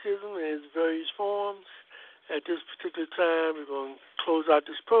discussing racism in its various forms. At this particular time, we're going to close out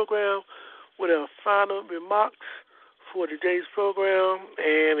this program with our final remarks for today's program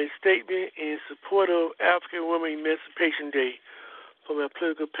and a statement in support of African Women Emancipation Day from our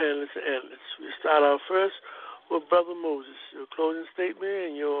political panelists and analysts. We start out first with Brother Moses, your closing statement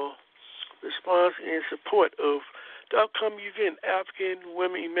and your response in support of the upcoming event, African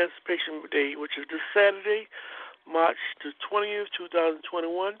Women Emancipation Day, which is this Saturday, March the 20th,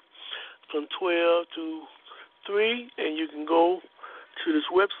 2021, from 12 to 3, and you can go to this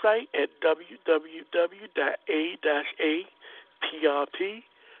website at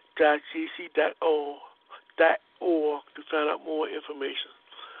www.a-aprp.gc.org to find out more information.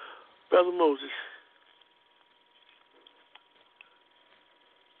 Brother Moses.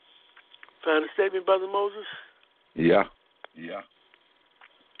 Final statement, Brother Moses? Yeah.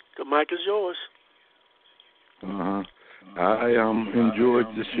 The mic is yours. I enjoyed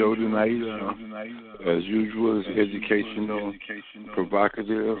the show tonight. As usual, it's educational,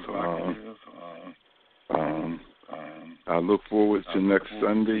 provocative. I look forward to next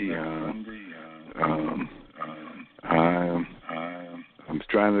Sunday. I'm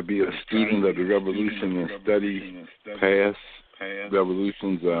trying to be a student of the revolution and study past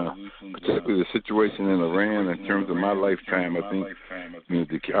revolutions, particularly the situation in Iran. In terms of my lifetime, I think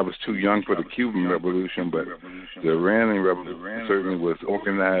I was too young for the Cuban Revolution, but the Iranian Revolution certainly was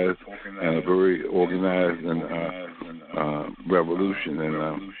organized and a very organized and revolution. And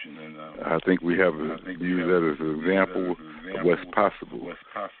I think we have to use that as an example of what's possible.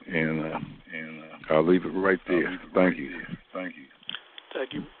 And I'll leave it right there. Thank you.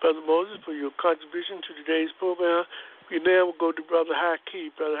 Thank you, Brother Moses, for your contribution to today's program. We now will go to Brother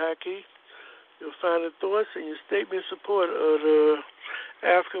Haki. Brother Haki, your final thoughts and your statement in support of the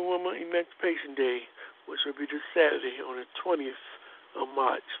African Women Emancipation Day, which will be this Saturday on the 20th of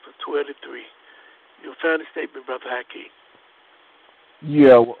March from 12 to 3. Your final statement, Brother Haki.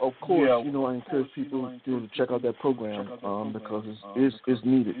 Yeah, well, of course, I encourage people to check out that program because it's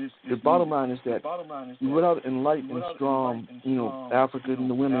needed. The bottom line is that without enlightened and strong, African and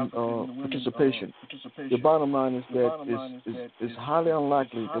the women participation, the bottom line is that it's highly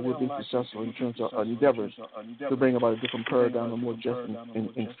unlikely that we'll be successful in terms of endeavors to bring about a different paradigm, a more just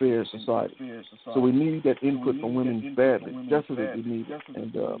and fair society. So we need that input from women badly. Definitely we need it.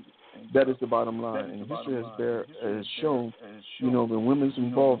 And that is the bottom line. And history has shown, when women's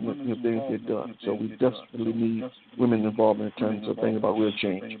involvement, things get done. So we desperately need women's involvement in terms of bringing about real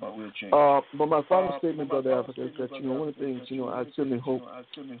change. But my final statement, Brother Africa, is that, one of the things, I certainly hope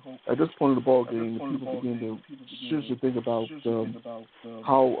at this point of the ball game, that people begin to seriously think about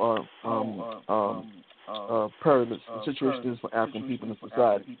how perilous the situation is for African people in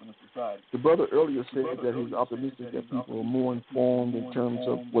society. The brother earlier said that he's optimistic that people are more informed in terms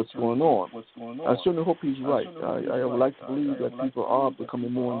of what's going on. I certainly hope he's right. I would like to believe that people are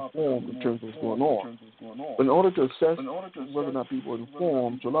becoming more informed in terms of what's going on. But in order to assess whether or not people are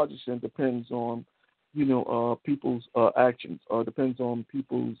informed, to a large extent depends on, people's actions, depends on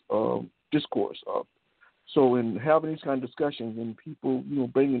people's discourse. So in having these kind of discussions and people,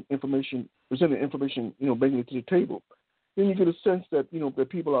 bringing information, presenting information, bringing it to the table, then you get a sense that, that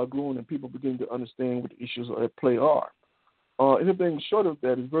people are growing and people begin to understand what the issues at play are. Anything short of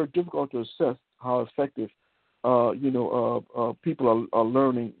that is very difficult to assess how effective, people are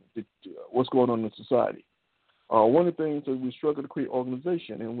learning what's going on in society. One of the things that we struggle to create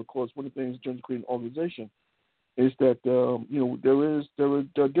organization, and of course one of the things in terms of creating organization is that,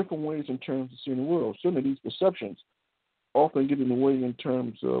 there are different ways in terms of seeing the world. Certainly these perceptions often get in the way in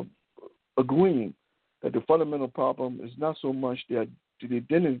terms of agreeing that the fundamental problem is not so much the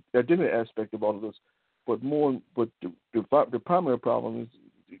identity aspect of all of this, but the primary problem is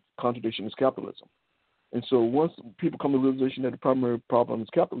the contradiction is capitalism. And so once people come to the realization that the primary problem is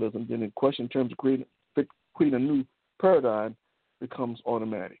capitalism, then the question in terms of creating a new paradigm becomes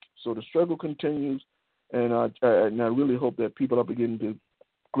automatic. So the struggle continues. And I really hope that people are beginning to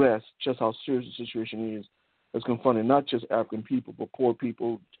grasp just how serious the situation is that's confronting not just African people, but poor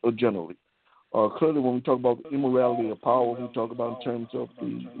people generally. Clearly, when we talk about immorality of power, we talk about in terms of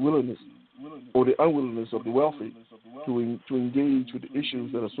the willingness or the unwillingness of the wealthy to engage with the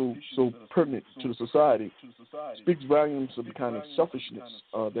issues that are so pertinent to the society, speaks volumes of the kind of selfishness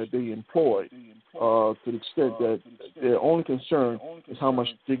that they employ to the extent that their only concern is how much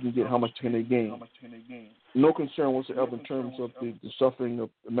they can get, how much can they gain. No concern whatsoever in terms of the suffering of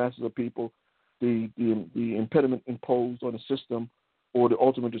the masses of people, the impediment imposed on the system, or the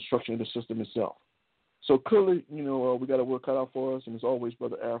ultimate destruction of the system itself. So clearly, we got to work cut out for us, and as always,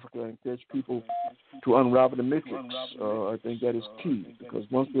 Brother Africa, I encourage people to unravel the matrix. I think that is key, because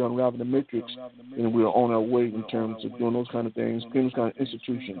once we unravel the matrix, then we're on our way in terms of doing those kind of things, those kind of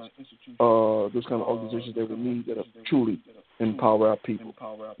institutions, those kind of organizations that we need that are truly empower our people.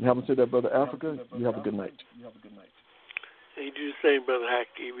 And having said that, Brother Africa, you have a good night. And you do the same, Brother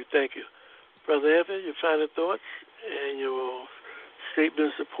Haki. We thank you. Brother Evan, your final thoughts and your statement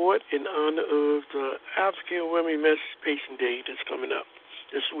of support in honor of the African Women Emancipation Day that's coming up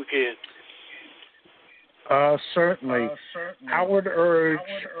this weekend. Certainly. I would urge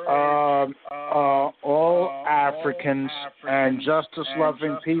all Africans and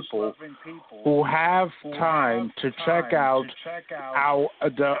justice-loving people who have time to check out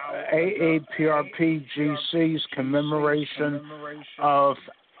the AAPRPGC's commemoration of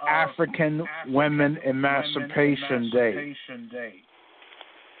African Women Emancipation Day.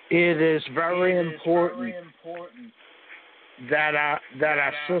 It is very important that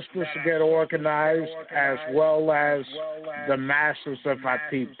our sisters get organized as well as the masses of our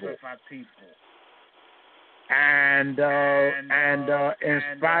people. And in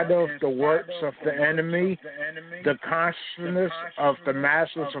spite of the works of the enemy, the consciousness of the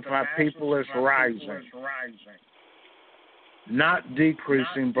masses of our people is rising. Not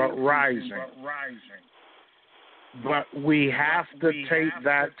decreasing, but rising. But we have to take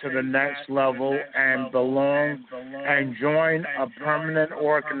that to the next level and belong and join a permanent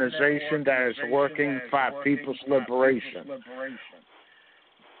organization that is working for our people's liberation.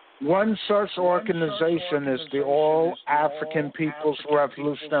 One such organization is the All African People's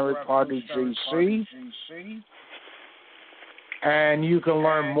Revolutionary Party, GC. And you can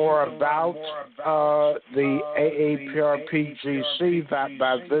learn more about the AAPRP GC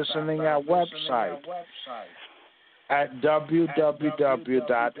by visiting our website at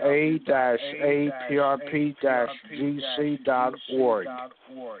www.a-aprp-gc.org.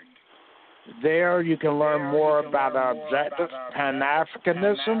 There you can learn more about our objective,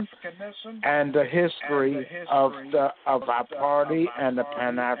 Pan-Africanism, and the history of our party and the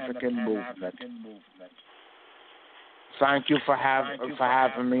Pan-African movement. Thank you for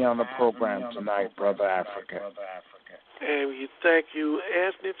having me on the program tonight, Brother Africa. And we thank you,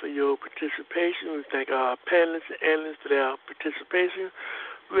 Anthony, for your participation. We thank our panelists and analysts for their participation.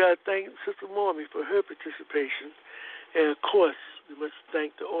 We are thanking Sister Mormy for her participation. And, of course, we must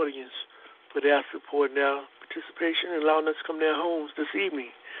thank the audience for their support and their participation and allowing us to come to their homes this evening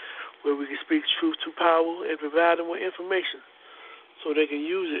where we can speak truth to power and provide them with information so they can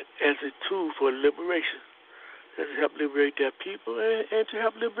use it as a tool for liberation, and to help liberate their people and to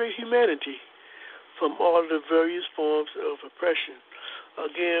help liberate humanity from all of the various forms of oppression.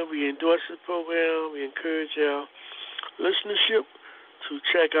 Again, we endorse this program. We encourage our listenership to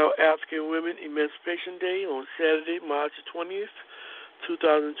check out African Women Emancipation Day on Saturday, March 20th,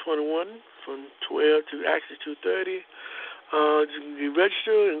 2021, from 12 to actually 2:30. You can get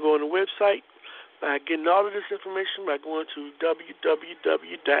registered and go on the website by getting all of this information by going to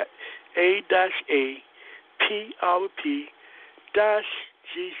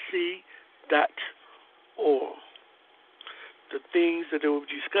www.a-aprp-gc.org. The things that they will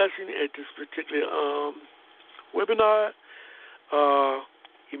be discussing at this particular webinar are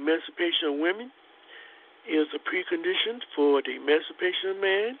emancipation of women is a precondition for the emancipation of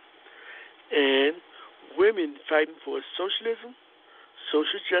man, and women fighting for socialism,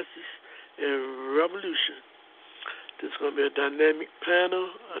 social justice, and revolution. This is going to be a dynamic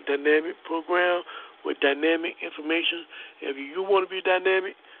panel, a dynamic program with dynamic information. If you want to be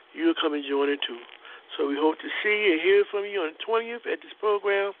dynamic, you'll come and join it too. So we hope to see and hear from you on the 20th at this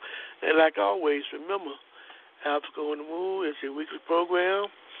program. And like always, remember, Africa on the Move is a weekly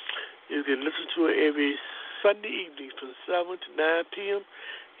program. You can listen to it every Sunday evening from 7 to 9 p.m.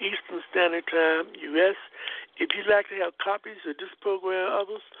 Eastern Standard Time, U.S. If you'd like to have copies of this program and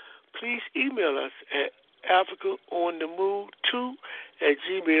others, please email us at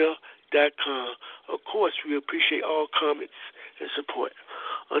africaonthemove2@gmail.com. Of course, we appreciate all comments and support.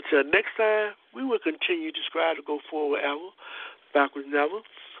 Until next time, we will continue to strive to go forward ever, backwards never.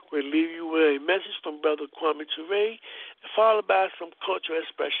 We'll leave you with a message from Brother Kwame Ture, followed by some cultural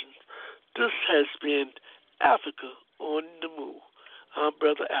expressions. This has been Africa on the Move. I'm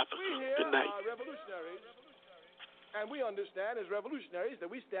Brother Africa. Good night. Revolutionaries, and we understand as revolutionaries that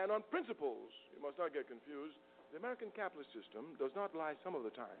we stand on principles. You must not get confused. The American capitalist system does not lie some of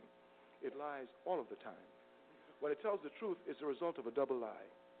the time. It lies all of the time. When it tells the truth, it's a result of a double lie.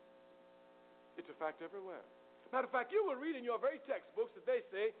 It's a fact everywhere. Matter of fact, you will read in your very textbooks that they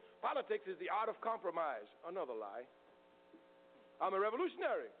say politics is the art of compromise. Another lie. I'm a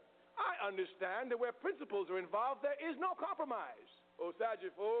revolutionary. I understand that where principles are involved, there is no compromise.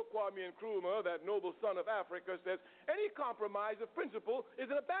 Osajifo, Kwame Nkrumah, that noble son of Africa, says any compromise of principle is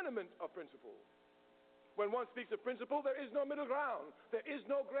an abandonment of principle. When one speaks of principle, there is no middle ground. There is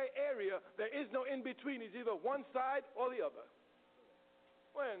no gray area. There is no in-between. It's either one side or the other.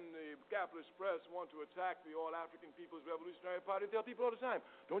 When the capitalist press want to attack the All-African People's Revolutionary Party, they tell people all the time,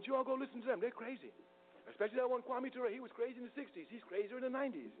 don't you all go listen to them. They're crazy. Especially that one Kwame Ture. He was crazy in the 60s. He's crazier in the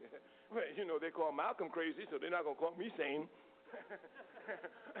 90s. Well, you know, they call Malcolm crazy, so they're not going to call me sane.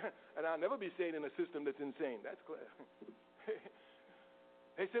 And I'll never be sane in a system that's insane. That's clear.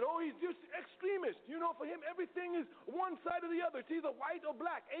 They said, oh, he's just extremist. You know, for him, everything is one side or the other. It's either white or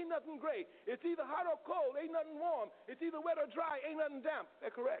black. Ain't nothing gray. It's either hot or cold. Ain't nothing warm. It's either wet or dry. Ain't nothing damp.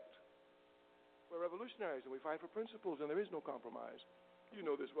 They're correct. We're revolutionaries, and we fight for principles, and there is no compromise. You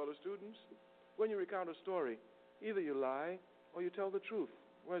know this well as students. When you recount a story, either you lie or you tell the truth.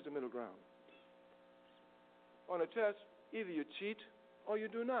 Where's the middle ground? On a test, either you cheat or you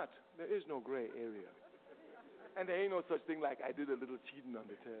do not. There is no gray area. And there ain't no such thing like I did a little cheating on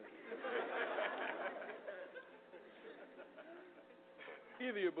the test.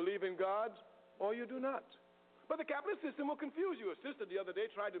 Either you believe in God or you do not. But the capitalist system will confuse you. A sister the other day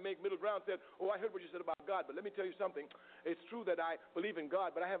tried to make middle ground, said, oh, I heard what you said about God, but let me tell you something. It's true that I believe in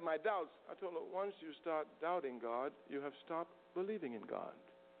God, but I have my doubts. I told her, once you start doubting God, you have stopped believing in God.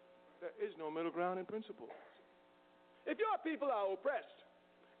 There is no middle ground in principle. If your people are oppressed,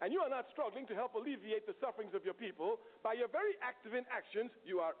 and you are not struggling to help alleviate the sufferings of your people, by your very active inactions,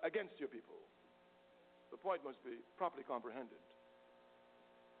 you are against your people. The point must be properly comprehended.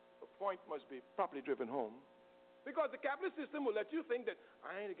 The point must be properly driven home. Because the capitalist system will let you think that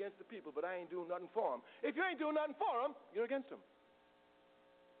I ain't against the people, but I ain't doing nothing for them. If you ain't doing nothing for them, you're against them.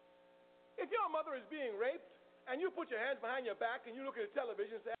 If your mother is being raped, and you put your hands behind your back and you look at the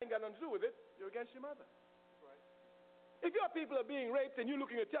television and say, I ain't got nothing to do with it, you're against your mother. If your people are being raped and you're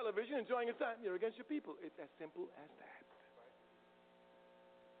looking at television, enjoying your time, you're against your people. It's as simple as that.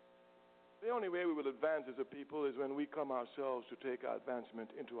 The only way we will advance as a people is when we come ourselves to take our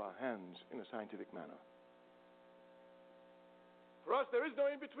advancement into our hands in a scientific manner. For us, there is no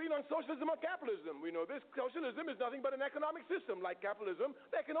in-between on socialism or capitalism. We know this. Socialism is nothing but an economic system. Like capitalism,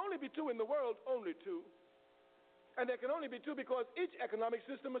 there can only be two in the world, only two. And there can only be two because each economic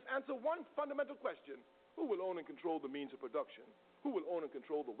system must answer one fundamental question. Who will own and control the means of production? Who will own and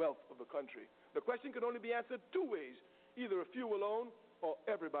control the wealth of the country? The question can only be answered two ways. Either a few will own or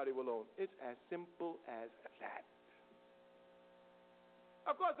everybody will own. It's as simple as that.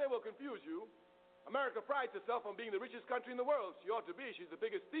 Of course, they will confuse you. America prides herself on being the richest country in the world. She ought to be. She's the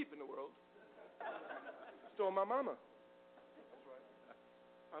biggest thief in the world. Stole my mama. That's right.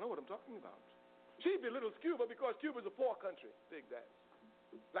 I know what I'm talking about. She belittles Cuba because Cuba's a poor country. Dig that.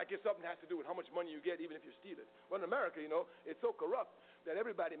 Like if something has to do with how much money you get, even if you steal it. Well, in America, you know, it's so corrupt that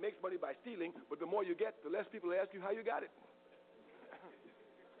everybody makes money by stealing, but the more you get, the less people ask you how you got it.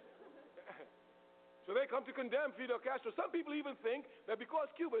 So they come to condemn Fidel Castro. Some people even think that because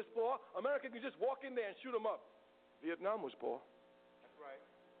Cuba is poor, America can just walk in there and shoot them up. Vietnam was poor. That's right.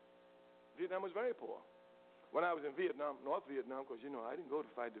 Vietnam was very poor. When I was in Vietnam, North Vietnam, because, you know, I didn't go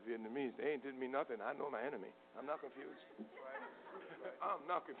to fight the Vietnamese. They didn't mean nothing. I know my enemy. I'm not confused. Right. I'm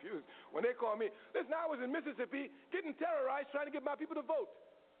not confused. When they call me, listen, I was in Mississippi getting terrorized trying to get my people to vote.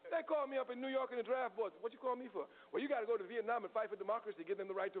 They called me up in New York in the draft board. What you call me for? Well, you got to go to Vietnam and fight for democracy, give them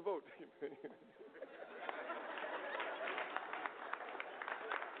the right to vote.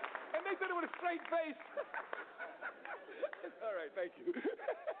 And they said it with a straight face. All right, thank you.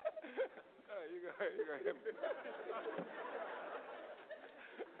 All right, you go ahead.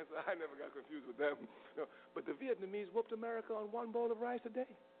 So I never got confused with them. No, but the Vietnamese whooped America on one bowl of rice a day.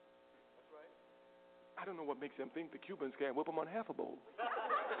 That's right. I don't know what makes them think the Cubans can't whoop them on half a bowl.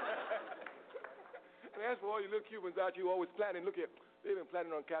 And as for all you little Cubans out, you always planning. Look here, they've been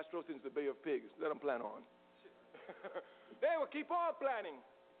planning on Castro since the Bay of Pigs. Let them plan on. They will keep on planning.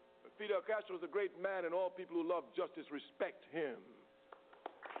 But Fidel Castro is a great man, and all people who love justice respect him.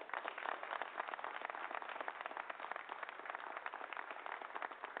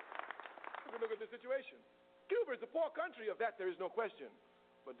 Look at the situation. Cuba is a poor country. Of that, there is no question.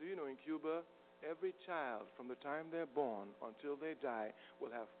 But do you know, in Cuba, every child from the time they're born until they die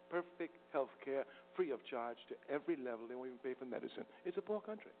will have perfect health care, free of charge to every level. They won't even pay for medicine. It's a poor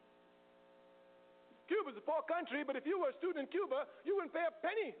country. Cuba's a poor country, but if you were a student in Cuba, you wouldn't pay a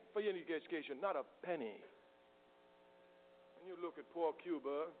penny for your education, not a penny. When you look at poor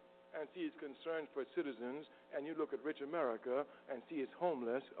Cuba and see its concerns for its citizens, and you look at rich America and see its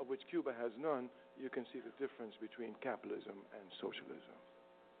homeless, of which Cuba has none, you can see the difference between capitalism and socialism.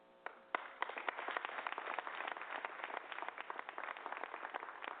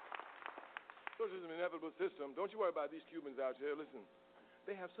 Socialism is an inevitable system. Don't you worry about these Cubans out here. Listen,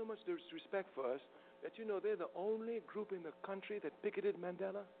 they have so much respect for us that you know they're the only group in the country that picketed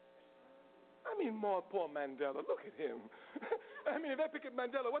Mandela. I mean, more poor Mandela. Look at him. I mean, if they picket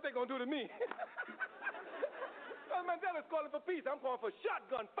Mandela, what they going to do to me? Well, Mandela's calling for peace. I'm calling for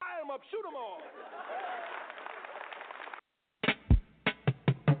shotgun. Fire them up. Shoot them all.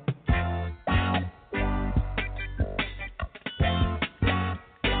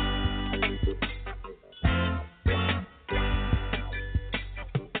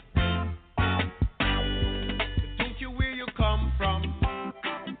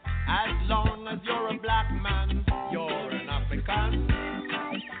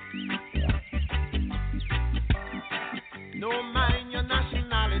 No mind your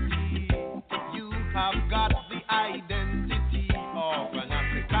nationality, you have got the identity of an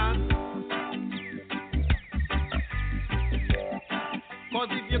African. African. 'Cause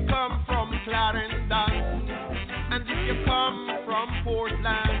if you come from Clarendon, and if you come from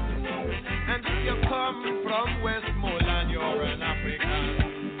Portland, and if you come from Westmoreland, you're an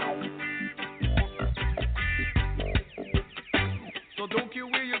African. So don't care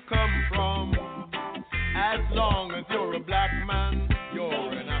where you come from, as long as you're a black man,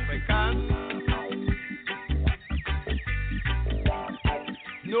 you're an African.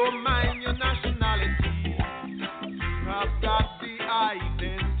 No mind your nationality, you have got the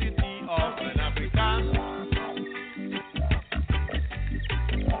identity of an African.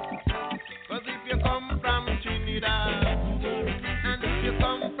 'Cause if you come from Trinidad, and if you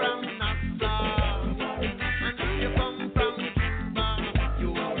come from Nassau, and if you come from Cuba,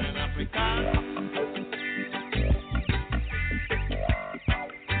 you're an African.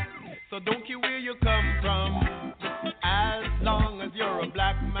 So don't care where you come from, as long as you're a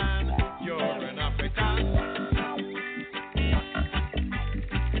black man, you're an African.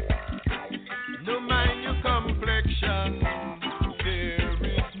 No mind your complexion, there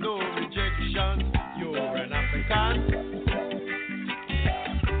is no rejection, you're an African.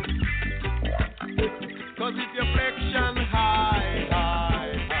 'Cause if your flexion high,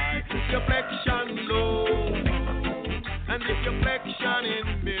 high, high, if your flexion low, and if your flexion in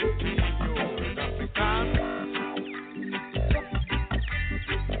between, you're an African.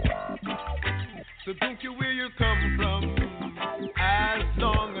 So don't care where you come from, as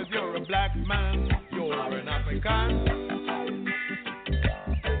long as you're a black man, you're an African.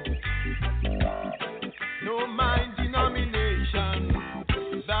 No mind denomination,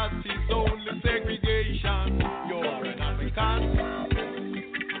 that is only segregation, you're an African.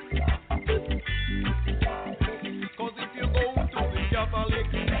 'Cause if you go to the Catholic,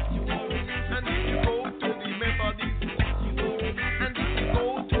 and if you go to the Methodist, and if you go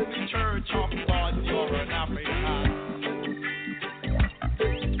to the Church of God, you're an African.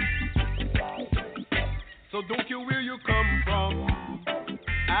 So don't care where you come from,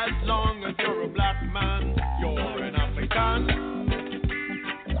 as long as you're a black man, you're an African.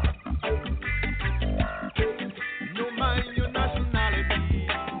 No mind your nationality,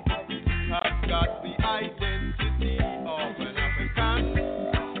 have got the identity of an African.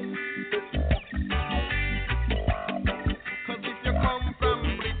 'Cause if you come from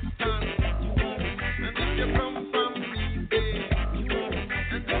Brixton, and if you come from Eastgate,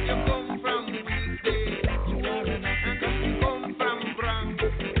 and if you come from Eastgate, and if you come from Bronx,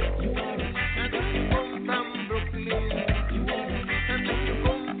 and if you come from Brooklyn, and if you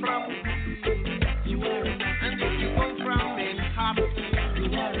come from Queens, and if you come from Manhattan,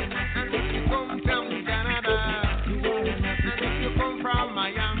 and if you come from Canada, and if you come from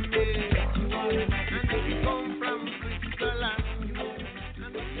Miami, and if you come from Switzerland,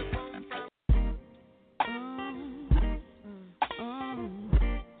 and if you come from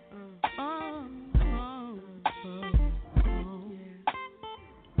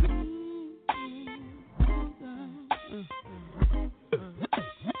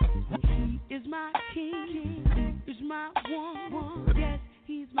He is my king, he is my one. Yes,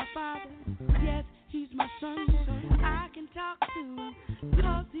 he's my father. Yes, he's my son. I can talk to him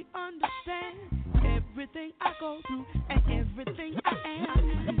because he understands everything I go through and everything I am.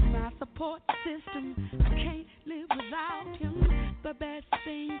 He's my support system. I can't live without him. The best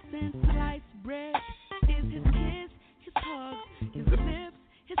thing since sliced bread is his kiss, his hugs, his lips,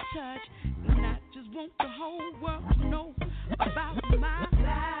 his touch. And I just want the whole world to know about my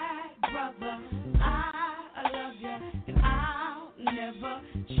black brother. I love you, and I'll never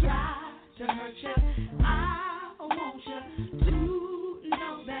try to hurt you. I want you to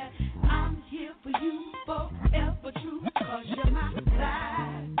know that I'm here for you forever true. 'Cause you're my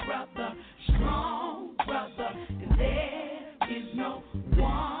black brother, strong brother, and there is no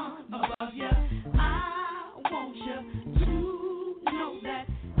one above you. I want you to know that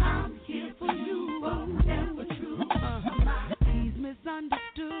I'm here for you forever true. He's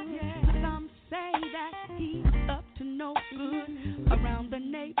misunderstood. Some say that he's up to no good around the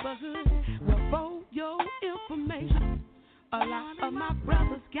neighborhood. Well, for your information, a lot of my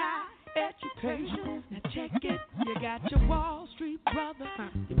brothers got education. Now check it, you got your Wall Street brother,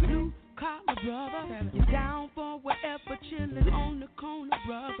 your blue collar brother, you're down for whatever, chilling on the corner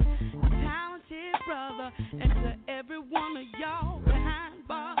brother, your talented brother, and to every one of y'all behind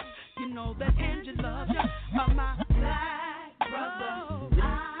bars, you know that Angie loves you, my black brother.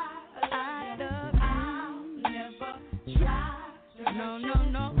 I love you. I'll never try to hurt you.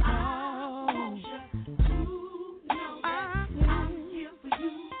 No. I want you to know that I'm here for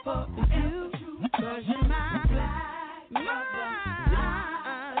you forever true. 'Cause you're my black brother.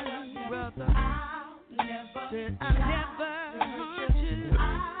 said I never hurt you. I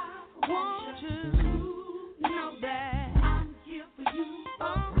want you to know that I'm here for you.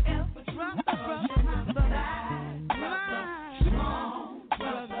 Forever, brother, strong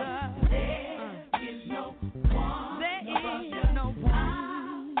brother. There is no one. There is no one.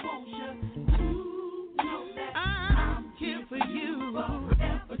 I want you to know that I'm here for you.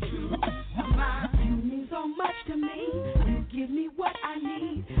 Forever true. You mean so much to me. You give me what I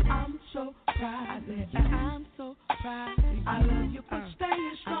need. I'm so proud of you. I'm so proud of you. I love you for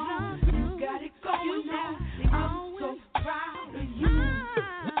staying strong. You got it going now. I'm so proud of you.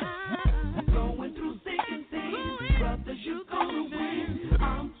 Going through thick and thin, brothers, you gonna win.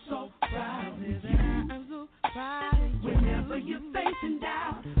 I'm so proud of you. I'm so proud of you. Whenever you're facing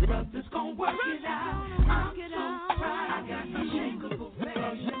doubt, brothers gonna work it out. I'm so proud. I got unshakable faith.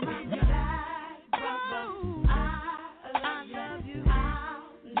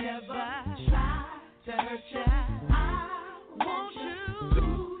 To hurt you. I want you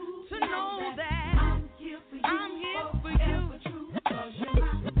to know that I'm here for you. I'm here for you. Cause you're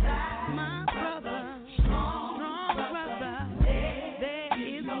my brother, strong brother. There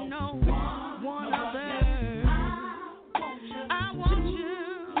is no one other. I want you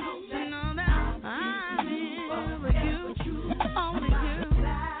to know that I'm here for you. Only you.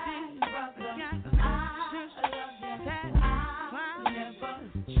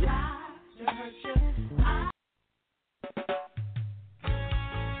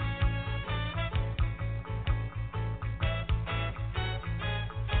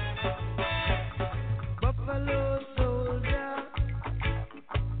 Buffalo soldier,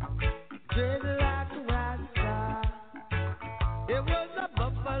 dreaded like a rock star. It was a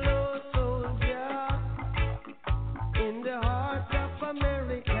buffalo soldier in the heart of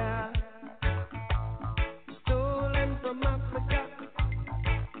America, stolen from Africa,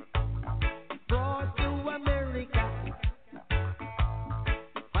 brought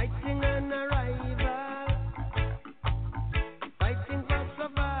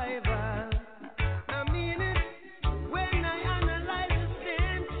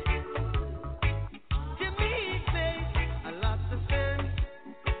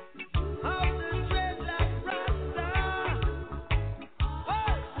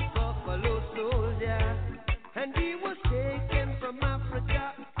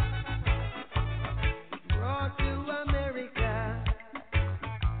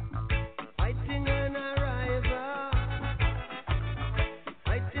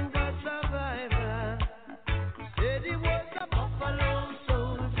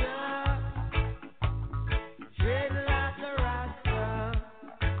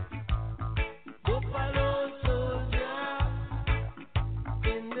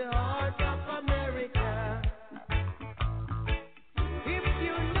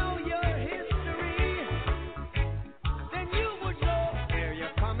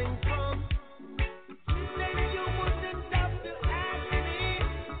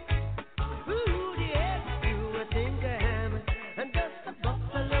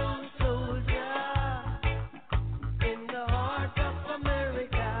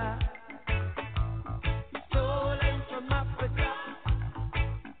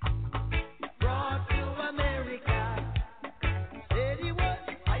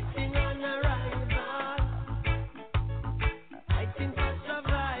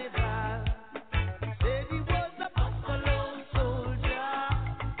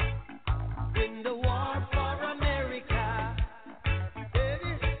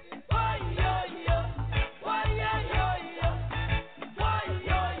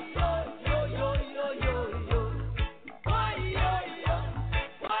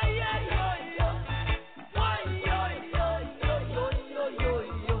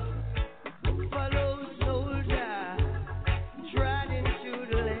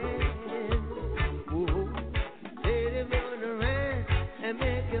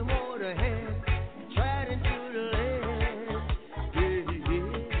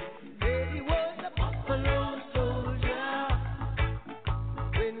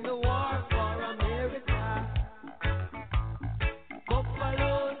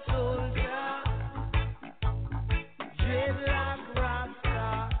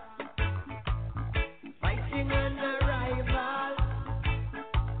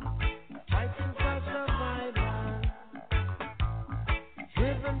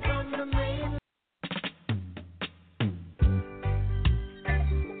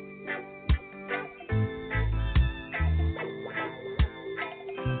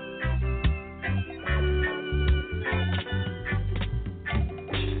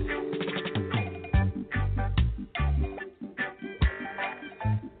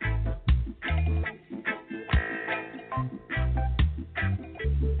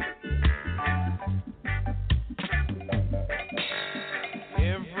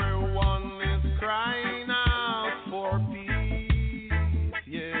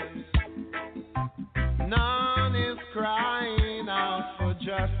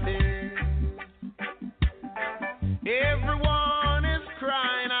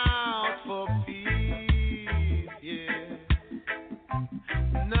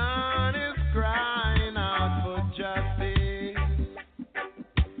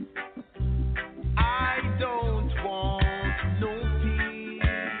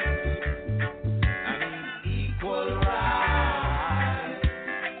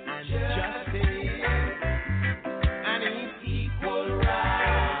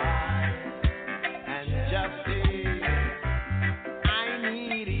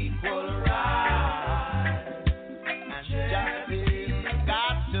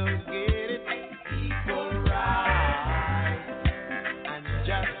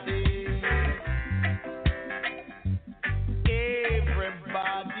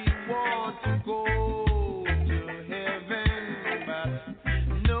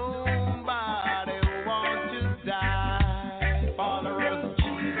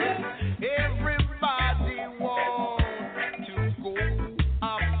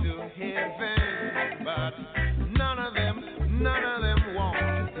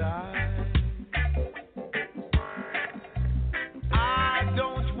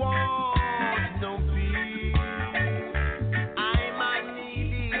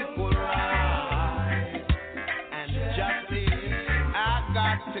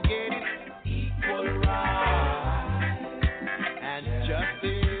got to get it equal right and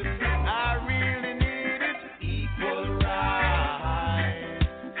justice. I really need it equal right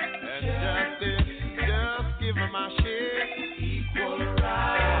and justice. Just give me my share equal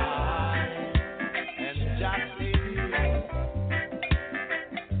right and justice.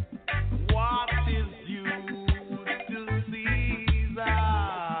 What is due to Caesar?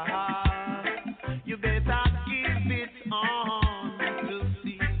 You better give it on to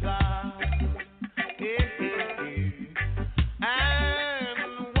Caesar. Hey, hey, hey. And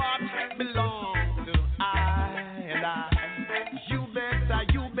what belongs to I and I, you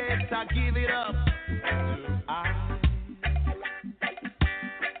better give it up to I.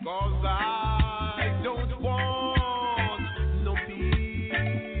 'Cause I don't want no peace,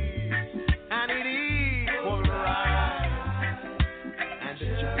 and it equal right and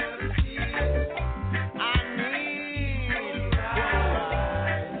justice. I need equal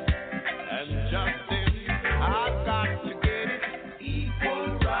right and justice. I've got to get it equal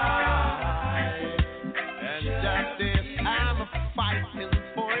right and justice. I'm fighting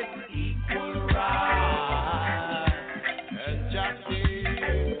for it equal right and justice.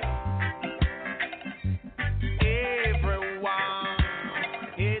 Everyone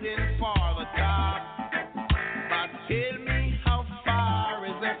heading for the top, but tell me how far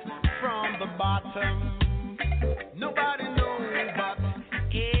is it from the bottom? Nobody knows, but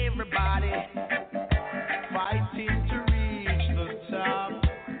everybody fighting to reach the top.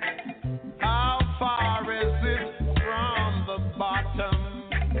 How far is it from the bottom?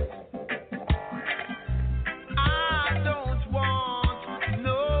 I don't want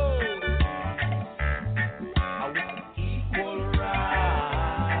no. I want equal right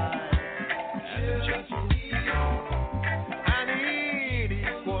and justice. I need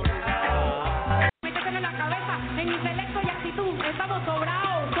equal right. Métetelo en la cabeza, en intelecto y actitud, estamos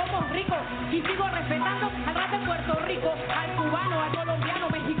sobrados, somos ricos y sigo respetando al rap de Puerto Rico, al cubano, al colombiano,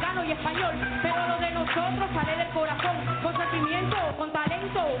 mexicano y español, pero lo de nosotros sale del corazón, con sentimiento, con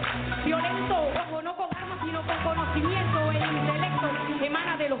talento, violento, ojo, no con armas sino con conocimiento, el intelecto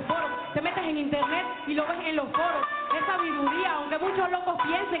emana de los foros, te metes en internet y lo ves en los foros, es sabiduría, aunque muchos locos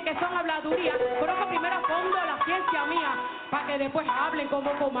piensen que son habladuría, conozco primero a fondo la ciencia mía, para que después hablen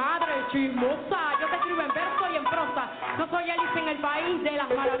como comadre chismosa, yo te escribo en verso y en prosa, no soy Alice en el país de las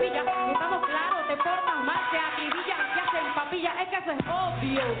maravillas, estamos claros, te portas mal, te acribillan, te hacen papilla, es que eso es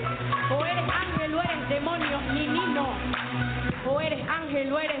obvio, o eres ángel o eres demonio, ni no, o eres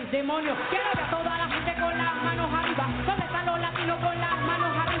ángel o eres demonio, quiero ver a toda la gente con las manos arriba, ¿dónde están los latinos con las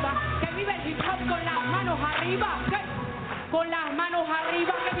manos arriba? Que vive el hip hop con las manos arriba, ¿qué? Con las manos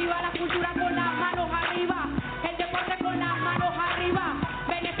arriba, que viva la cultura con las manos arriba, el deporte con las manos arriba,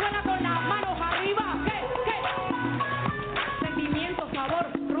 Venezuela con las manos arriba, ¿qué? Sentimiento, sabor,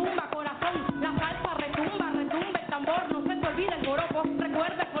 rumba, corazón, la salsa retumba, retumba el tambor, no se te olvide el joropo,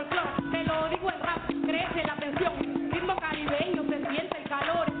 recuerda el folclor, te lo digo en rap, crece la tensión, ritmo caribeño, se siente el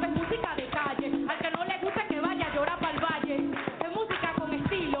calor, esto es música de calle, al que no le guste que vaya a llorar para el valle, es música con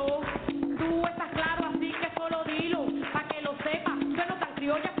estilo, tú estás claro así que solo dilo, para que lo sepas, yo no tan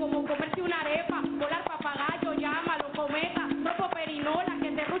criolla como comerse una arepa, volar papagayo, llámalo, cometa, tropo perinola,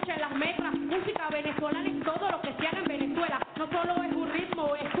 que te ruchen las metras, música venezolana es todo lo que se haga en Venezuela, no solo es un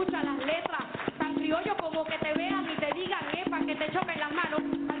ritmo, escucha las letras, tan criollo como que te vean y te digan, para que te choquen las manos,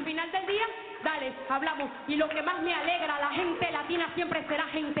 al final del día, dale, hablamos, y lo que más me alegra, la gente latina siempre será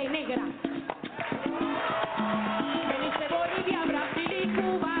gente negra. Belice, Bolivia, Brasil y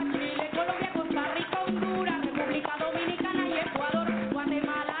Cuba, Chile, Colombia, Costa Rica, Honduras, República Dominicana y Ecuador,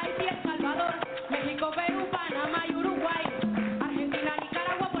 Guatemala, Haití, El Salvador, México, Perú, Panamá y Uruguay, Argentina,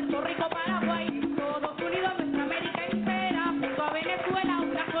 Nicaragua, Puerto Rico, Paraguay, todos unidos nuestra América entera, junto a Venezuela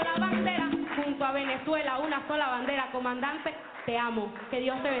una sola bandera, junto a Venezuela una sola bandera, comandante, te amo, que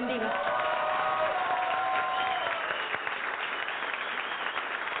Dios te bendiga.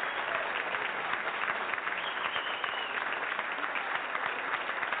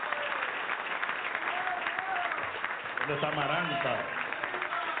 ¿Dónde está Amaranta?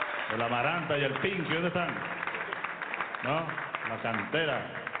 El Amaranta y el Pinky, ¿dónde están? ¿No? La cantera.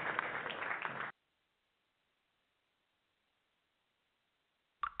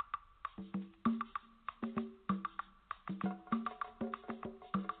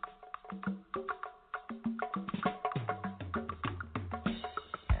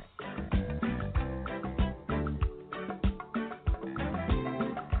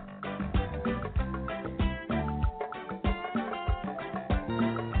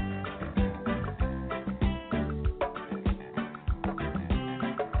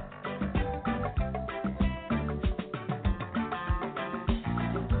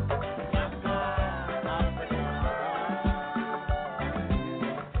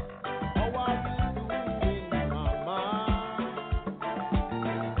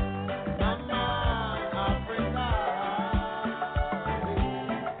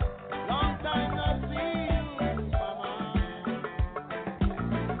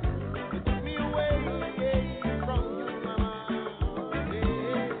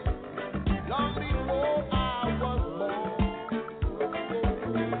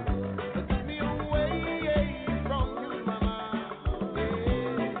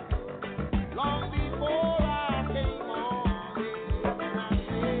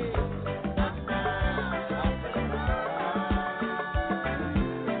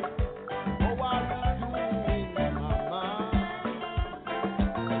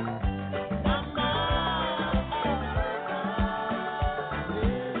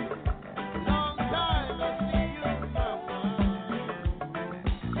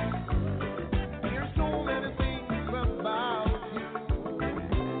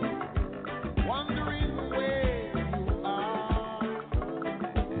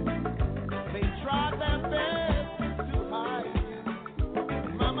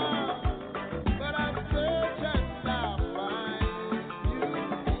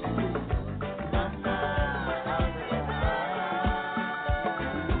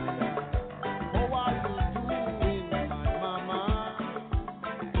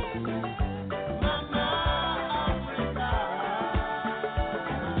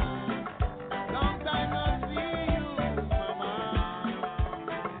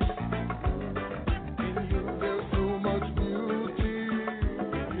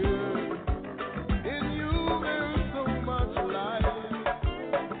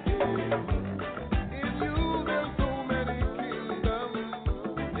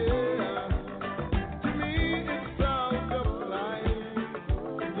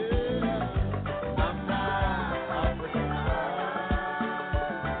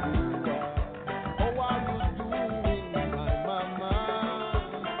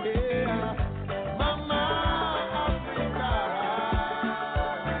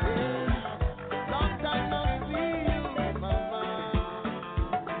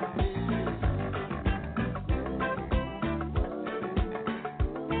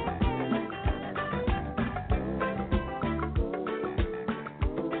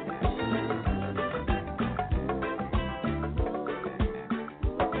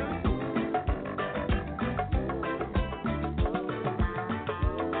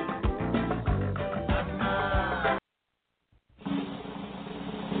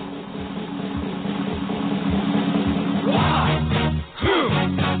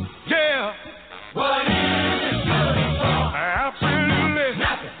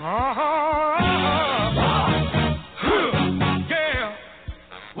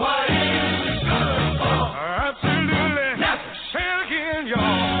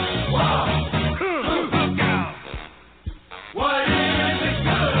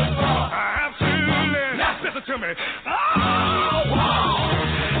 say, oh, wow,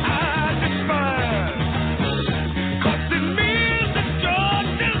 I despise. 'Cause it means the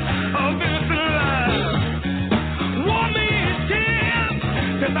justice of this life. War means tears,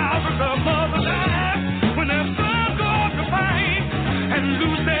 10,000 of mothers die when their sons go off to fight and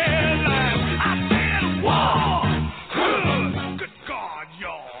lose their lives. I said war. Good God,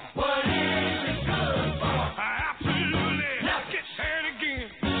 y'all. What is it good for? Absolutely. Get said again.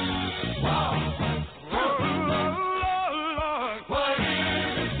 War. Lord. What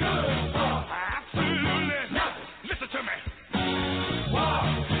is it good for? Absolutely. Nothing. Listen to me. War.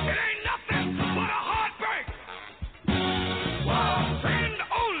 It ain't nothing but a heartbreak. War. Friend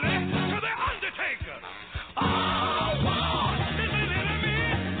only to the undertaker. Oh, war. This is enemy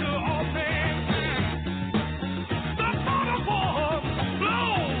to all things. The thought of war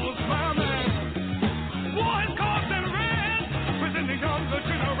blows my mind. War has caused unrest within the younger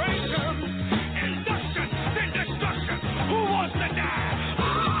generation. Induction, then destruction. Who wants to die?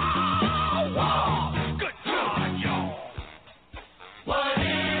 Oh, war. Good God, y'all. What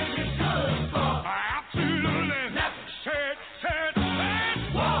is it good for? Absolutely nothing. Said.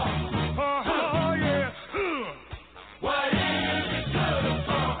 War. Oh, yeah. What is it good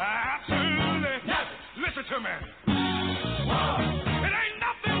for? Absolutely nothing. Listen to me. War. It ain't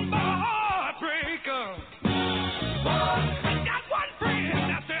nothing but a heartbreaker. War. Ain't got one friend,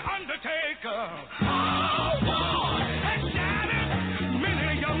 that's the undertaker. Oh, war. And shattered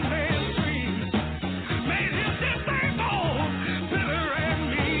many young men's dreams. Made him disabled, bitter and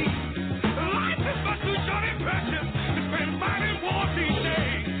mean. Life is but too short and precious to spend fighting war these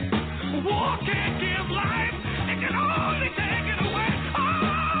days. War can't give life, it can only take it away.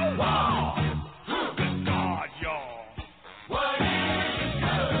 Oh, war. Good God, y'all. What is it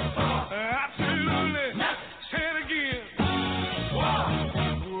good for? Absolutely nothing. Say it again. War.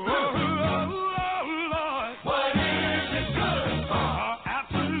 Oh, Lord. What is it good for?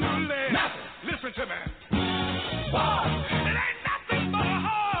 Absolutely nothing. Listen to me. War. It ain't nothing but a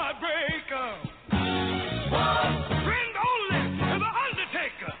heartbreaker. War. Friend only to the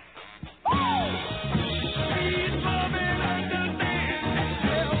undertaker. Woo! Please love and understand.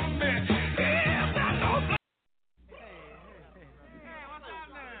 Tell me, is there no place?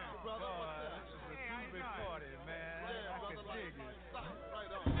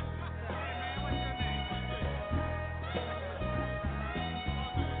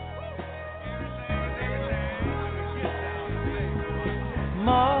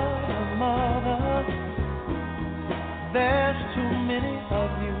 Mother, there's too many of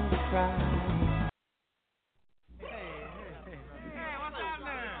you crying.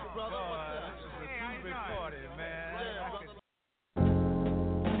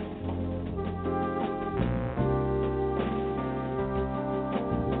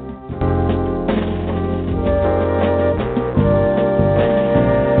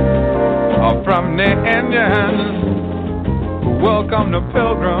 From the Indians who welcome the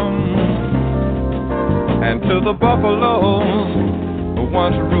pilgrims, and to the buffaloes who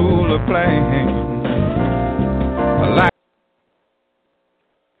once ruled the plains. Like